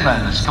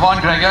Edmunds. Come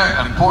on, Gregor.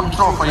 Important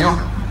throw for you.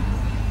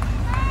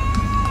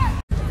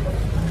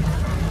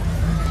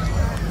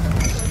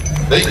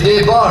 Big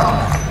Dave Barn.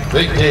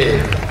 Big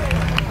Dave.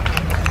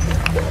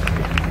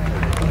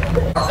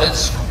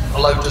 It's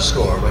allowed to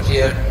score, but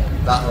here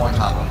that won't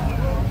happen.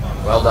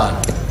 Well done.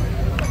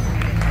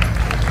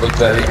 Looked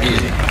very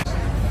easy.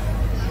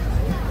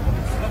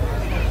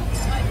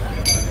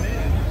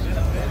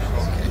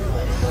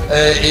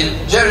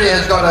 Jerry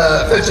has got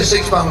a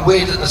 56-pound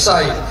weight at the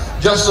side,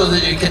 just so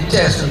that you can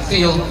test and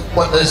feel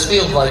what this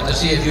feels like, to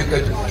see if you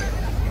could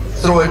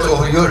throw it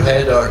over your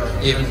head or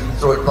even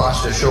throw it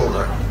past your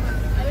shoulder.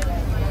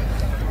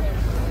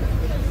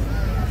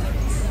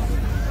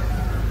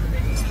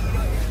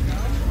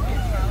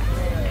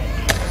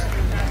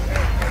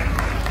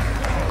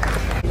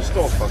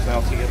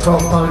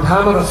 £12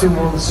 hammer a few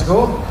moments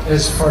ago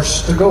is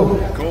first to go.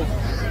 Cool.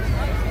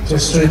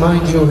 Just to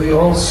remind you, he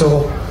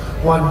also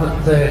won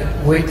the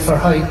weight for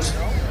height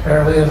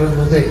earlier in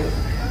the day,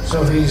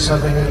 so he's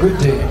having a good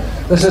day.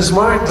 This is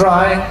Mark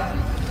Dry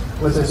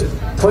with a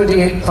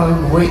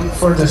 28-pound weight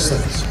for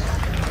distance.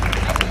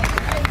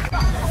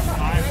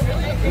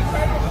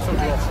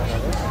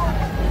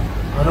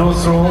 A no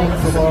throw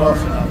for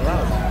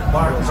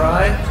Mark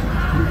Dry.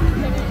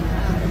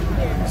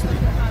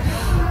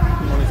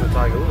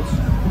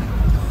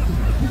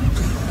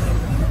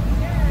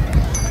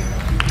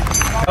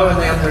 Now in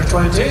the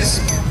under-20s.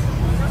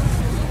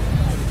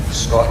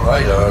 Scott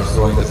Ryder is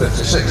throwing the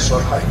 56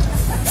 for height.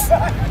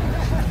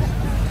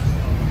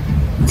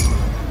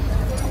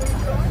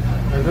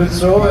 A good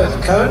throw,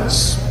 it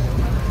counts.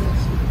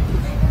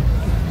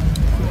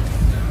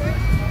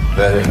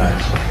 Very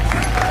nice.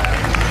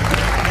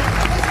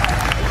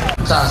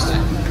 Fantastic.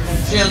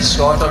 She and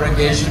Scott are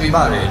engaged to be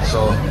married,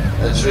 so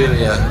it's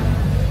really a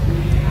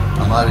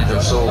marriage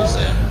of souls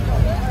there.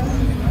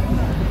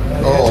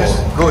 Oh,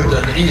 good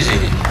and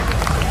easy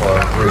for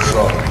Bruce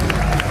Robb.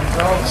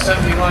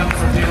 12.71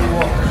 for Neil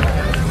Walker.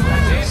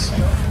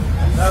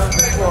 Now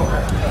Big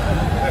Walker.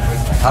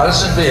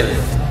 Harrison Baily.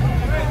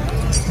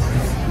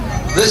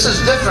 This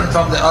is different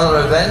from the other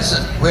events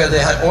where they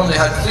had only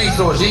had 3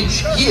 throws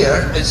each.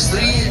 Here, it's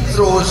 3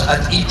 throws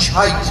at each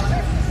height.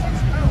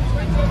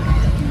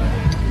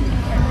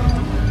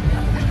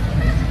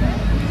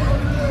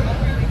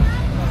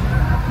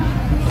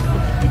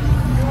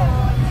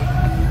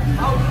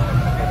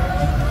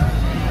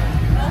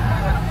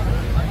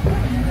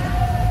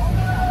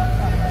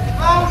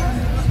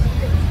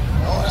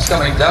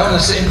 Coming down the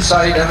same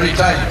side every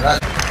time.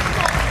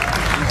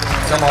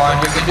 Come on,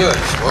 you can do it.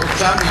 World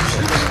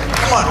Championships.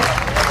 Come on.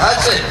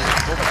 That's it.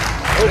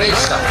 Great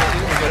stuff.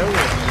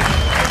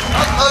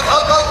 Up.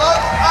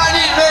 And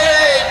he made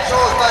it!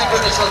 Oh, thank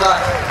goodness for that.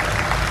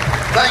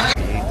 Thank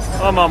you.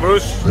 Come on,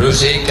 Bruce.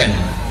 Bruce Aitkin.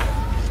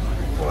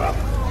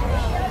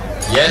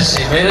 Yes,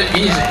 he made it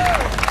easy.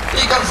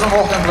 He comes from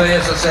Auchenblay,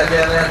 as I said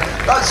earlier.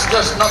 That's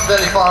just not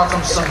very far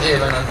from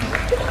Stonehaven.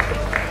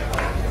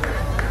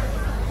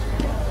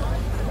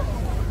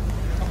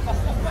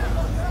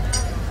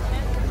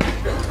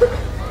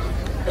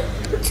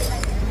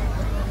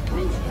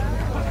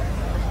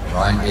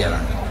 Vierra.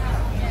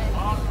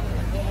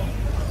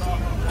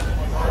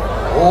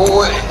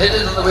 Oh, it hit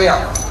it on the way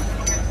up.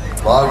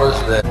 Barbara's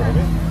there.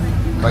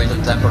 Quite a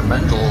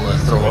temperamental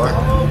thrower.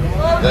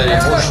 Very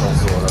emotional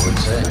thrower, I would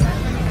say.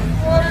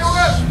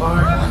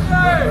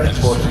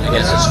 Important he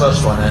gets his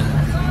first one in.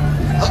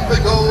 Up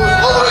it goes,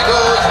 over it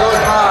goes,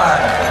 good man.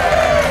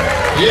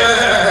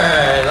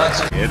 Yeah, that's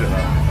it.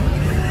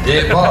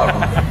 Dave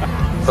Barton,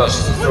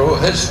 first to throw,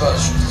 his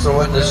first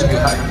throw at this new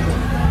height.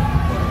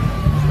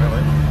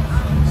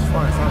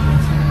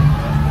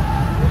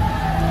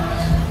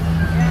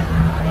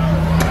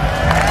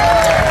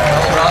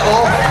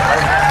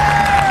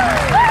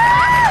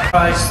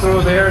 Price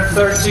throw there,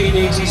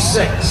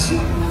 13.86.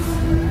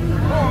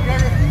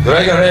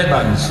 Gregor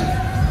Edmunds.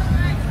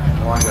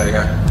 Come on,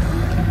 Gregor.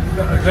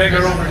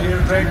 Gregor over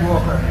here, Greg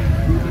Walker.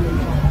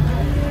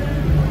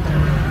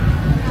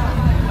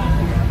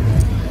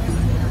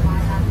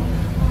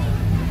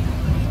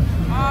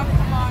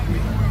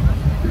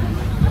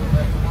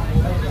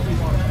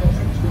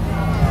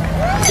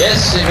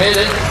 Yes, he made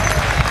it.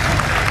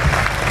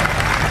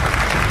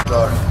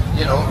 or,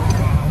 you know,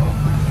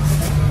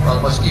 well,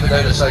 I must keep it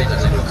out of sight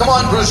as I go. Come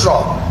on, Bruce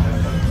Robb.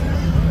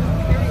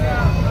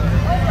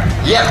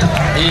 Yep,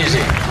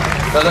 easy.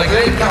 There's a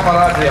great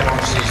camaraderie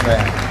amongst these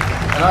men.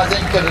 And I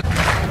think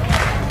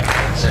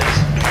that's it.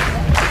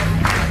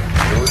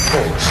 Good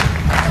folks.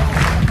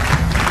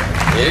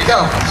 Here he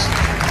comes.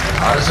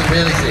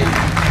 Baily III.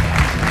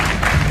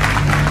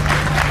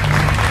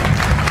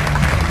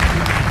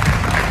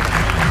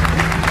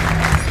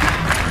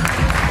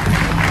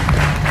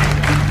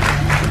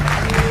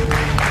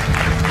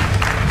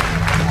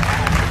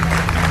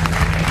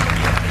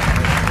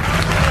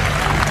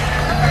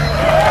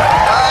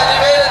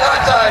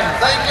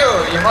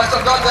 Must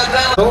have got that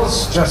down.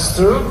 Just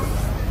through,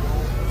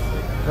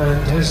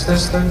 and his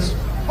distance.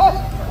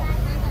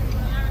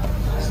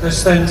 His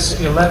distance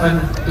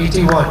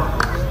 11:81.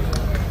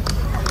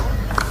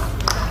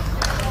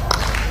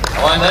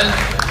 On then.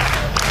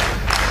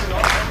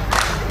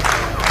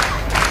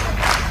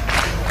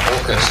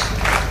 Focus.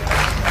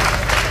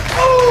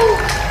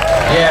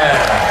 Yeah.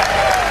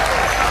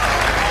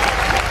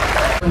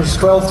 It was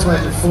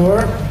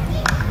 12:24.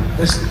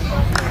 This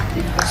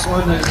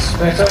one is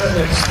better,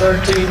 it's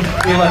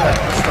 13:11.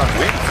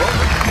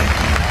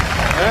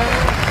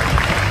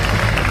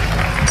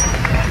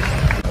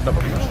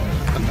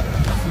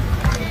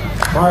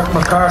 Mark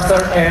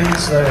MacArthur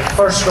ends the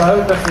first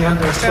round of the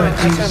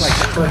under-20s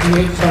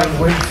 28-pound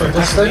weight for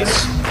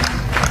distance.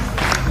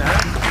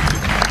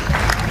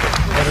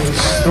 And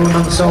he's thrown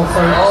himself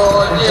out.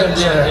 Oh,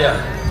 yeah.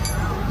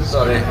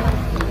 Sorry.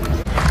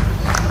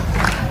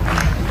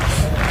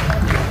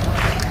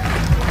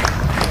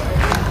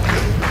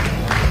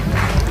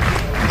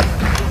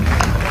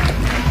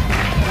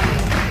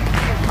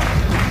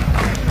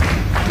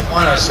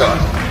 On our Scott.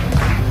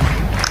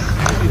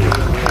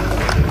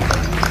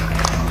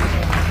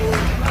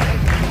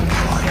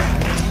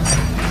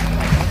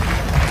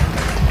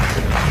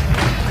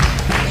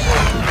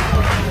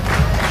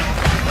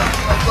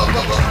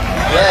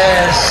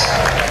 Yes.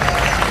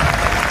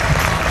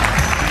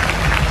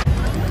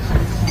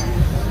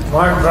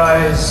 Mark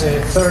Dry's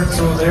third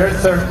throw there,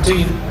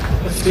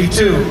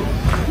 13:52.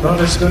 Not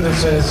as good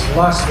as his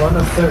last one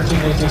of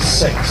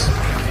 13:86.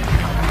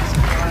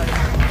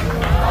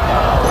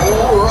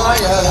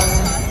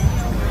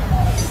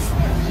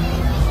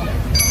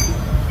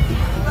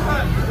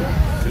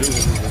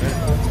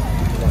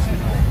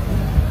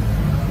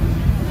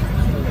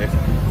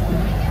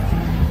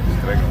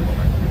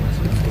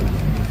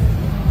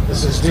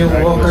 This is Neil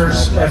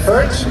Walker's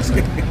effort.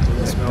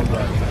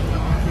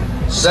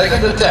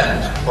 Second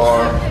attempt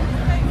for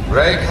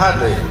Greg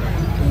Haidley.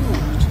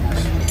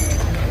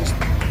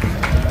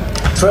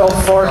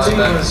 12:40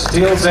 was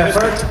Neil's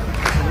effort.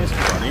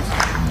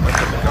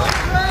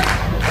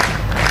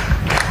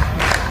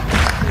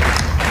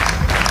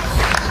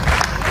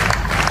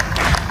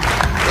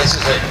 This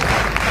is it.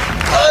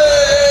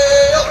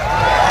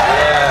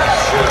 Yeah,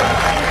 sure.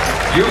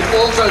 You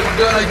folks are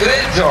doing a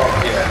great job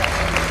here.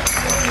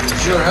 You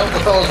sure help the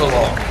fellas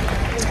along.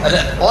 And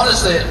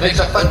honestly, it makes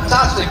a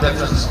fantastic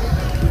difference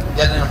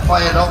getting them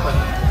fired up, and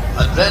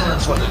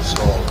adrenaline's what it's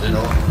called, you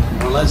know.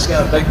 Well, let's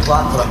get a big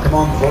clap for him. Come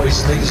on,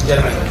 boys, ladies and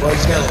gentlemen.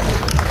 Boys, get it.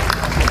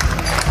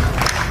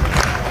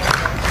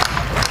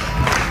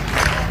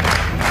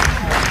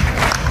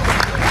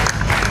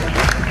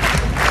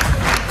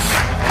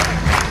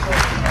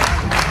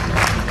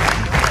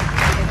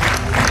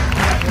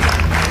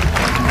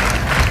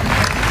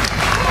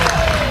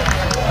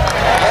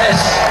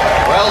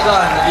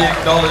 He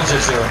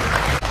acknowledges you.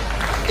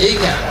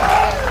 Aitkin.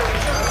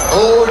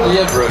 Oh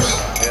dear, Bruce.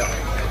 Yeah.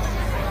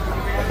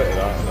 A bit of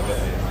that and a bit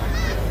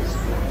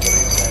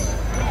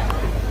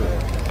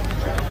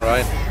of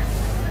right.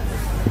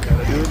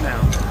 Do it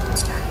now.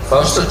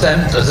 First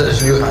attempt at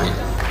his new height.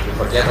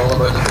 Forget all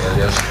about the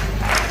failures.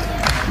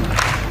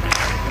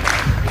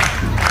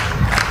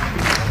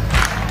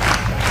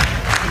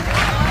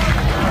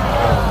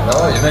 No,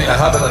 you make a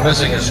habit of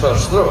missing his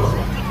first throw.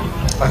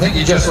 I think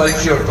he just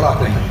likes your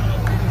clapping.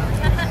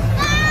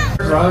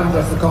 Round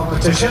of the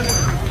competition.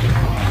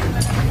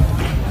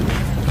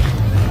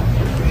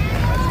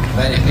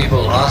 Many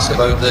people ask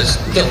about this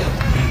kilt.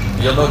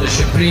 You'll notice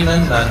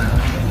Chuprynen and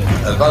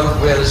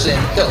Wout wear the same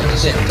kilt, the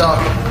same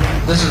tartan.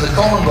 This is the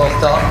Commonwealth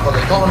tartan for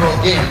the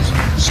Commonwealth Games,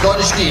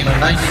 Scottish team in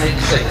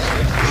 1986.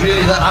 It's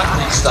really the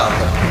athlete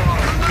starter.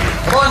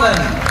 Come on then.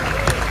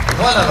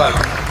 Come on about.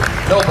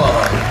 No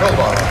bother, no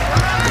bother.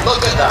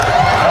 Look at that.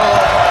 Oh.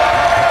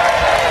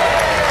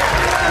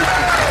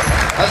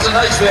 That's a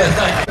nice way of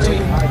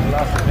thanking.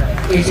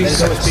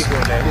 86.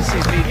 This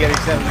is me getting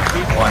 7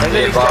 feet. One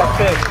day, Bob.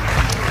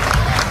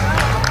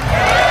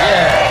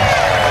 Yeah.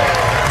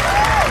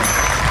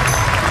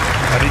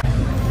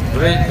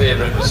 Great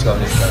favourite with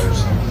Scottish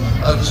crowds.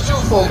 There's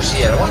two folks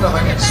here. I wonder if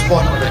I can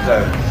spot them in the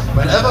crowd.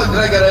 Whenever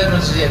Gregor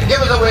Edmunds is here,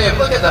 give us a wave.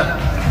 Look at them.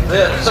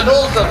 There. It's an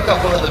older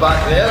couple at the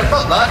back there.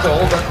 Not that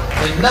old, but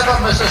they never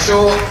miss a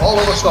show all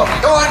over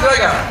Scotland. Go on,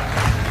 Gregor.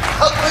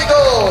 Up we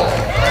go.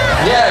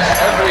 Yes,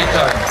 every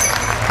time.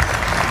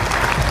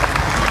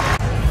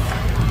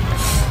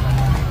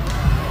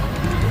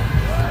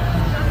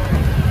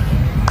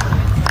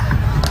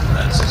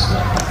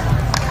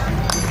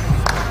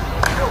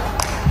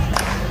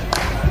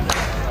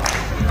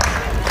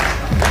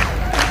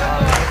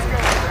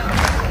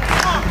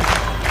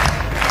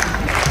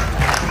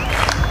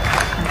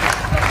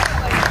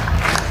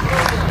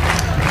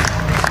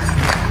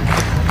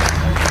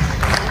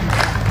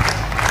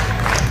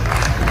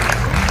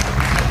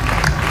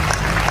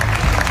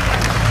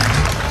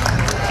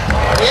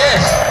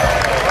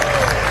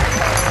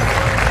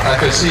 I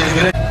could see the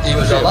grid. He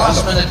was a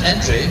last minute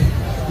entry,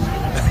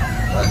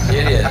 but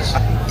here he is.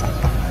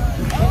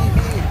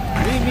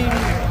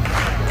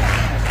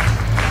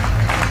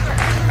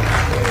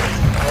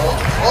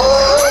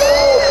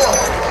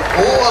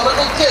 Oh, a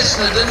little kiss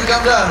and it didn't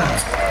come down.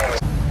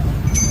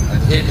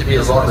 I'd hate to be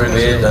a laundry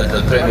maid at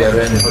the Premier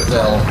Inn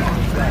Hotel.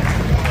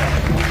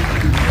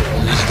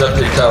 All these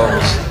dirty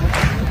towels.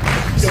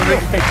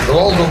 They'll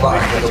all go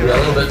back, but they'll be a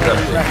little bit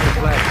dirty.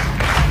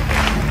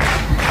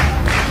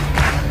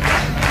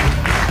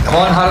 Come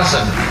on,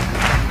 Harrison.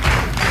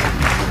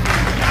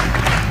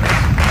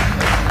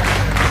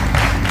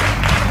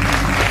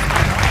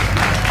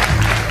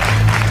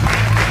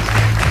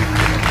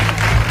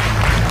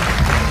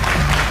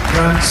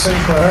 Grant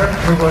Sinclair,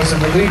 who was in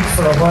the lead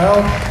for a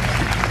while,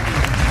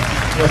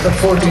 with a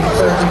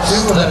 14.32.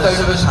 Slipped out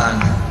of his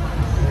hand.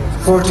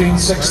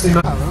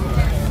 14.69.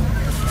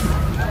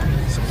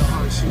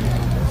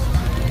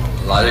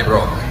 Larry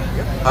Brock.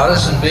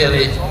 Harrison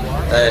Baily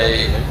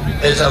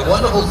is a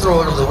wonderful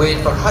thrower of the weight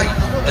for height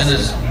in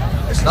his,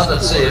 not to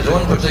say his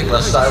own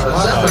particular style, but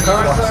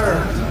MacArthur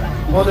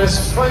on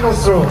his final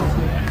throw.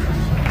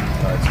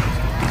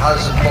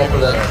 Harrison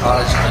popular,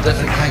 Harrison a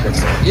different kind of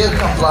throw. Here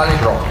comes Larry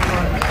Brock.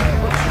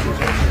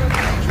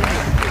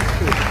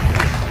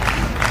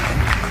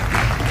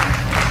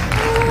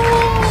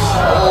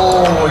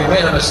 Oh, he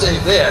made a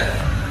mistake there.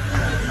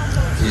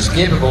 He's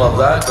capable of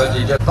that, but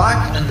he got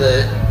back in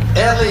the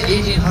early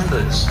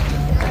 1800s.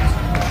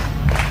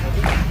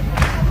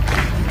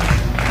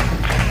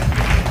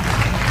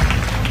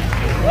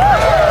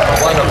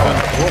 Wonderful.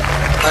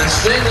 And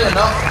strangely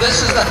enough,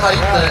 this is the height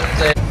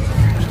that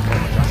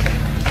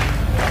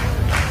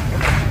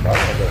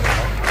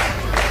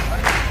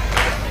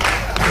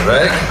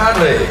Greg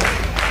Haidley.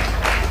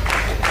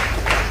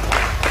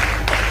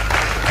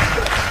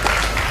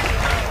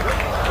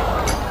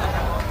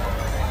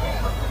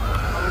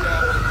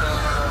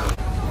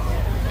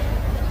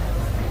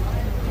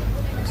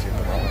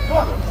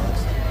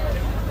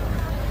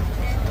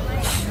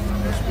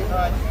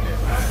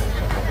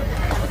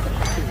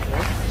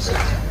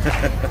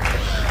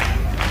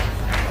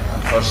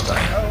 First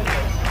time.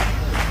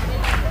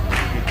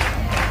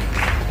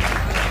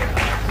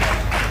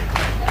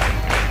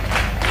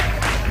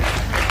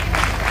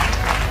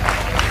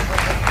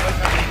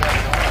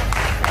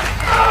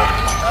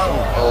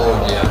 Oh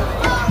dear.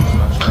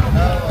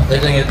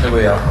 Hitting it the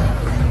way up.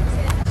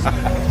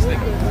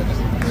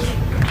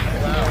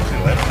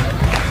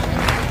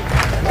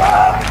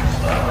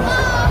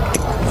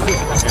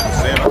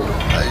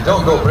 You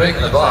don't go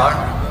breaking the bar.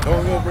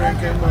 Don't go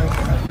breaking my...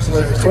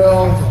 With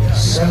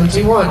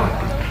 12.71.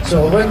 So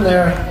a win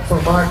there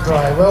for Mark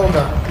Dry. Well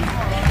done.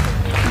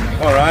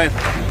 All right.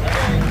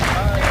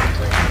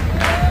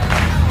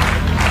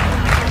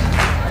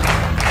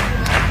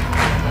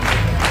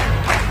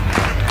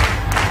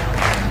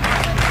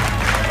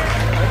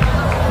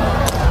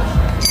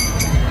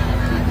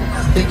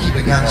 I think he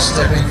began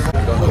stepping forward,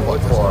 I don't know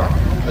what for,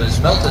 but it's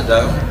melted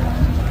down.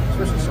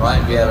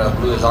 Ryan Vierra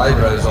blew his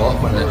eyebrows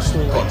off when it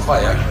caught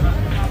fire,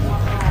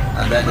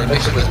 and then they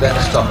mix it with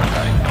Betz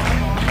turpentine.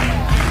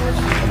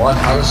 Come on,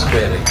 Harrison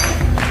Baily.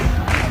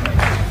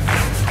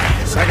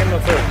 Second or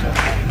third?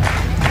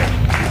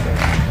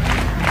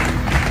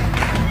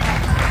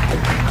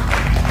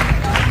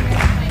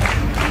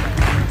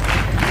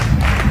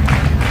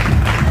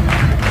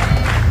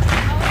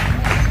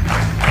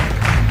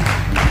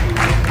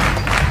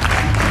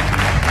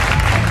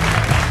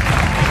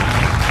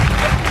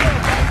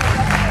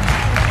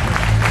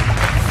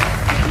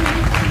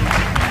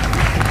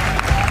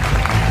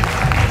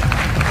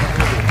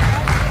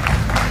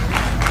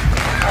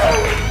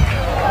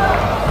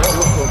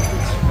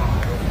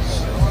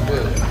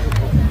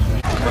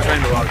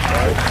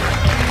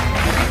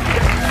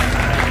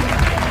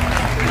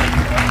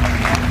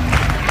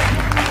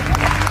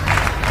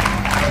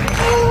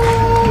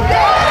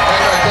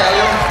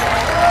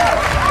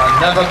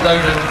 Never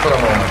doubted it for a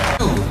moment.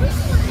 Who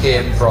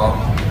came from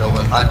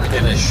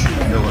Aitkin,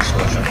 Nova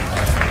Scotia?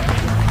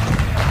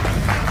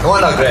 Come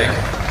on now, Greg.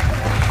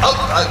 Up,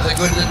 that's a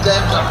good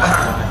attempt.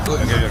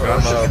 Good.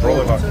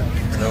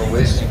 No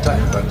wasting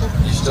time, but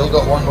you still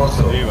got one more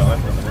throw.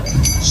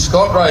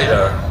 Scott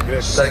Ryder,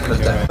 second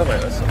attempt.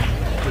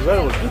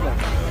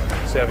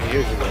 7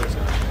 years ago.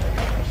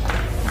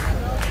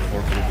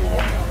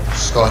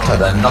 Scott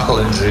had a knuckle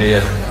injury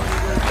and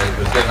it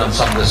was giving him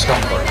some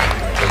discomfort.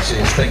 You see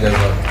his fingers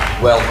were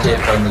well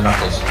taped around the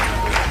knuckles.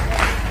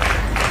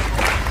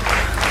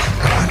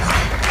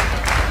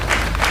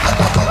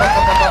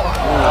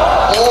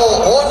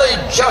 Oh, only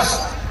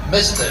just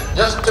missed it.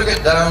 Just took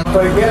it down.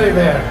 But get it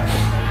there.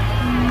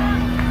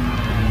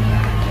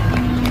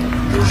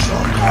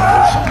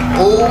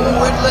 Oh,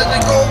 it let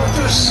it go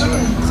too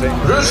soon.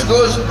 Bruce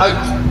goes out.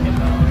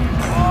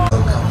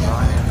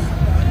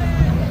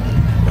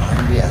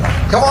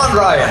 Come on,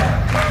 Ryan.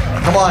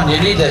 Come on, you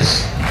need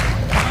this.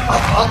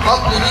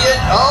 Up, you need it.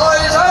 Oh,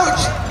 he's out.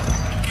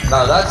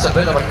 Now that's a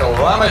bit of a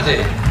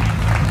calamity.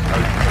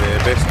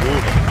 Best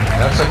move.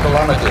 That's a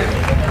calamity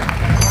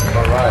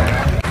for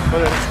Ryan.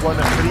 whether it's 1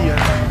 or 3.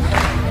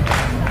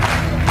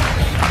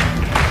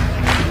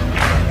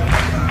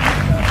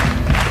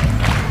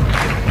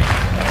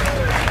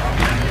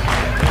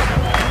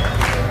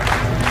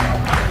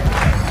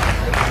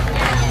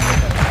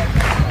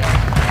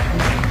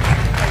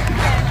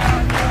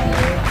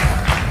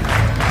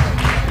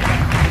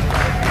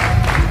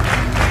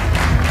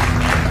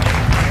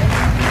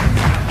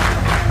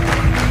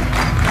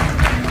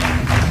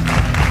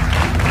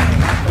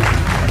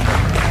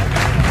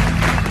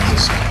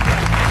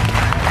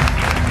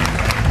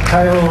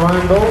 Kyle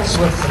Randalls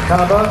with the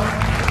Kaba.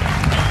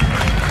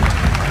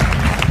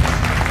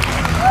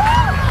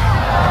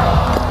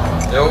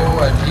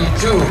 Oh, and he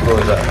too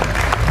goes up.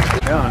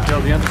 Yeah, until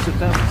the end of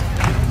September.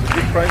 It's a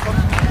big price one.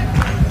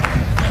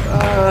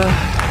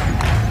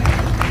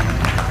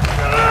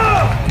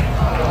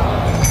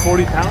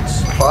 40 pounds.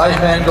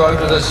 5 men go out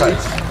to the side.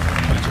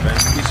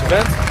 Piece of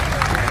event.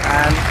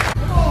 And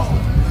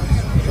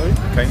sorry?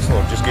 Council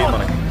or just game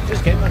money?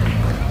 Just game money.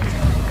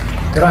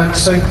 Grant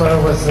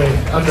Sinclair with the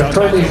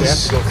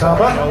under-20s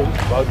Kaba.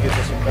 Wout gives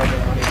us some money.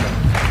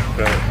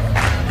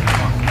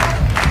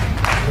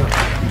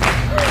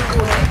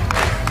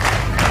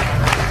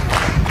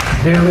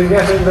 Nearly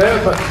getting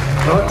there, but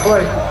not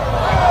quite.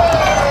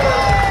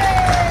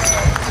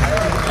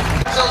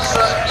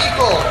 Zijlstra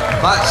equal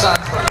Matt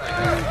Sanford.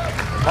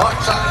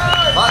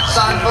 Matt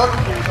Sanford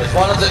is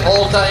one of the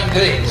all-time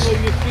greats,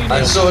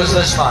 and so is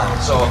this man.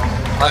 So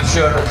I'm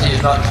sure that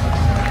he's not.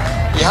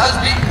 He has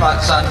beaten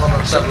Matt Sanford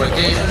on several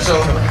occasions,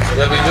 so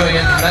he'll be doing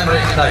it in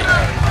memory tonight.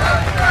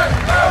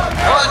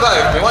 Come on,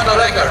 Wout, we want the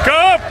record.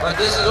 Go! But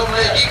this is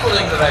only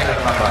equaling the record,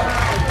 remember.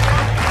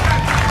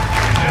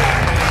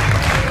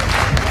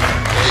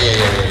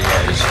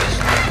 Yeah, he says.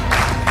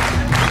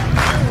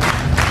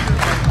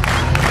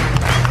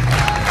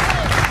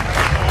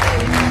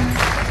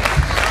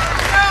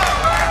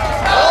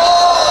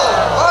 Oh,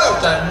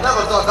 Wout, I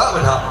never thought that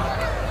would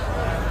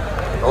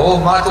happen. Oh,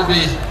 Matt will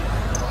be.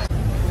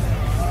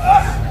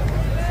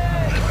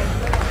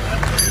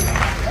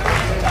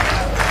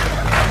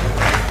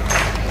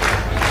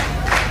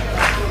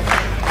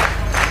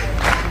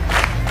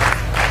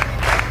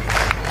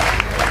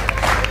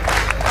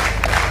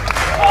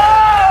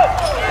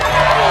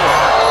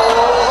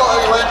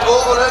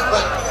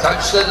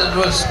 Touched it,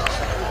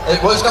 it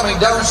was coming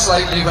down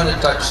slightly when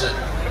it touched it.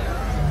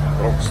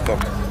 Robb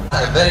stopped.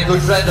 A very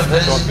good friend of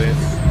his,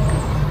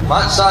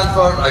 Matt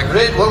Sanford, a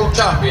great world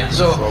champion.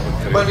 So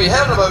when we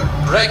heard about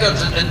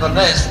records in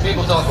Inverness,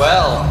 people thought,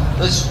 well,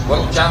 this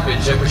world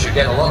championship we should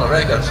get a lot of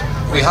records.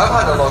 We have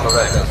had a lot of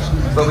records,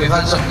 but we've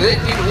had some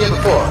great people here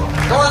before.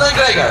 Come on then,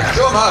 Gregor,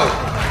 show them how.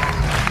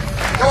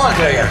 Come on,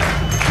 Gregor.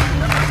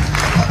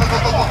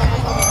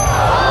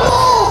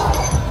 Oh,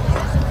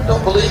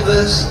 don't believe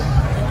this.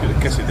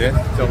 Kiss it there.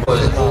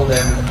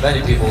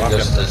 Many people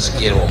just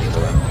scare off to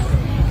him.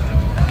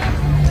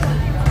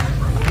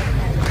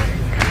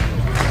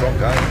 Strong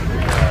guy.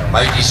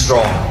 Mighty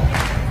strong.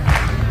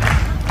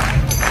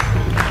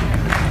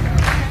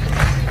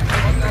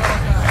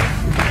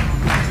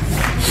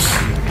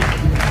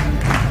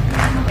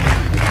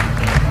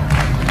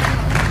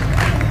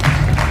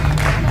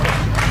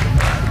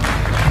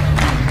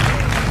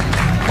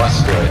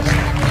 Must do it.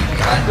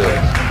 Can do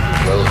it.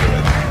 Will do it.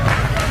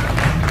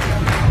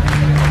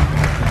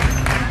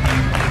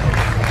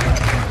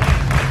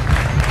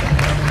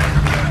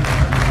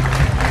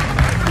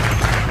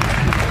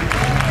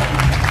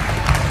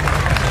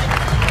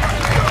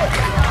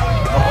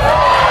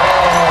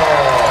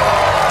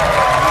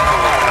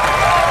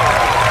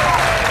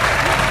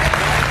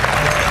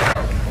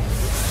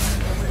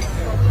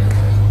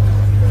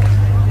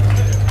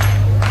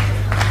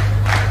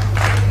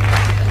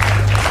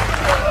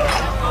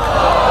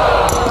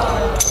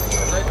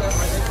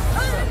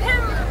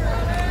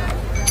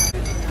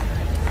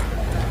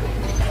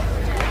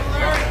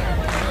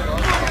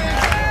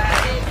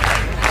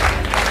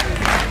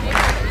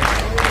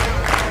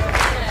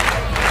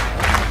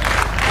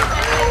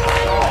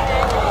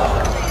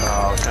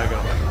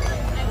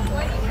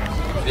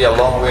 Be a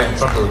long way in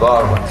front of the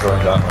bar when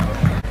throwing that one.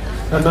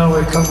 And now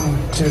we come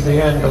to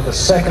the end of the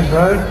second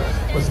round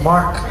with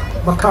Mark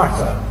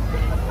MacArthur.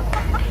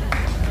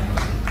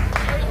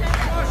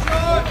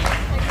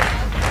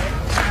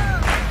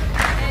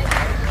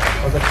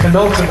 For the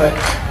penultimate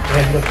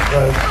end of the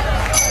round.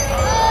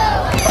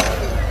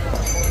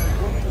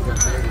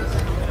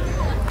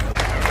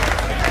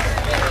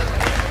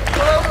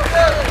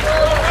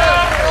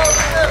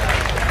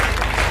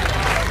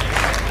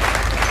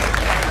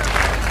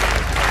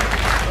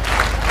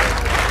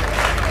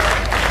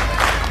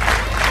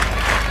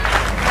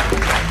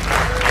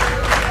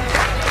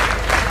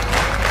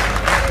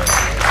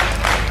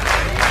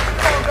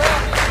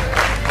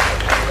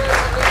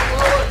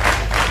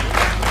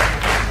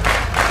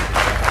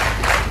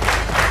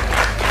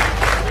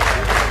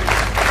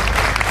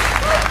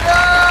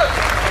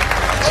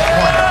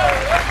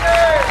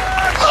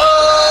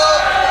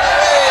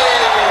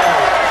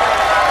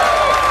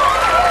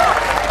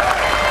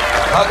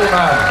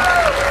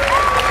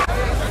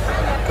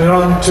 We're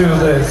on to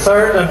the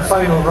third and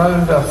final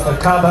round of the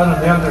Cabin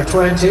and the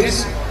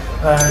under-20s,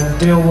 and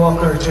Dale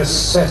Walker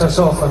just set us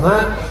off on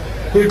that.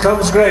 Here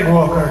comes Greg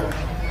Walker.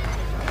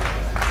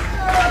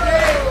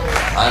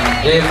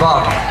 And Dave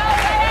Barton,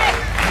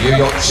 New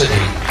York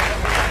City.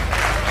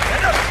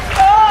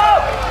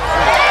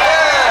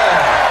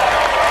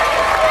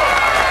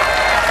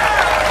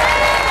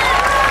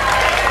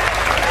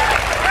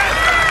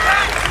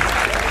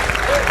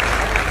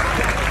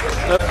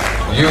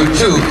 You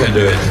too can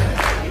do it.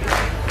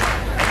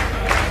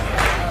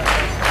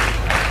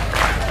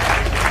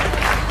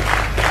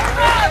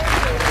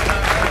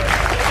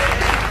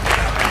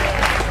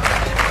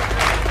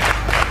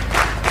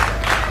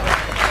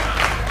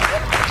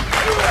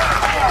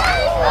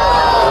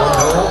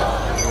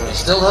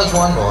 Still has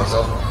one more,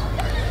 so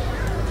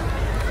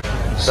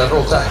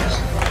several times.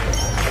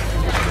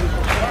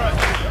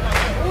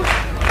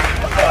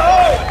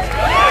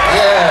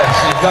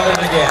 Yes, he's done it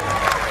again.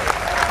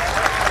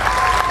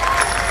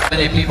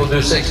 Many people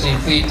do 16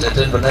 feet at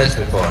Inverness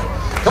before.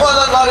 Come on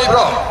then, Larry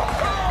Robb.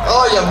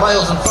 Oh, you're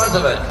miles in front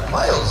of it.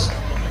 Miles.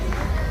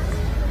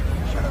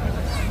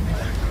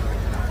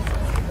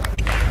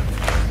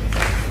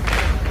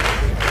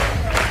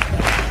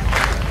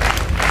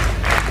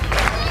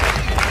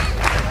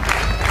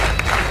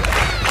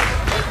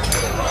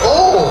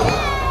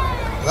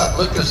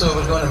 Looked as though it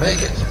was going to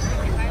make it.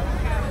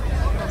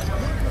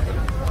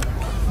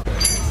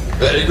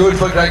 Very good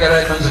for Gregor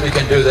Edmunds if he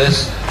can do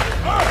this.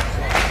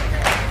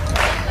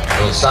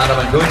 He'll stand him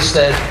in good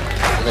stead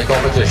in the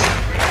competition.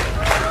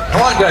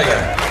 Come on,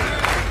 Gregor.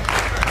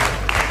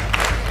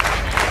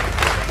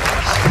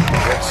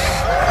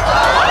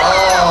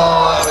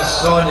 Oh, that was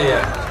so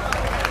near.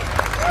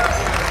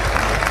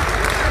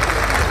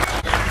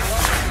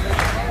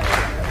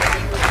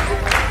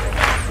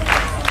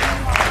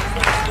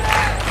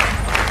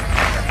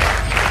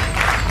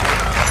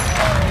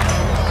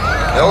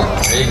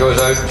 Nope, he goes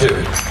out too.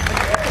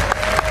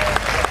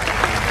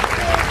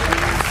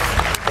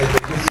 In the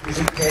youth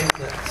music tent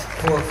at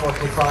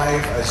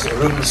 4:45 is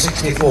room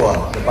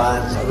 64. The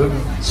band, room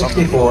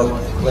 64,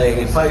 playing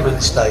in 5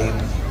 minutes' time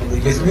in the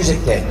youth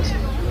music tent.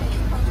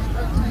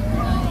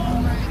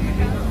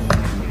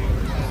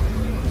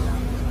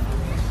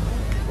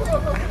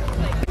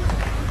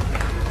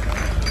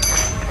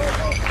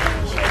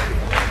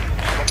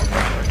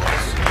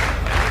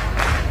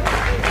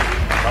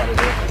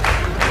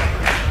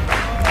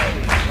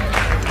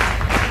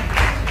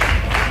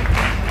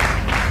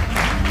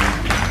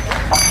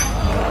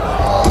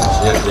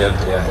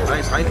 Yeah.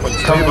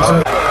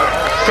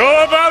 Go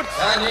about!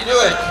 Can he do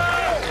it?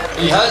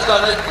 He has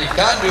done it, he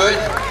can do it.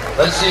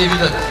 Let's see if he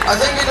does. I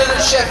think he did it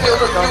at Sheffield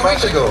a few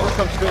weeks ago.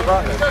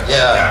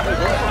 Yeah.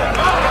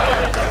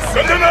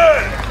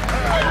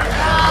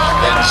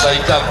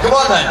 Inside up. Come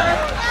on then.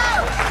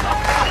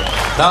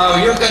 Now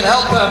you can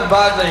help him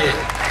badly.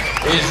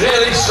 He's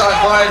really stuck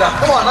wide up.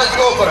 Come on, let's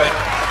go for it.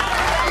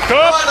 Come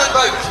on then,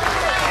 Bout.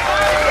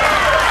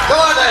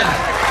 Come on then.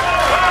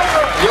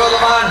 You're the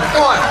man.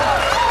 Come on.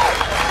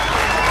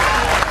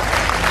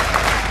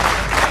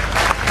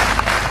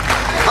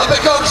 Up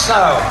it comes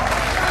now.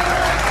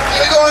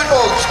 Keep it going,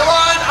 folks. Come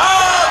on.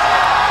 Up!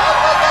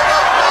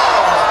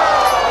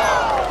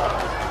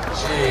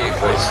 Gee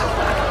whiz.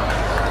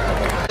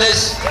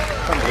 This.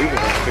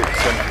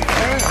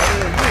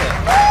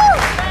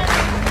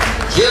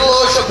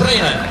 Kyrilio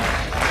Chuprynen,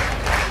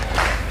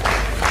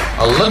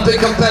 Olympic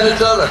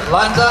competitor,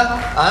 Atlanta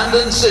and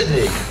in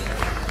Sydney.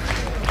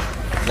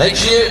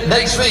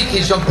 Next week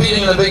he's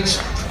competing in a big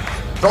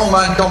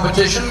strongman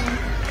competition.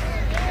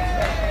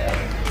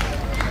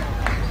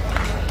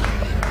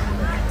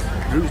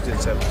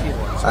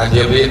 And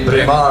he'll be at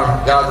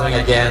Braemar gathering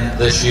again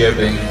this year,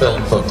 being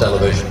filmed for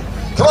television.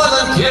 Come on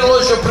then,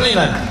 Kyrilio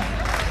Chuprynen.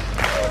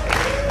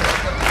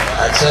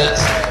 That's it.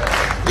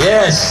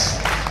 Yes.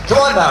 Come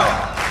on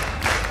now.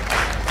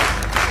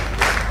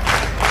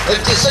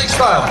 56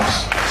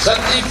 pounds,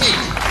 70 feet.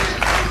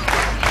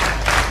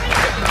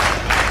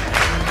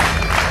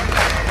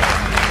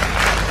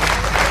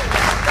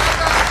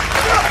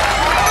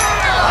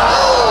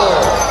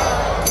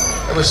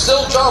 Oh, it was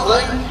still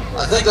travelling.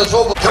 I think that's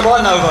what. Come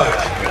on now, Wout.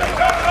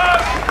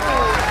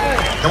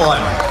 Come on.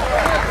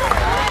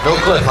 No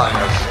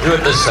cliffhangers. Do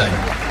it this time.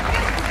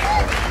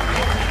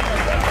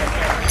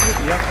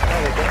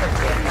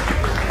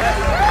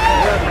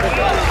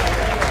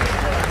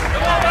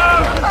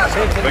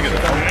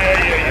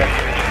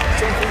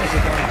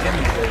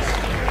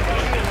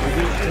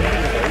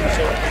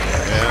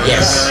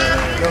 Yes.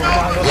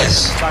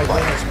 Yes.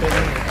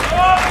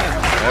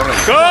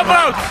 Go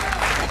about!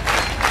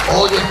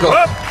 All you've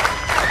got.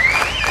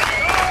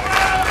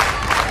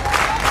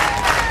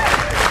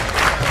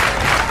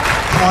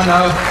 Come on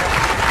now.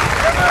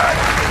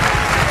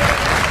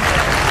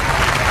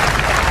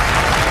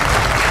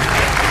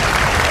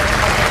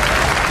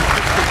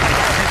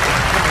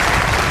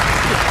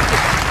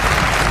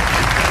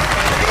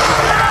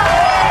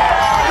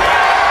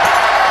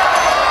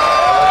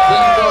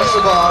 The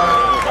bar.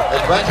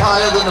 It went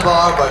higher than the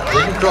bar, but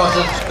didn't cross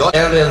it. Got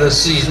earlier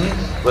this season.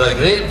 with a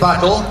great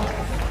battle,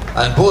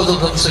 and both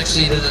of them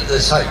succeeded at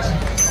this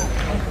height.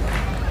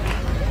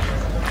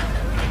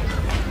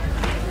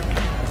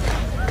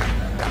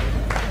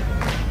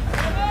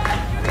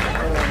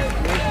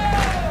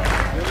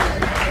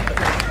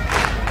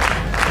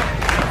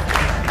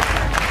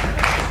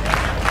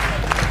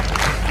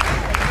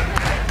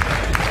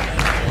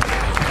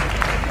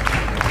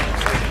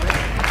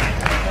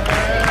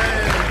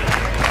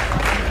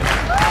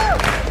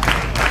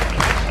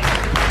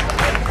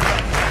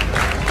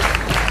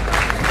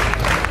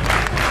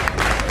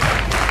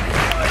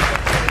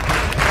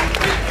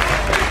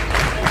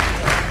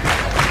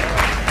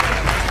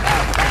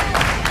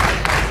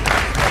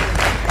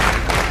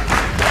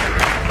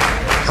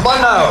 Come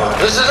on now,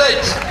 this is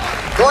it.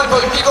 Go on,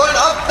 keep going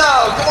up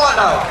now. Come on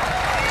now.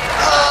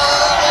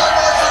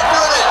 Almost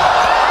doing it.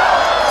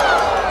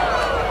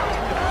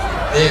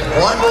 They've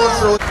one more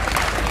throw.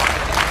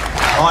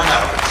 Come on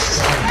now.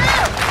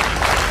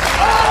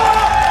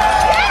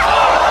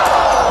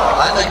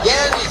 And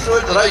again, he threw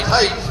it the right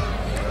height.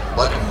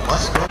 But you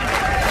must go.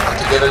 Have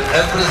to give it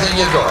everything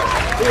you've got.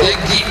 Dig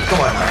deep.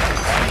 Come on now.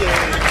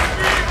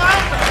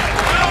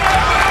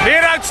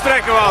 Meer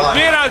uitstrekken, Wout.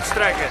 Meer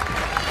uitstrekken.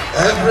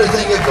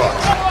 Everything you've got.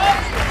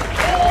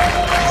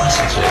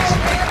 Concentrate.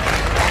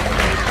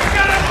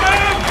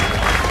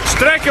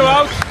 Strekken,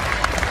 Wout.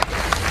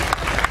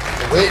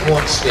 The weight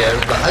won't scare him,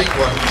 the height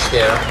won't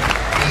scare him.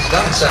 He's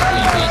done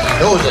 17 feet, he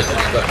knows it, and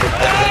he's got to put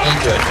everything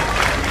into it.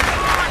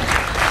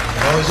 He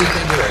knows he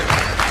can do it.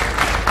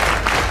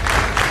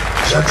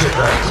 Judge it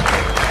right.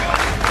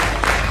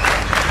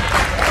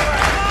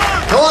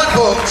 Come on,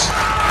 folks.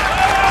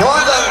 Come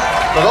on down.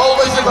 They're all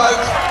with you about.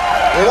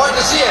 They want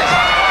to see it.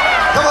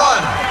 Come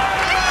on.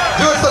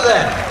 Do it for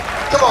them.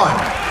 Come on.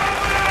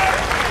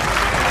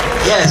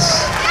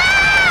 Yes.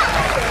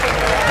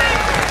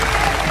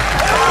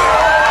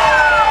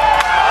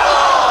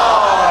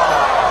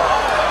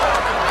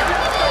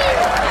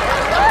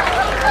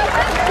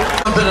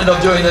 Confident of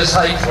doing this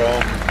height,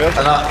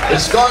 and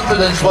his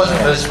confidence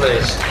wasn't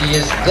misplaced. He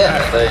is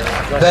definitely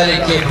very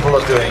capable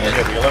of doing it.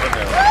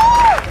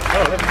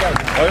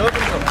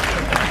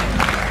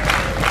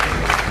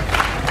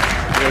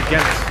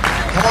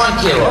 Come on,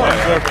 Kilo.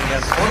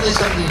 Only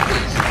 17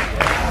 feet.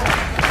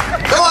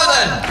 Come on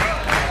then!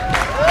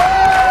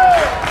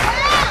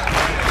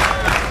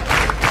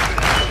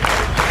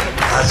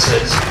 That's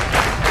it.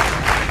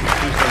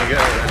 Who's going to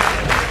get it?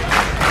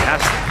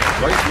 That's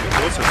right to the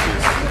closest to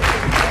us.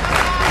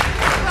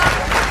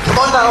 Come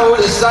on now,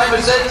 this time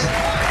it's it.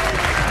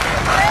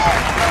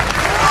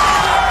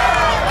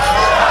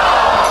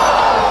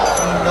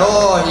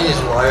 No, he is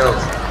wild.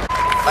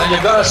 And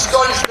you've got a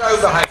Scottish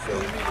crowd behind you.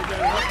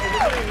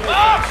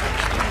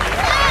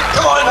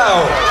 Come on now!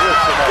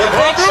 You have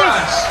big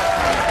chance!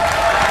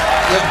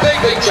 You have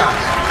big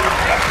chance!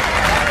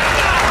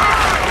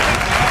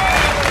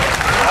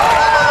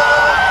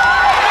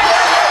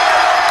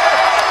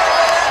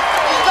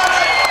 He's done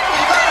it!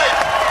 He's done it!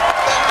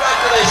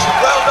 Congratulations!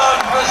 Well done,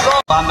 Chris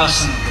Robb.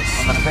 Anderson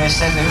on the best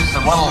head of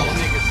the world.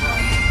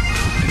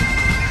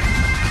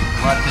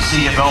 Glad to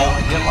see you, Bill.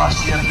 Here last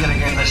year, here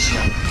again this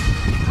year.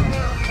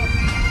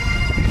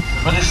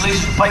 British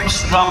Legion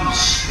pipes,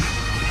 drums.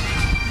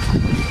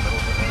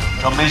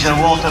 Drum Major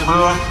Walter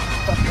Moore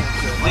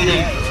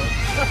leading.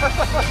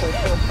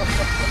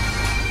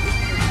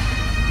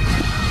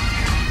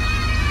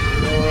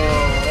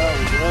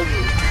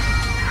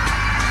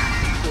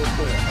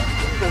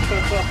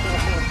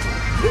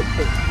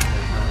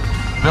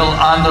 Bill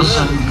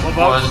Anderson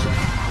was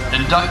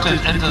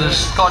inducted into the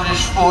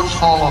Scottish Sports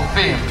Hall of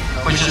Fame,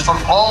 which is for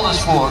all the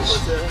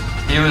sports.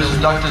 He was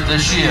inducted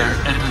this year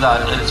into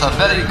that. It's a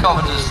very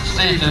covetous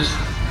status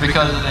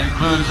because it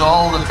includes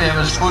all the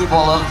famous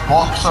footballers,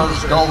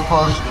 boxers,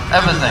 golfers,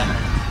 everything.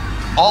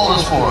 All the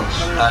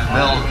sports, and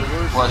Bill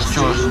was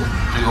chosen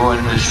to go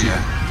in this year.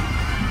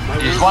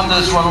 He's won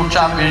this World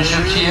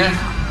Championships here.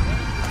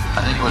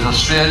 I think it was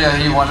Australia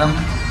he won them.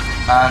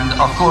 And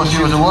of course he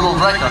was a world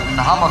record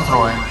in hammer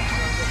throwing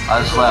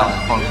as well.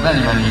 For many,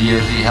 many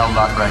years he held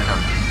that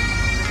record.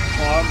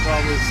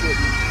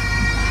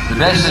 The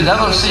best he'd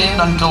ever seen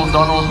until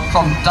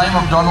from time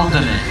of Donald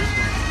Dinny.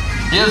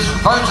 Here's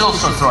Wout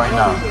Zijlstra throwing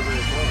now.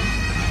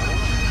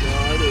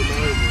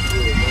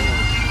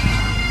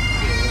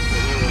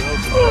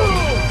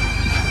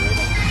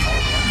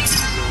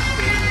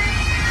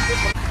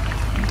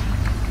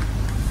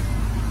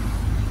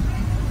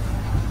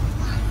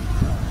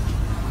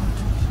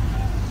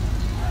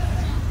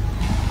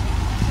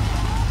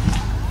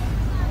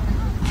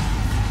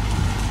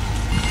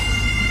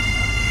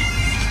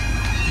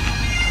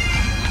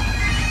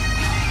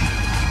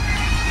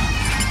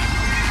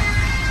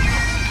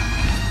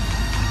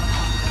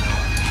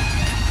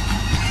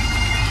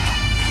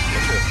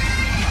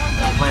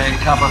 Playing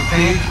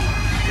Cabernet,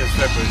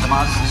 the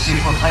man from the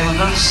Seaforth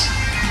Highlanders.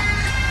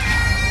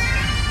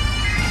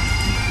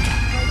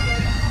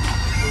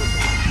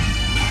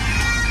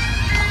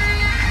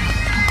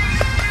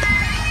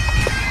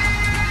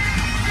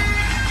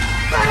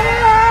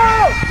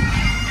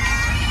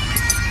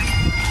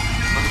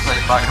 Looks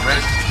like back a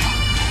bit.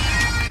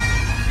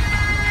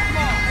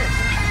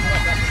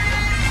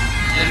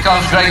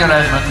 comes Gregor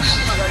Edmunds.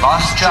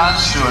 Last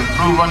chance to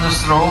improve on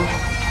this throw.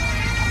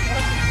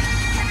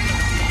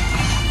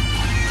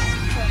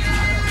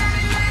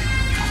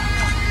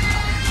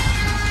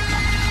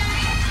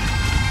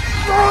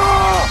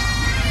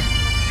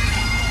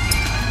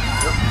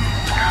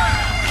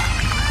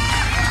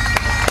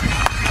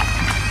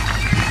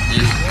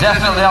 He's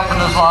definitely up in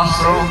his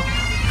last throw.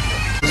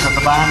 At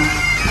the band,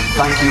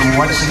 thank you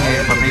once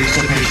again for being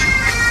so patient.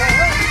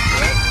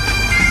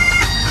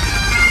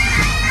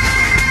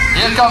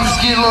 Here comes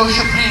Kyrilio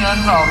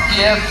Chuprynen of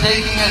Kiev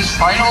taking his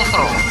final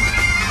throw.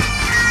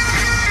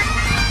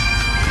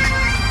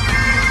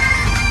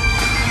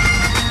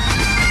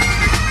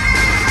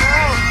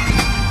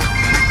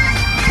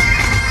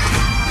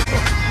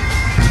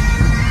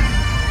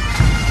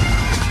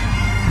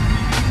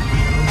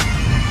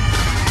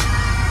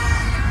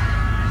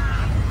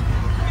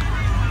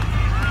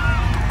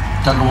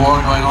 Tug of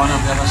war going on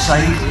the other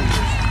side.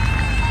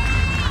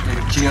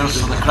 Big cheers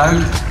for the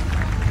crowd.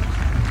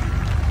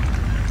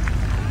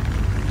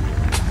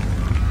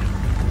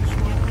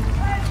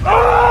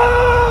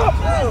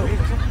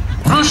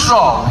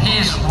 Robb,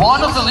 he's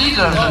one of the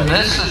leaders in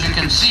this, as you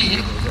can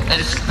see.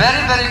 It's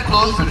very, very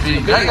close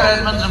between Gregor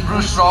Edmunds and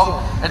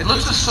Robb. It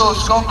looks as though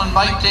Scotland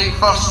might take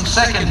first and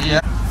second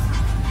here. I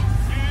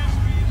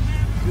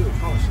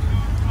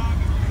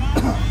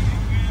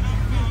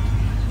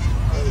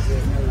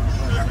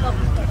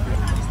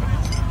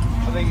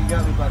think you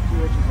got me about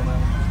 2 inches on that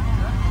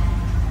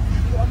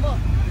one.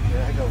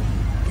 Yeah, I go.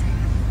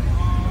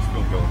 I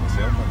still go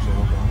myself,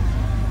 actually.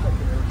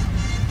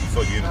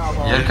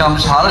 Here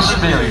comes Harrison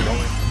Baily.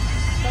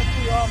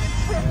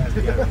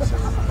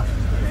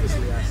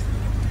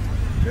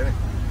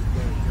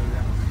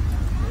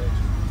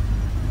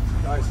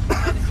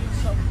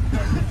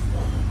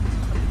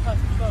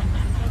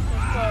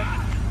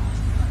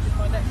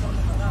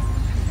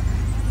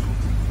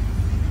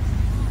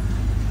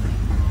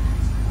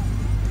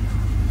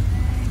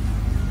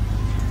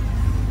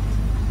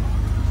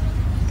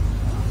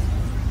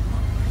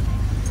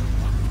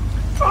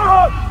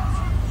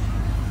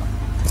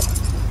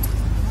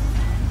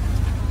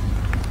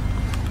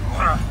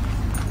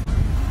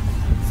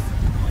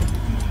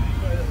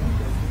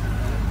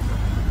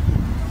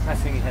 I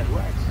think he had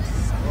wax.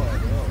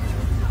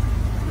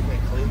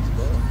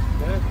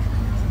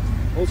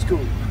 Old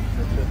school.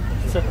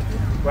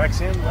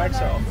 Wax in,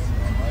 wax off.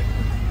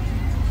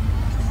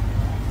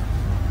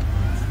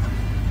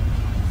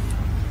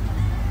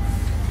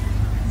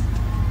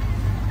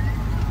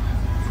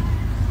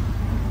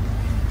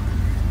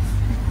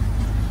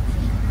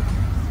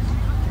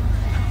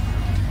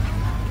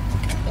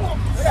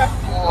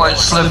 Oh, it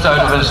slipped out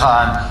of his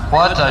hand.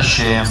 What a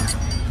shame.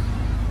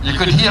 You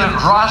could hear it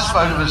rasp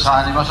out of his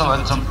hand. He must have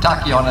had some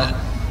tacky on it.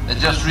 It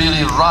just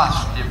really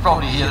rasped. You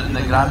probably hear it in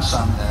the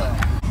grandstand there.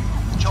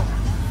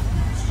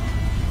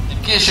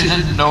 In case you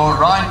didn't know,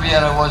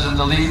 Vierra was in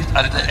the lead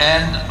at the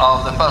end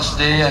of the first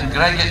day, and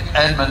Gregor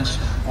Edmunds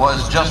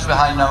was just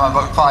behind him,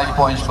 about 5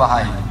 points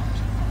behind.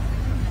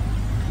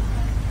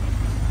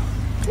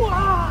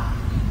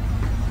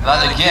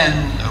 That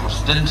again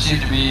didn't seem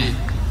to be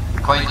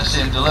quite the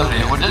same delivery.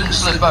 It didn't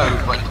slip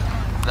out, but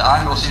the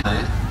angle seemed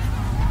to.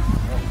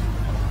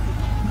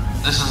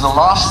 This is the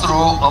last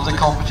throw of the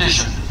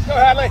competition. Go,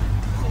 Haidley.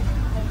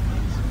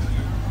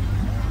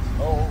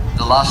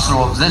 The last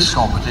throw of this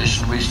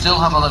competition. We still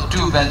have another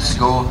 2 events to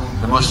go.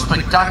 The most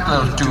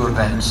spectacular 2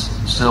 events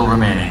still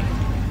remaining.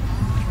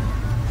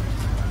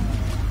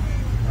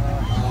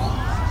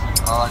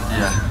 Oh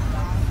dear.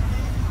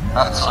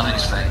 That's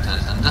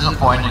unexpected and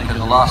disappointing because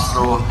the last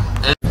throw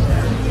is...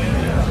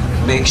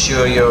 Make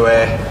sure you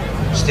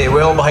stay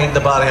well behind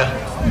the barrier.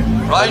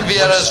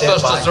 Vierra's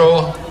first to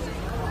throw.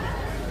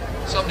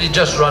 Somebody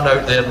just run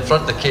out there in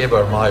front of the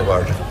caber, my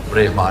word.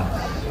 Brave man.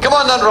 Come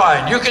on then,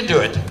 Ryan, you can do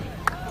it.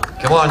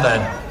 Come on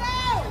then.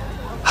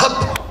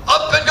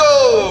 Up it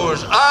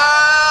goes.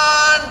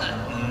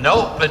 And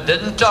nope, it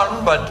didn't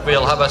turn, but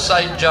we'll have a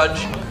side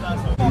judge.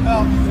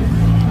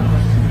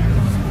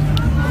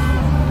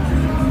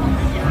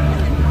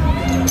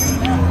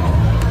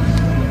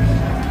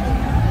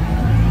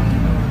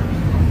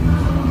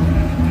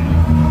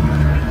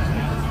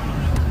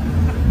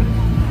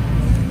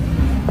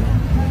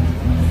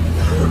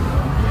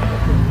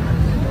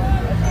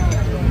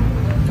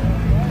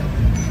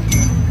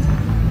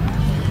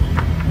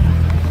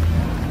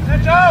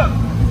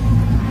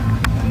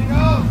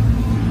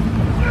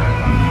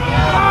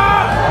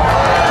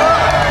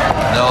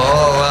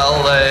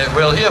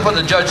 What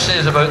the judge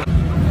says about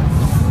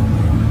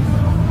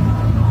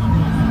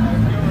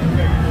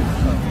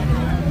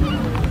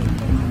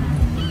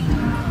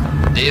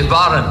Dave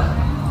Barron.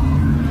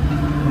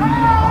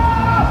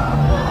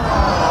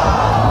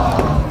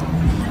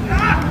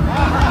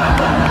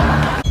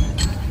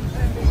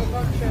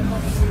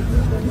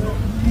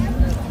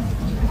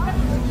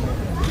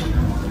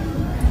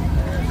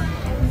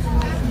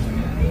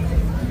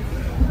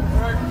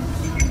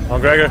 On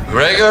Gregor.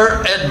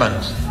 Gregor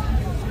Edmunds.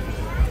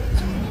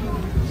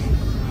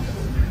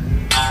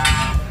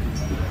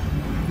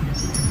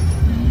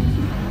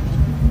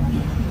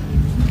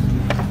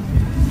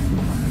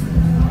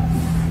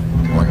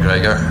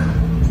 Gregor.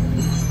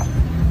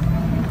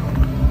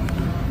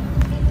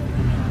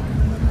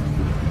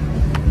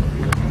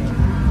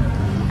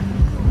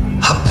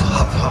 Up,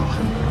 up, up.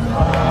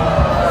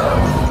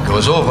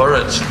 Goes over,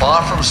 it's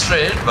far from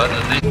straight, but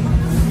at least.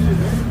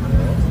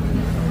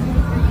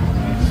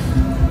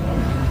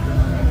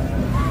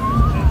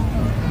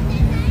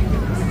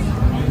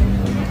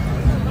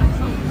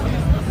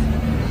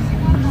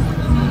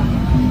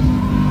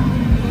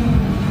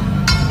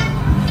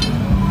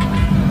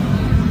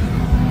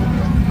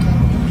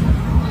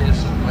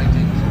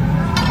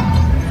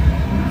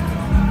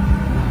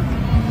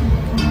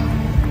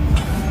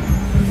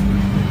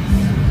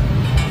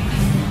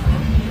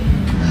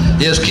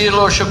 Here's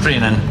Kyrilio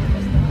Chuprynen.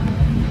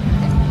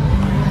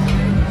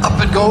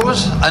 Up it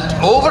goes, and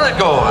over it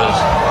goes.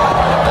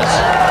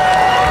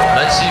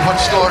 Let's see what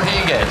score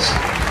he gets.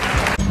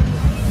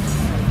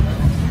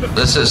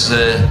 This is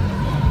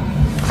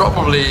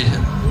probably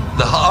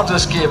the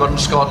hardest game in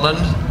Scotland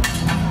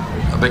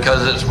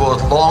because it's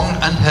both long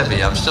and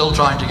heavy. I'm still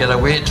trying to get a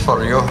weight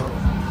for you.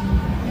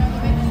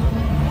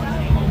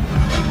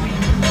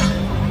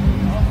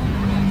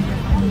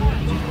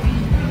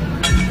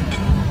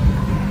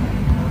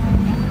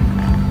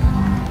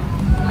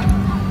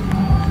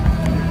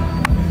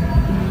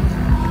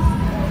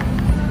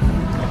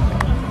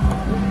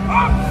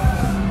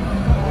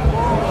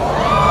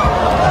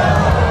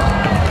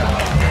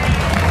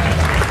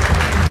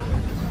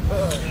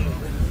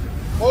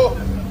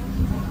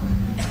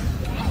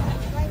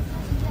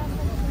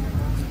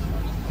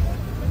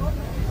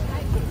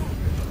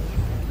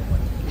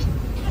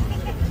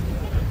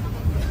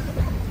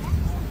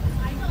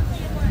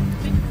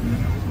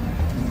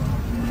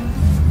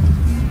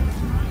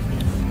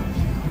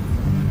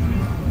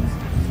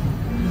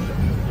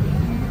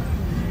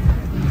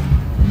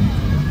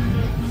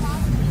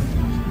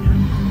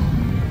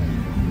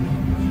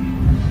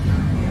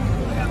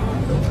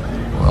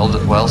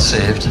 Well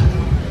saved.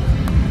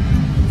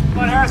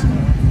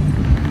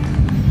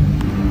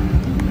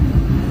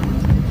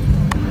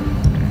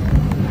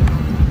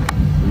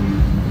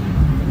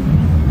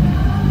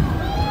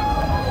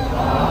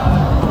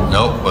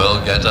 Nope,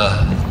 we'll get a...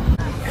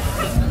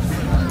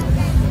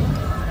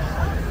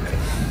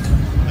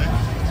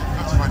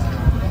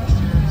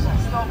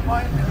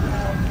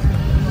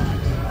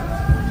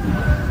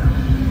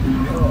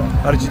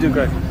 How did you do,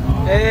 Greg?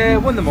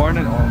 Won in the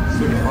morning on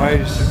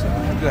 35s.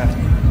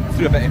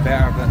 Threw a bit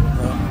better, but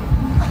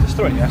just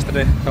threw it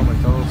yesterday. Tommy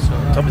told, so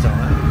Tommy's on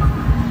that.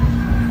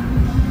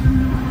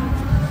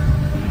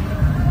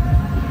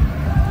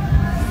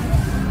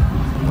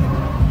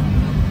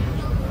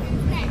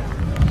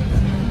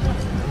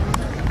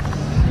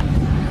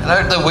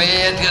 Out of the way,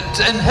 it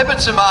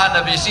inhibits a man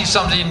if you see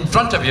somebody in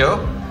front of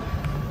you.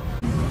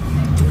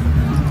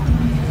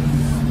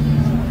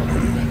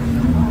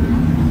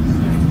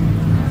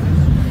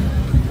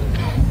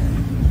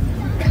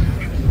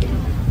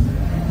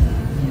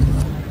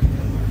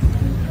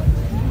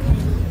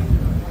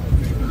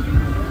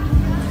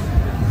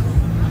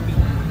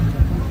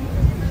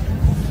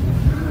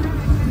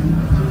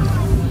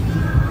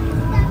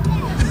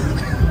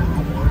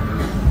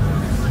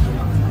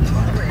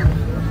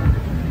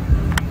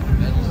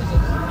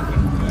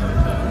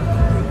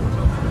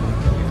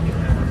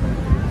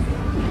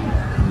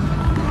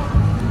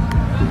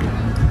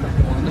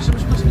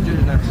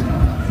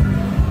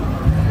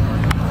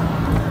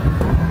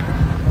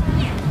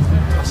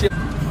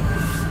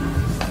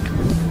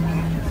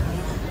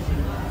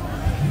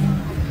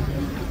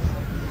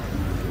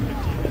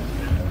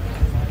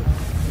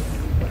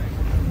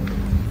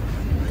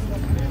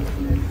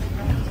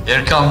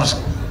 Here comes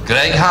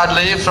Greg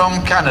Haidley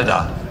from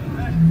Canada.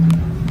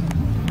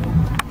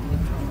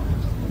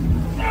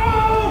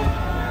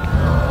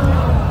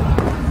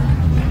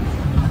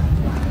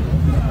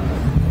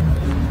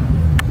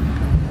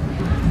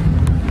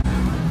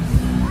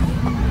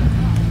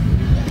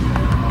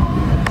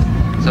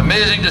 It's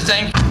amazing to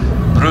think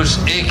Bruce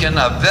Aitkin,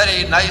 a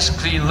very nice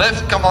clean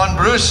lift. Come on,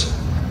 Bruce.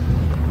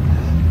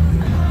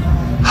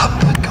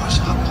 Up it goes,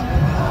 up.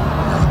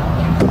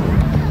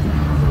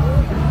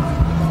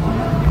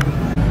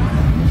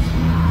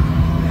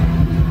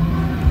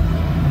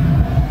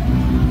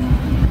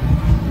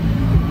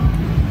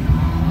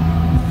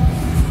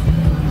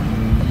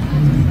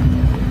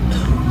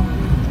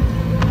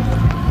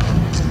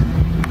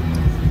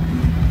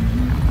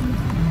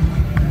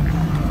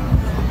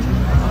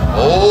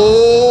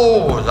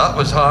 Oh, that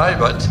was high,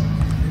 but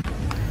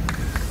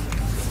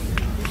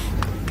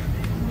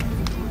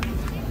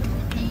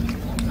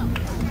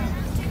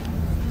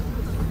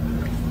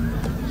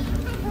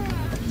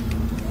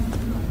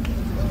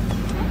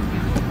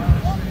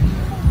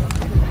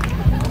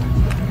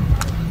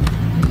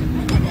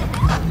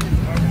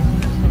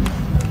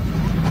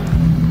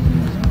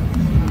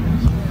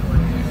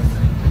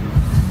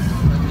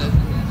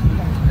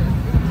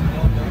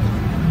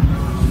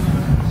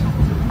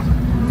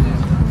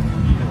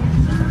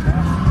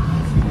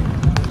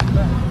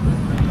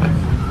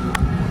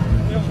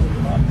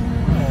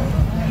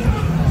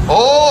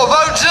oh,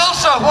 Wout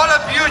Zijlstra, what a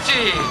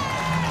beauty!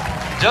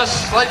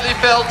 Just slightly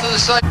fell to the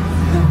side.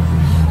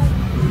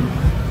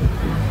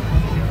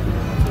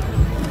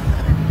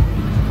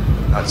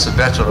 That's the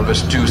better of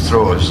his 2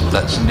 throws.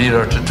 That's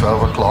nearer to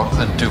 12 o'clock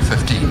than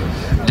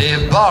 2:15.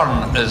 Dave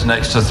Byrne is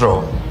next to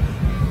throw.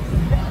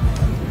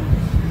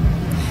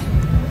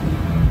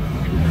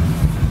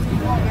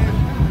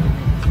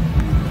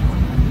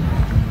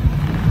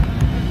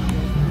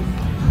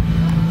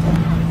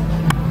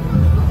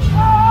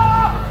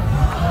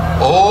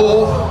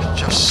 Oh,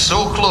 just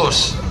so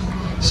close.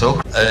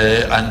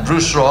 And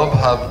Bruce Robb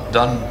have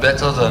done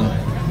better than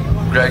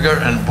Gregor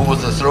in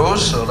both the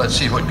throws, so let's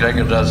see what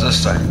Gregor does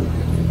this time.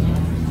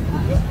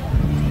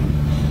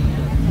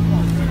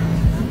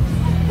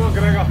 Come on,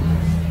 Gregor.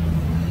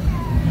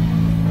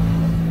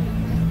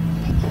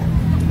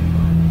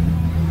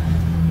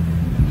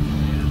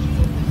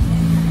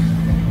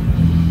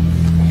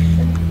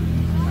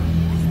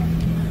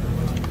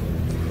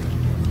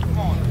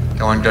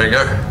 Come on,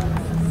 Gregor.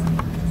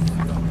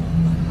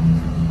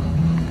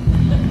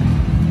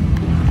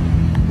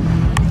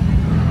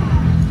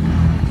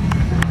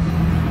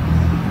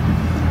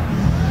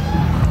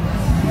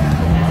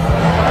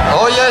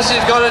 Yes,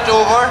 he's got it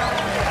over.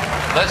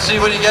 Let's see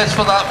what he gets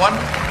for that one.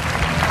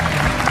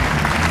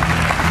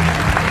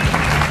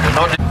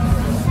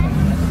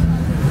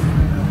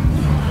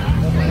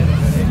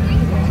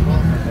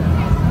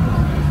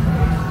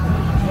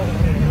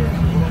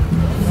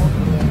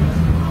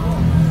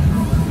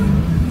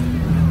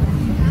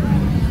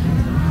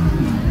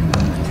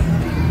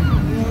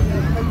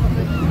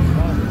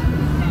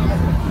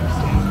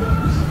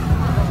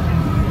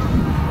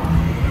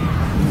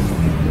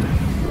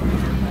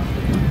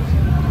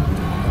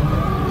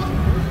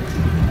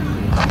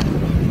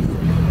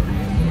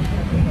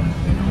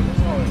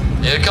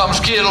 Here comes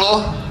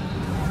Kyrilio.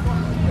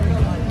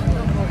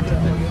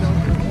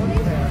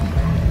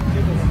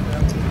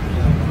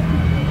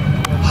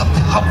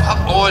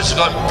 Oh, it's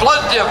got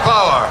plenty of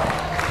power.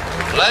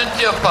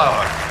 Plenty of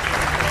power.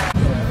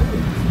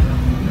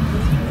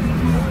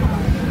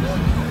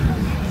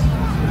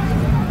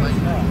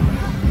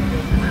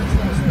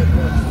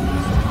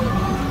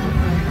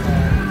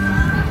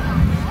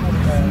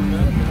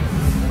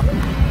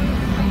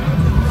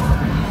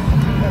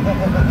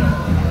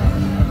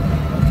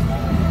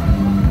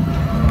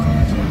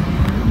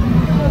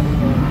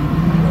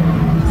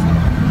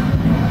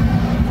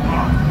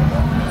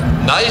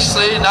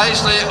 Nicely,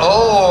 nicely.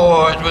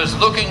 Oh, it was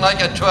looking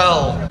like a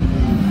 12.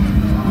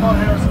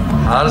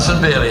 Harrison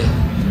Baily.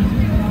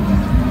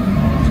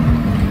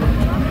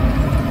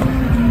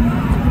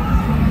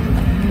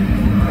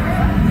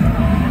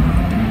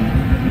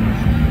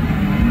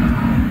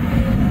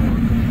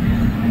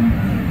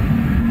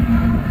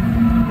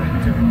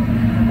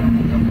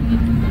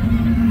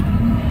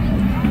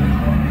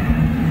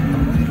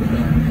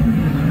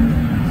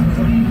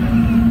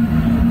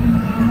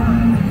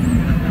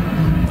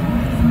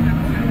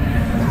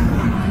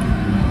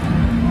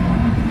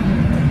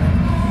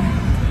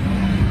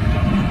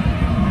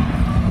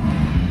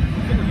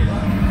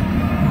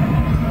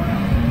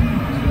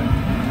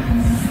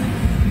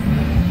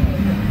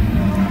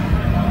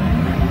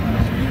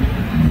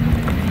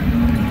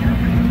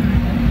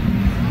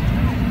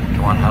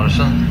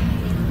 Harrison.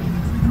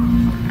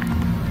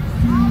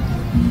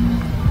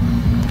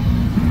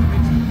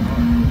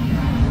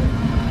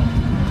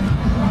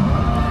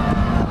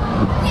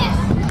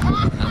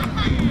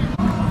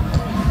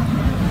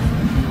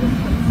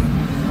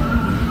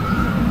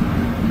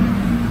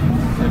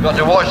 They've got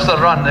to watch the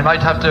run. They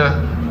might have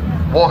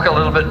to walk a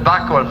little bit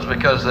backwards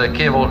because the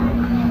cable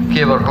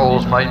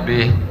holes might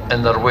be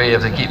in their way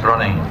if they keep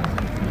running.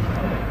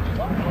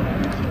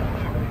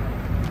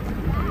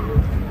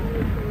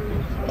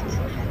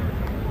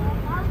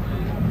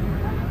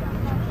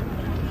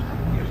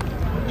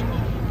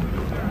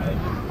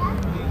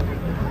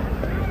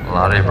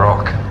 Larry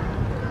Brock.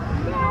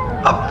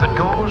 Up it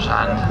goes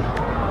and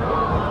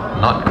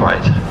not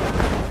quite.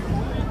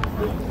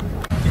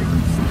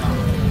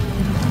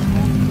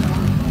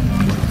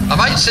 I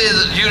might say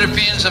that the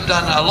Europeans have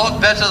done a lot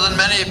better than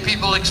many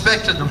people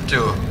expected them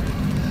to.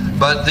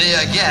 But they,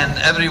 again,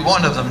 every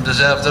one of them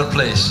deserve their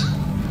place.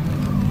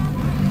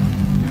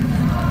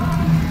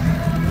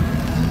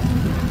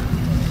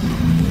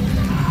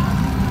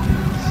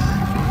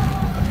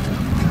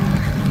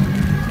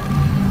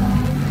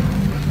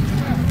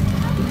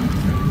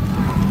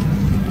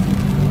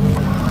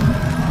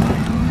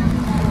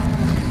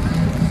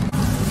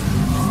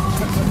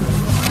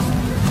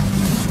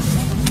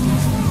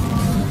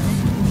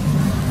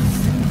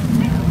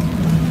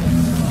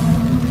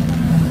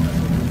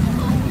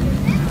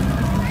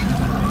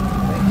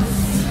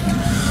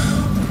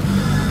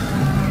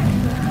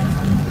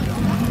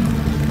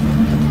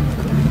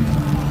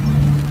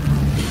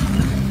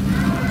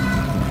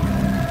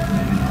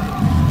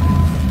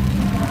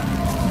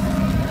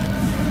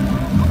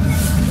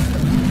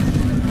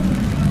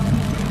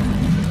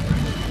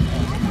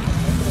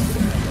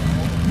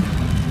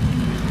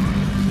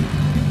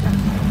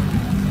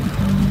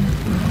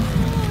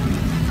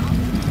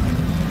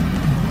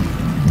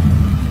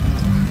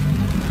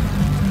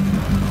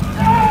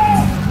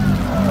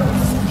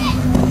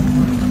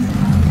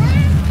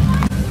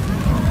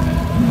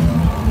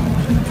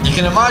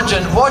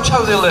 imagine, watch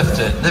how they lift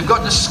it. They've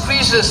got to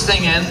squeeze this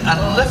thing in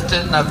and lift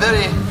it in a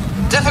very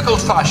difficult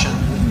fashion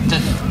to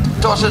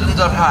toss it in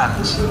their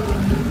hands.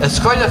 It's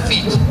quite a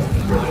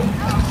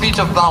feat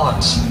of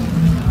balance.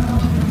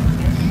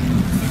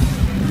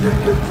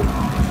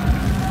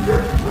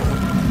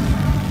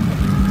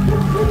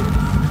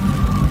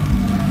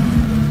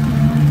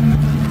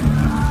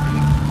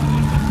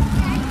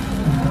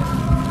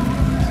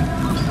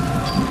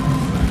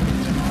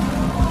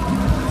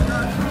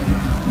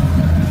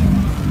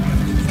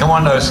 Come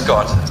on now,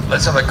 Scott.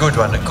 Let's have a good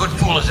one. A good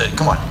pull is it.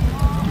 Come on.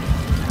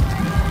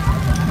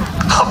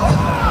 Up.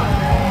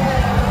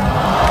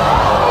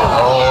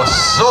 Oh,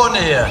 so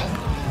near.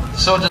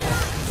 So.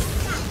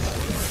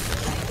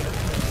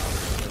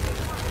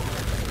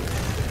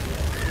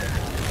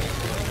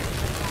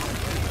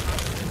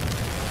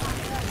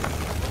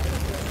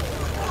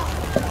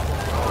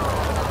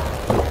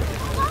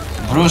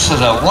 Bruce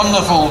has a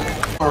wonderful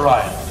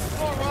ride.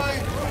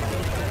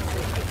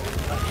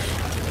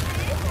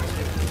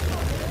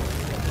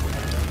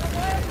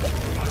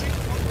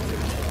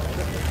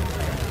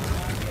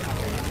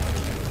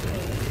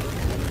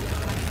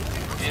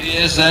 Here he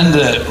is then,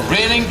 the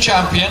reigning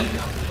champion,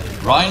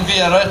 Ryan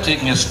Vierra,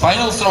 taking his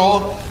final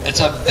throw. It's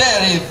a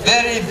very,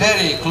 very,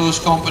 very close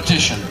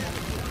competition.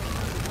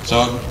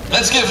 So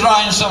let's give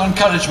Ryan some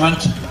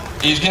encouragement.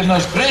 He's given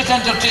us great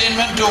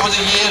entertainment over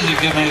the years. He's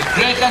given us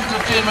great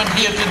entertainment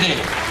here today.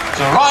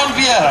 So Ryan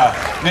Vierra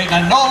making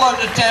an all-out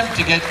attempt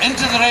to get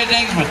into the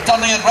ratings, but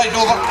turning it right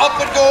over. Up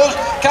it goes.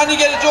 Can he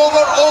get it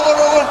over?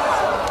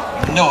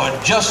 No,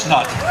 just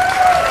not.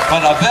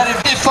 But a very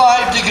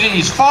 5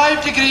 degrees.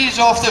 5 degrees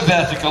off the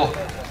vertical.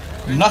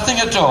 Nothing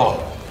at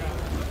all.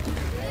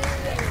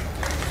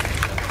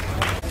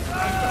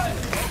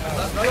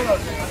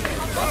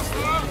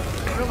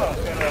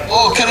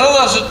 Oh,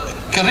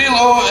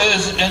 Kyrilio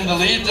is in the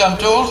lead, I'm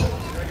told.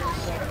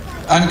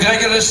 And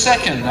Gregor is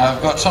second.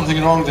 I've got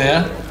something wrong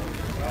there.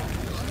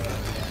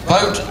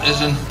 Wout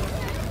is in.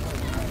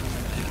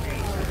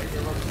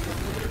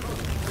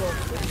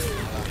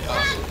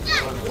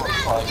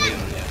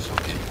 Yes,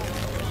 okay.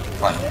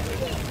 Fine.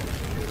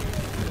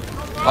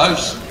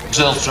 Wout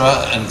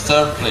Zijlstra in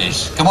third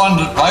place. Come on,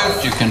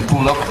 Wout, you can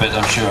pull up a bit,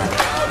 I'm sure.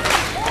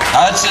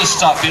 That's his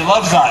stuff, he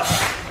loves that.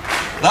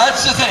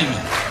 That's the thing.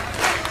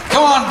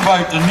 Come on,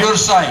 Wout, on your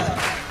side.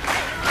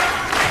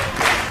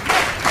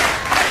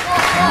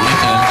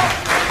 Wait in.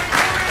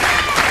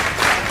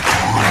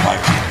 Come on,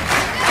 Wout.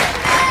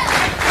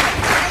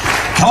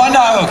 Come on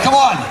now, come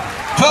on.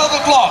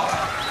 12 o'clock.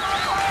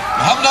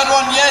 You haven't had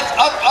one yet.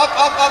 Up.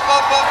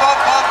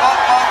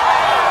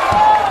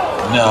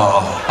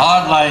 No,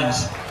 hard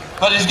lines.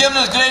 But he's given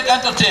us great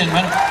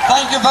entertainment.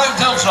 Thank you, Wout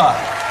Zijlstra.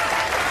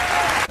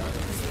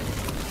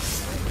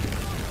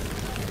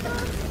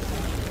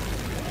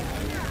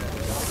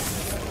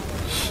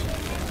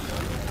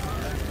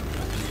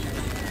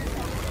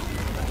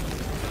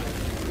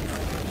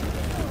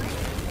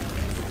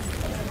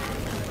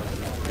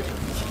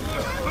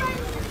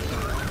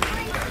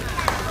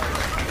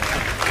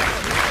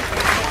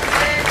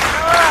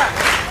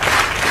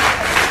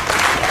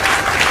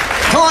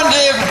 Come on,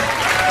 Dave.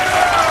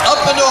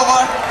 Up and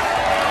over.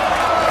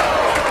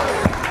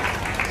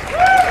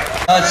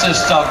 That's his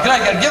stuff.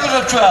 Gregor, give it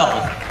a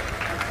 12.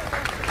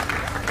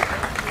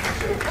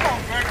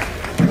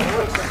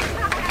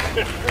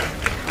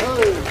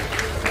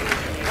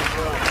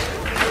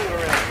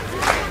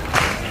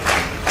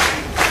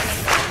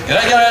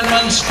 Gregor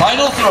Edmunds,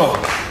 final throw.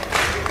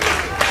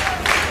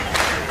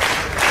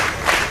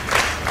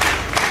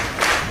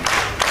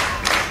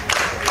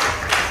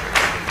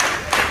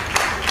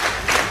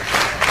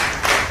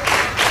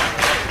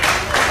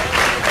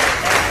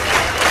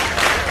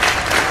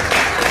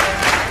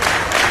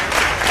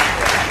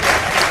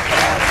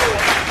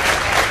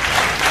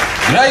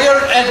 Gregor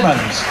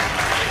Edmunds.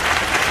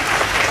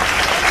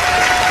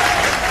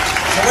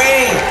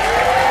 Away.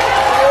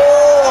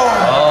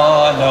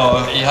 Oh no,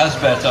 he has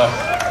better.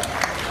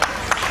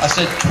 I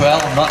said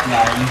 12, not 9.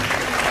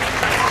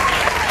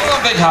 Oh,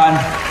 a big hand.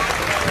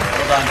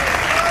 Well done.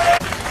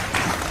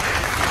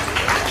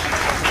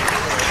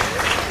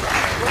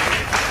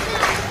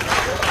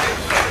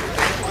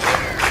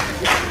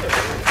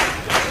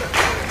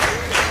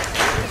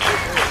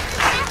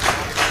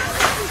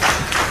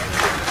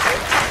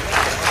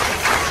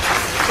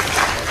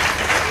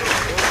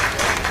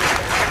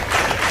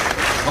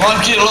 Come on,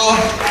 Kyrilio.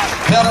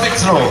 Perfect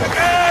throw.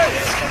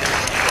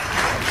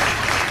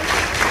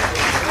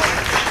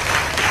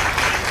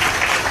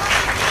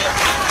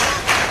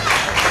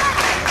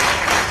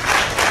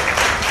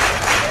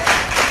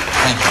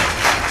 Thank you.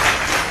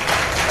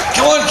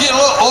 Come on,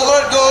 Kyrilio. Over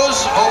it goes,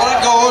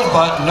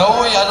 but no,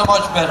 he had a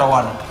much better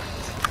one.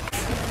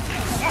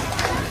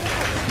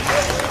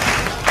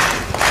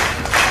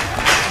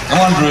 Come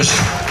on, Bruce.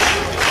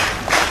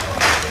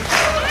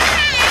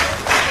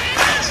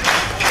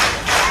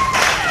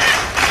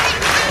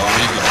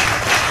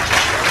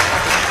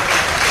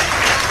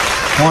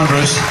 Come on,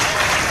 Bruce.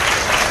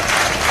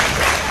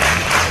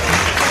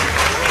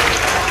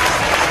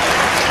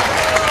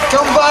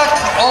 Come back,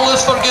 all all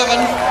is forgiven.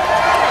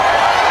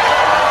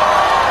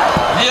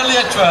 Nearly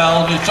at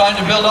 12, he's trying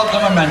to build up the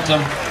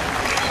momentum.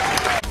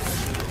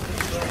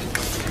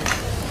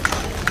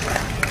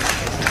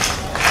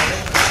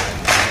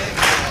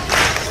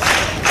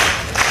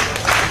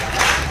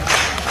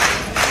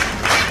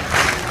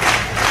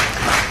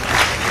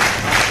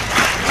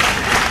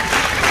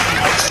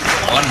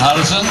 On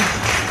Harrison.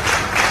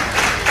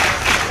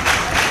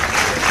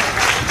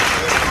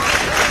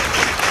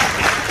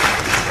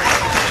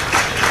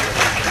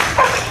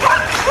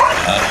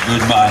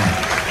 Good man.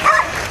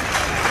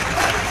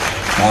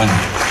 One.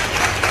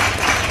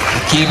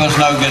 The cable's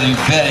now getting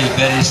very,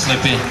 very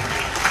slippy.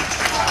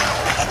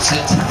 That's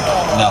it.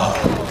 No.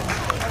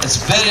 It's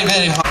very,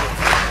 very hard.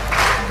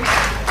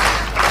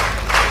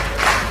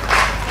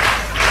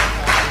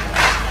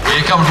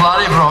 Here comes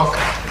Larry Brock.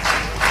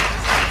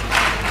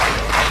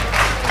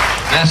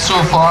 Best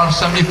so far,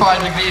 75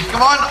 degrees.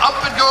 Come on,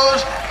 up it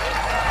goes.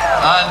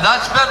 And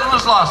that's better than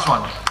his last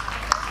one.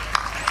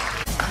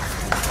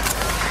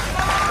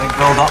 Big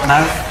build up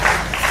now.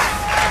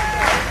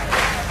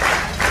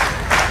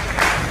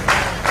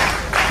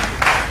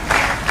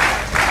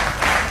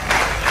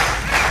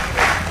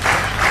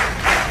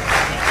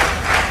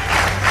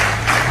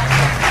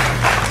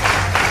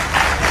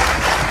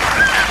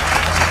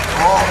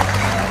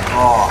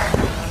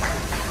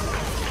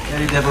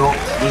 Very difficult.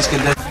 These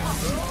conditions.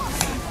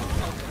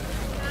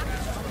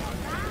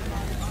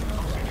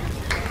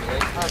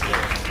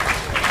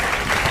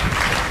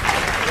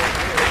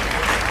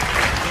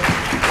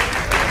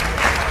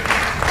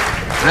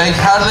 Greg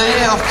Haidley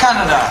of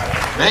Canada,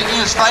 making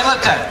his final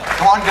attempt.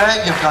 Come on,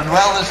 Greg, you've done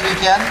well this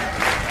weekend.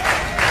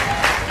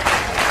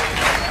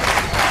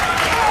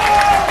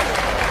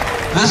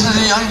 This is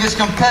the youngest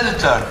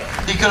competitor.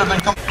 He could have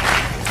been... Come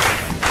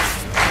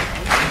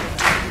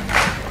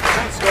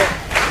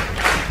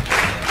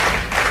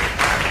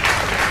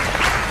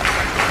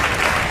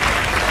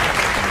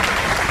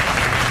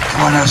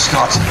on now,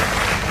 Scott.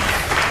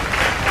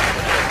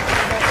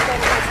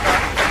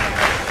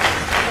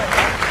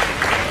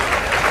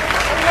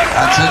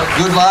 That's it,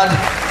 good lad,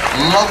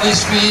 lovely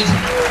speed.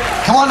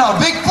 Come on now,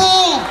 big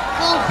pull!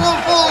 Pull, pull,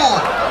 pull!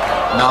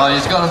 No,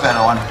 he's got a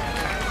better one.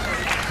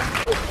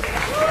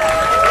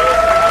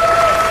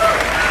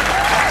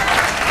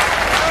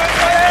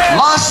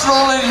 Last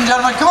roll, ladies and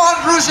gentlemen, come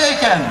on, Bruce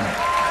Aitkin.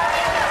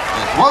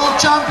 World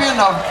champion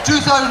of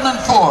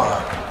 2004.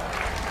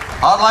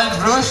 Hardlines,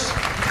 Bruce.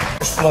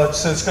 Flood,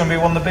 so it's going to be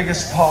one of the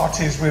biggest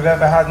parties we've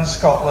ever had in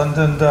Scotland,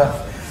 and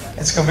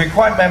it's going to be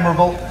quite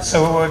memorable.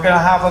 So we're going to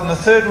have on the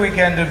third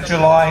weekend of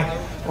July,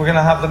 we're going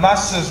to have the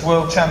Masters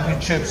World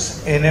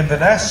Championships in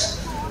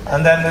Inverness,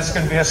 and then there's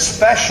going to be a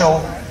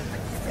special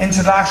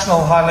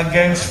international Highland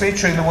Games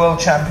featuring the World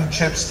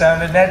Championships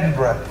down in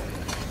Edinburgh.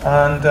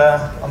 And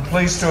I'm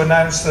pleased to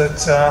announce that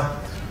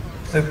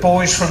the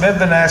boys from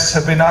Inverness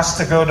have been asked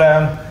to go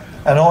down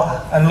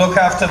and look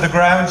after the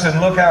grounds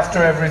and look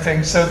after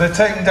everything. So they're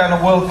taking down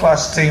a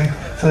world-class team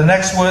for the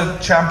next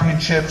World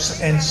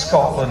Championships in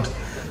Scotland.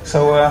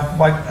 So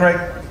my great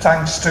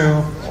thanks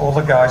to all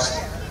the guys.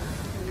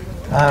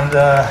 And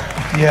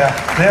yeah,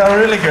 they are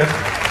really good.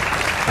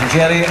 And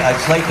Jerry,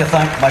 I'd like to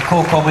thank my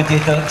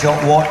co-commentator,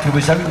 Jock Watt, who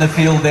was out in the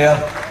field there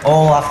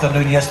all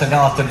afternoon yesterday and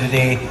after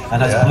today,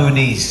 and has blue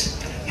knees.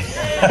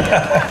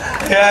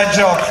 Yeah,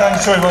 Jock,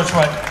 thanks very much,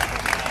 mate.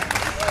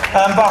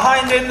 And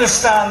behind in the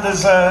stand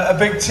there's a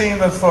big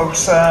team of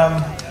folks.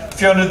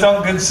 Fiona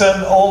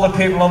Duncanson, all the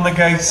people on the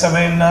gates. I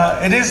mean,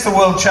 it is the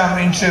World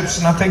Championships,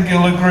 and I think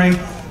you'll agree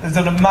they've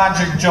done a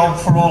magic job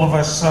for all of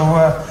us. So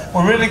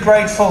we're really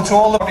grateful to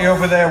all of you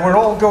over there. We're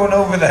all going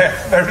over there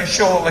very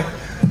shortly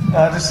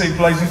to see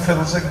Blazing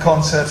Fiddles in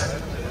concert.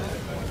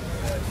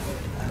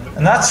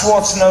 And that's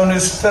what's known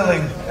as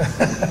filling.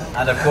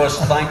 And of course,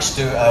 thanks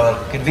to our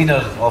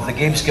convener of the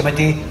Games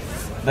Committee,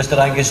 Mr.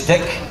 Angus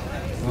Dick,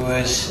 who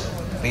has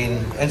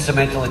been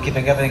instrumental in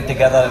keeping everything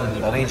together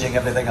and arranging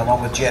everything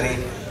along with Jerry.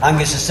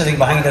 Angus is sitting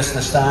behind us in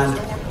the stand.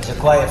 He's a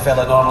quiet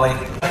fella normally.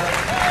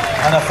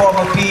 And a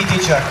former PE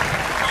teacher.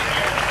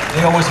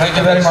 They always Thank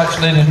you very much,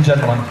 ladies and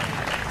gentlemen.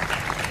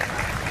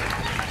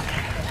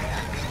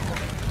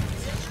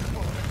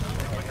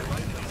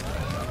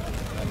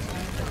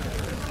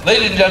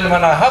 Ladies and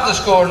gentlemen, I have the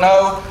score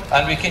now,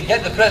 and we can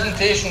get the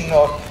presentation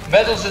of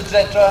medals,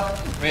 etc.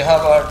 We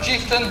have our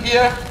chieftain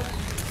here.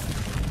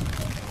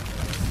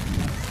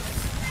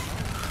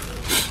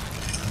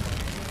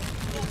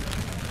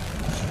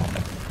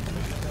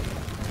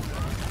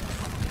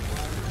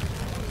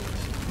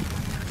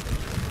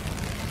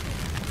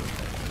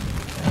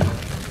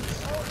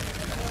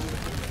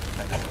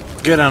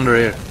 Get under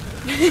here.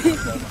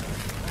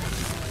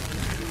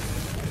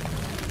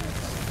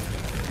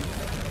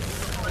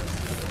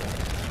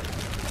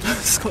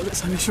 Scott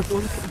looks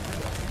miserable.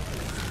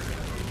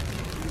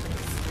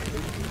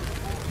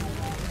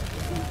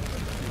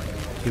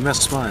 You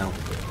must smile.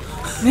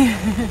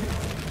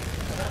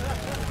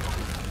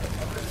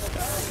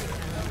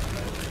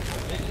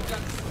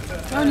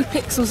 How many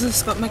pixels has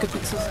Scott?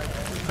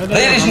 Megapixels?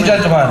 Ladies and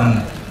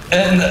gentlemen,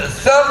 in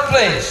third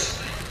place,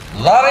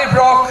 Larry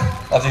Brock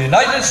of the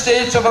United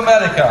States of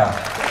America.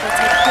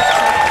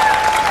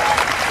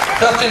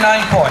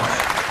 39 points.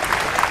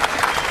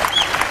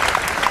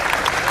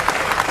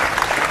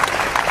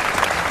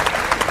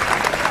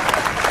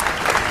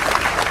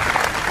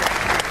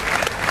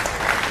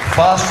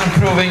 Fast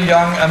improving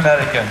young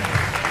American.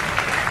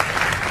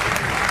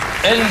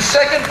 In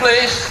second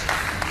place,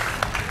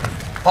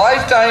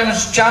 5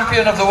 times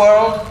champion of the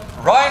world,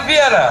 Ryan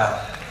Vierra,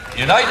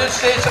 United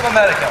States of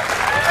America.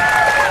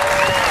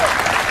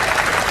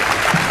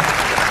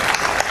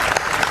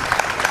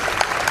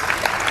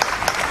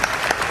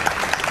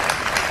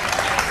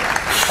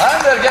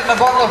 And they're getting a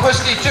bottle of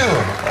whiskey too.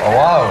 Oh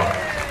wow.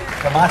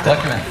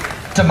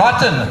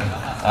 Tomatin.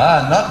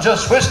 Ah, not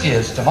just whiskey,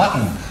 it's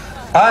tomatin.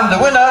 And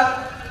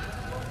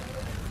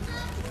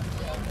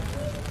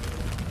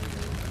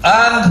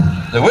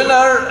the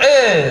winner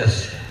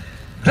is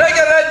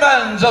Gregor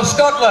Edmunds of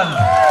Scotland.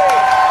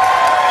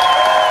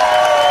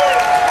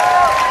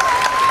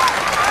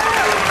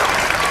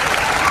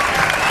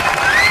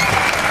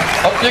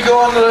 Up you go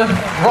on the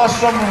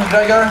rostrum,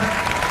 Gregor.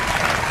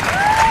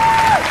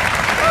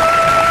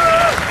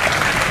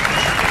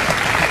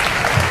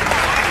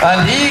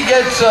 And he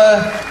gets,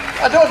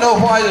 I don't know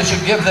why they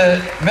should give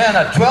the men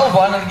a 12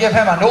 one and give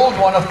him an old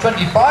one of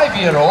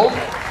 25-year-old.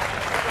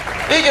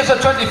 He gets a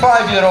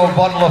 25-year-old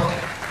bottle of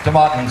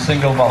tomatin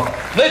single malt.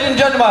 Ladies and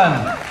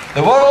gentlemen,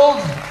 the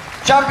World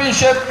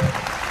Championship,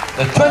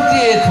 the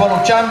 28th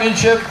World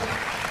Championship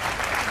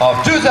of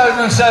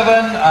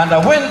 2007, and a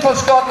win for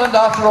Scotland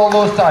after all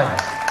those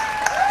times.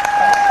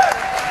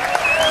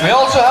 We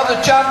also have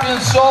the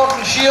Champion's Sword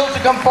and Shield to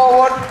come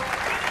forward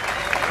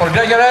for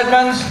Gregor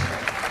Edmunds.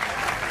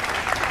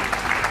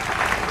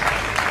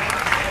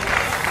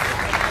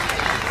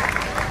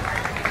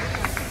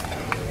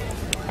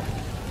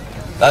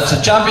 That's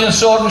the Champion's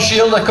Sword and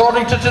Shield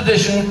according to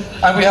tradition,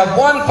 and we have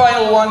one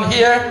final one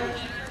here.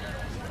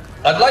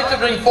 I'd like to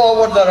bring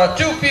forward, there are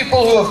 2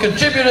 people who have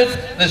contributed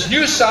this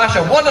new sash,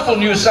 a wonderful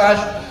new sash.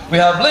 We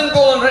have Lynn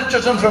Boland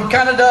Richardson from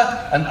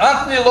Canada and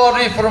Anthony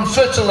Lawrie from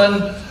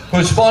Switzerland,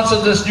 who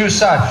sponsored this new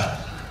sash.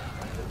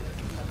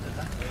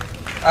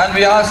 And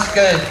we ask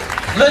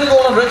Lynn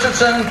Boland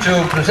Richardson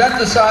to present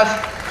the sash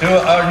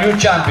to our new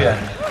champion.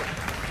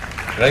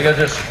 Gregor,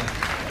 just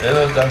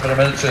down for a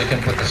minute so you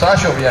can put the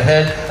sash over your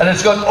head. And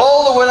it's got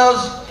all the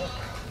winners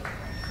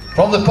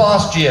from the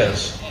past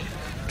years.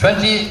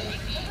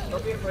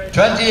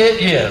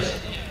 28 years.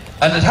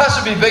 And it has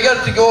to be bigger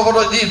to go over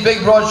like these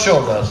big broad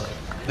shoulders.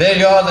 There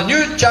you are, the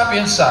new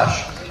champion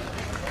sash.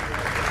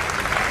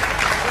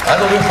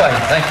 That'll do fine,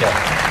 thank you.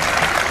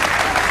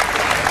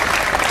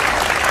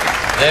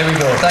 There we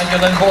go. Thank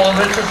you, Lynn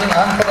Boland Richardson,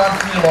 and for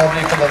Anthony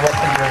Lawrie for the work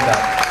in doing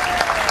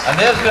that. And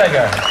there's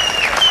Gregor.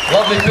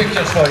 Lovely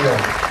pictures for you.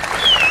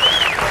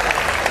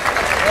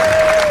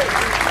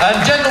 And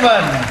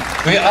gentlemen,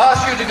 we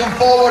ask you to come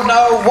forward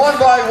now, one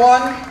by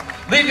one.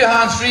 Leave your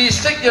hands free,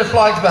 stick your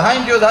flags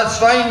behind you, that's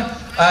fine.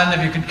 And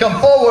if you could come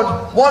forward,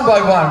 one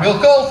by one. We'll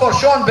call for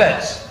Sean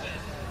Betz.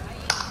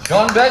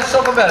 Sean Betz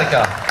of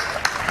America.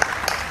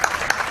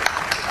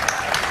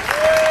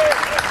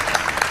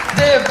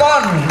 Dave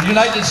Barton,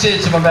 United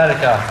States of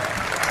America.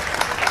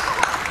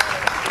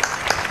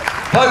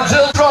 Wout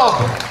Zijlstra,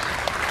 Robb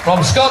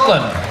from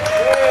Scotland.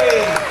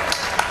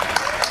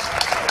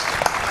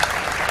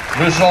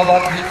 Bruce Robb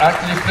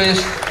actually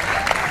placed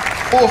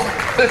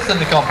 5th in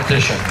the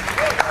competition.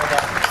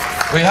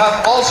 We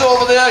have also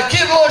over there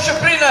Kyrilio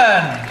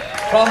Chuprynen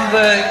from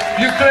the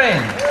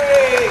Ukraine.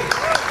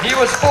 He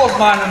was 4th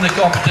man in the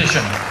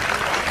competition.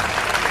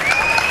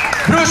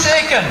 Bruce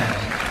Aitkin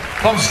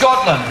from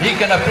Scotland. He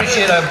can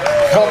appreciate a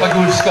proper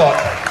good Scot.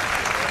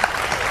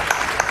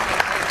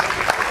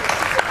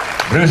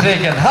 Bruce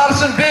Aitkin.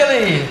 Harrison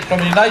Baily from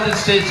the United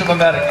States of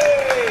America.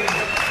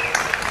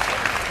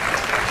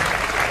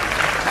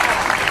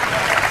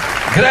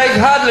 Greg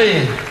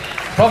Haidley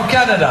from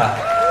Canada.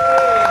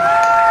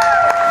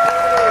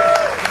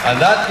 And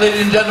that,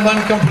 ladies and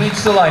gentlemen,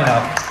 completes the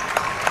lineup.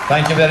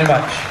 Thank you very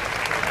much.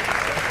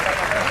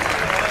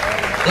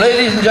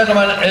 Ladies and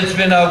gentlemen, it's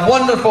been a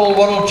wonderful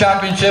World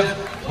Championship.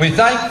 We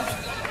thank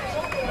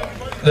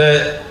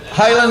the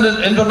Highland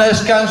and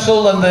Inverness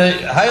Council and the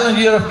Highland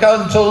Year of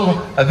Council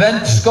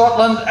Event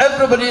Scotland.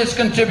 Everybody has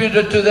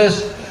contributed to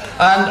this.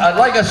 And I'd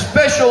like a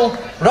special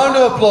round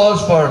of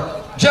applause for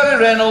Jerry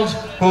Reynolds,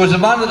 who was the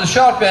man at the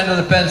sharp end of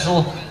the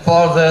pencil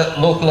for the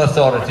local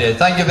authority.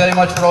 Thank you very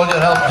much for all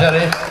your help,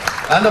 Jerry.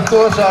 And of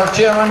course our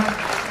chairman.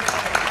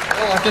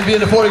 Oh, I can be in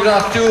the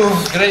photograph too.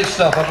 Great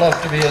stuff. I'd love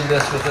to be in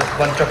this with this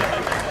bunch of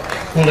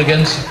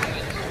hooligans.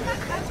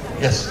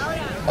 Yes.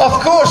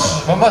 Of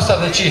course, we must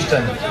have the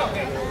chieftain.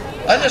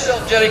 I just tell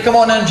Jerry, come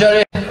on in,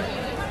 Jerry.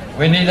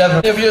 We need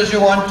every of you as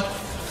you want.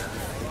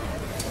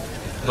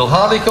 It'll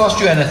hardly cost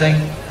you anything.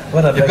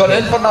 You've got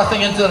in for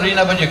nothing into the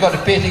arena, but you've got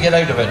to pay to get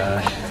out of it.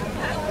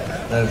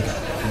 The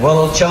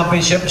World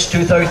Championships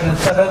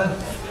 2007,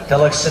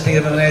 Tillix City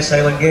of Inverness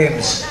Highland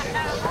Games.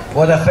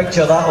 What a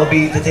picture that will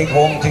be to take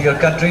home to your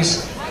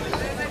countries.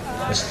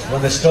 It's one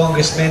of the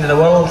strongest men in the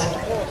world,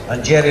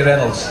 and Jerry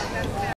Reynolds.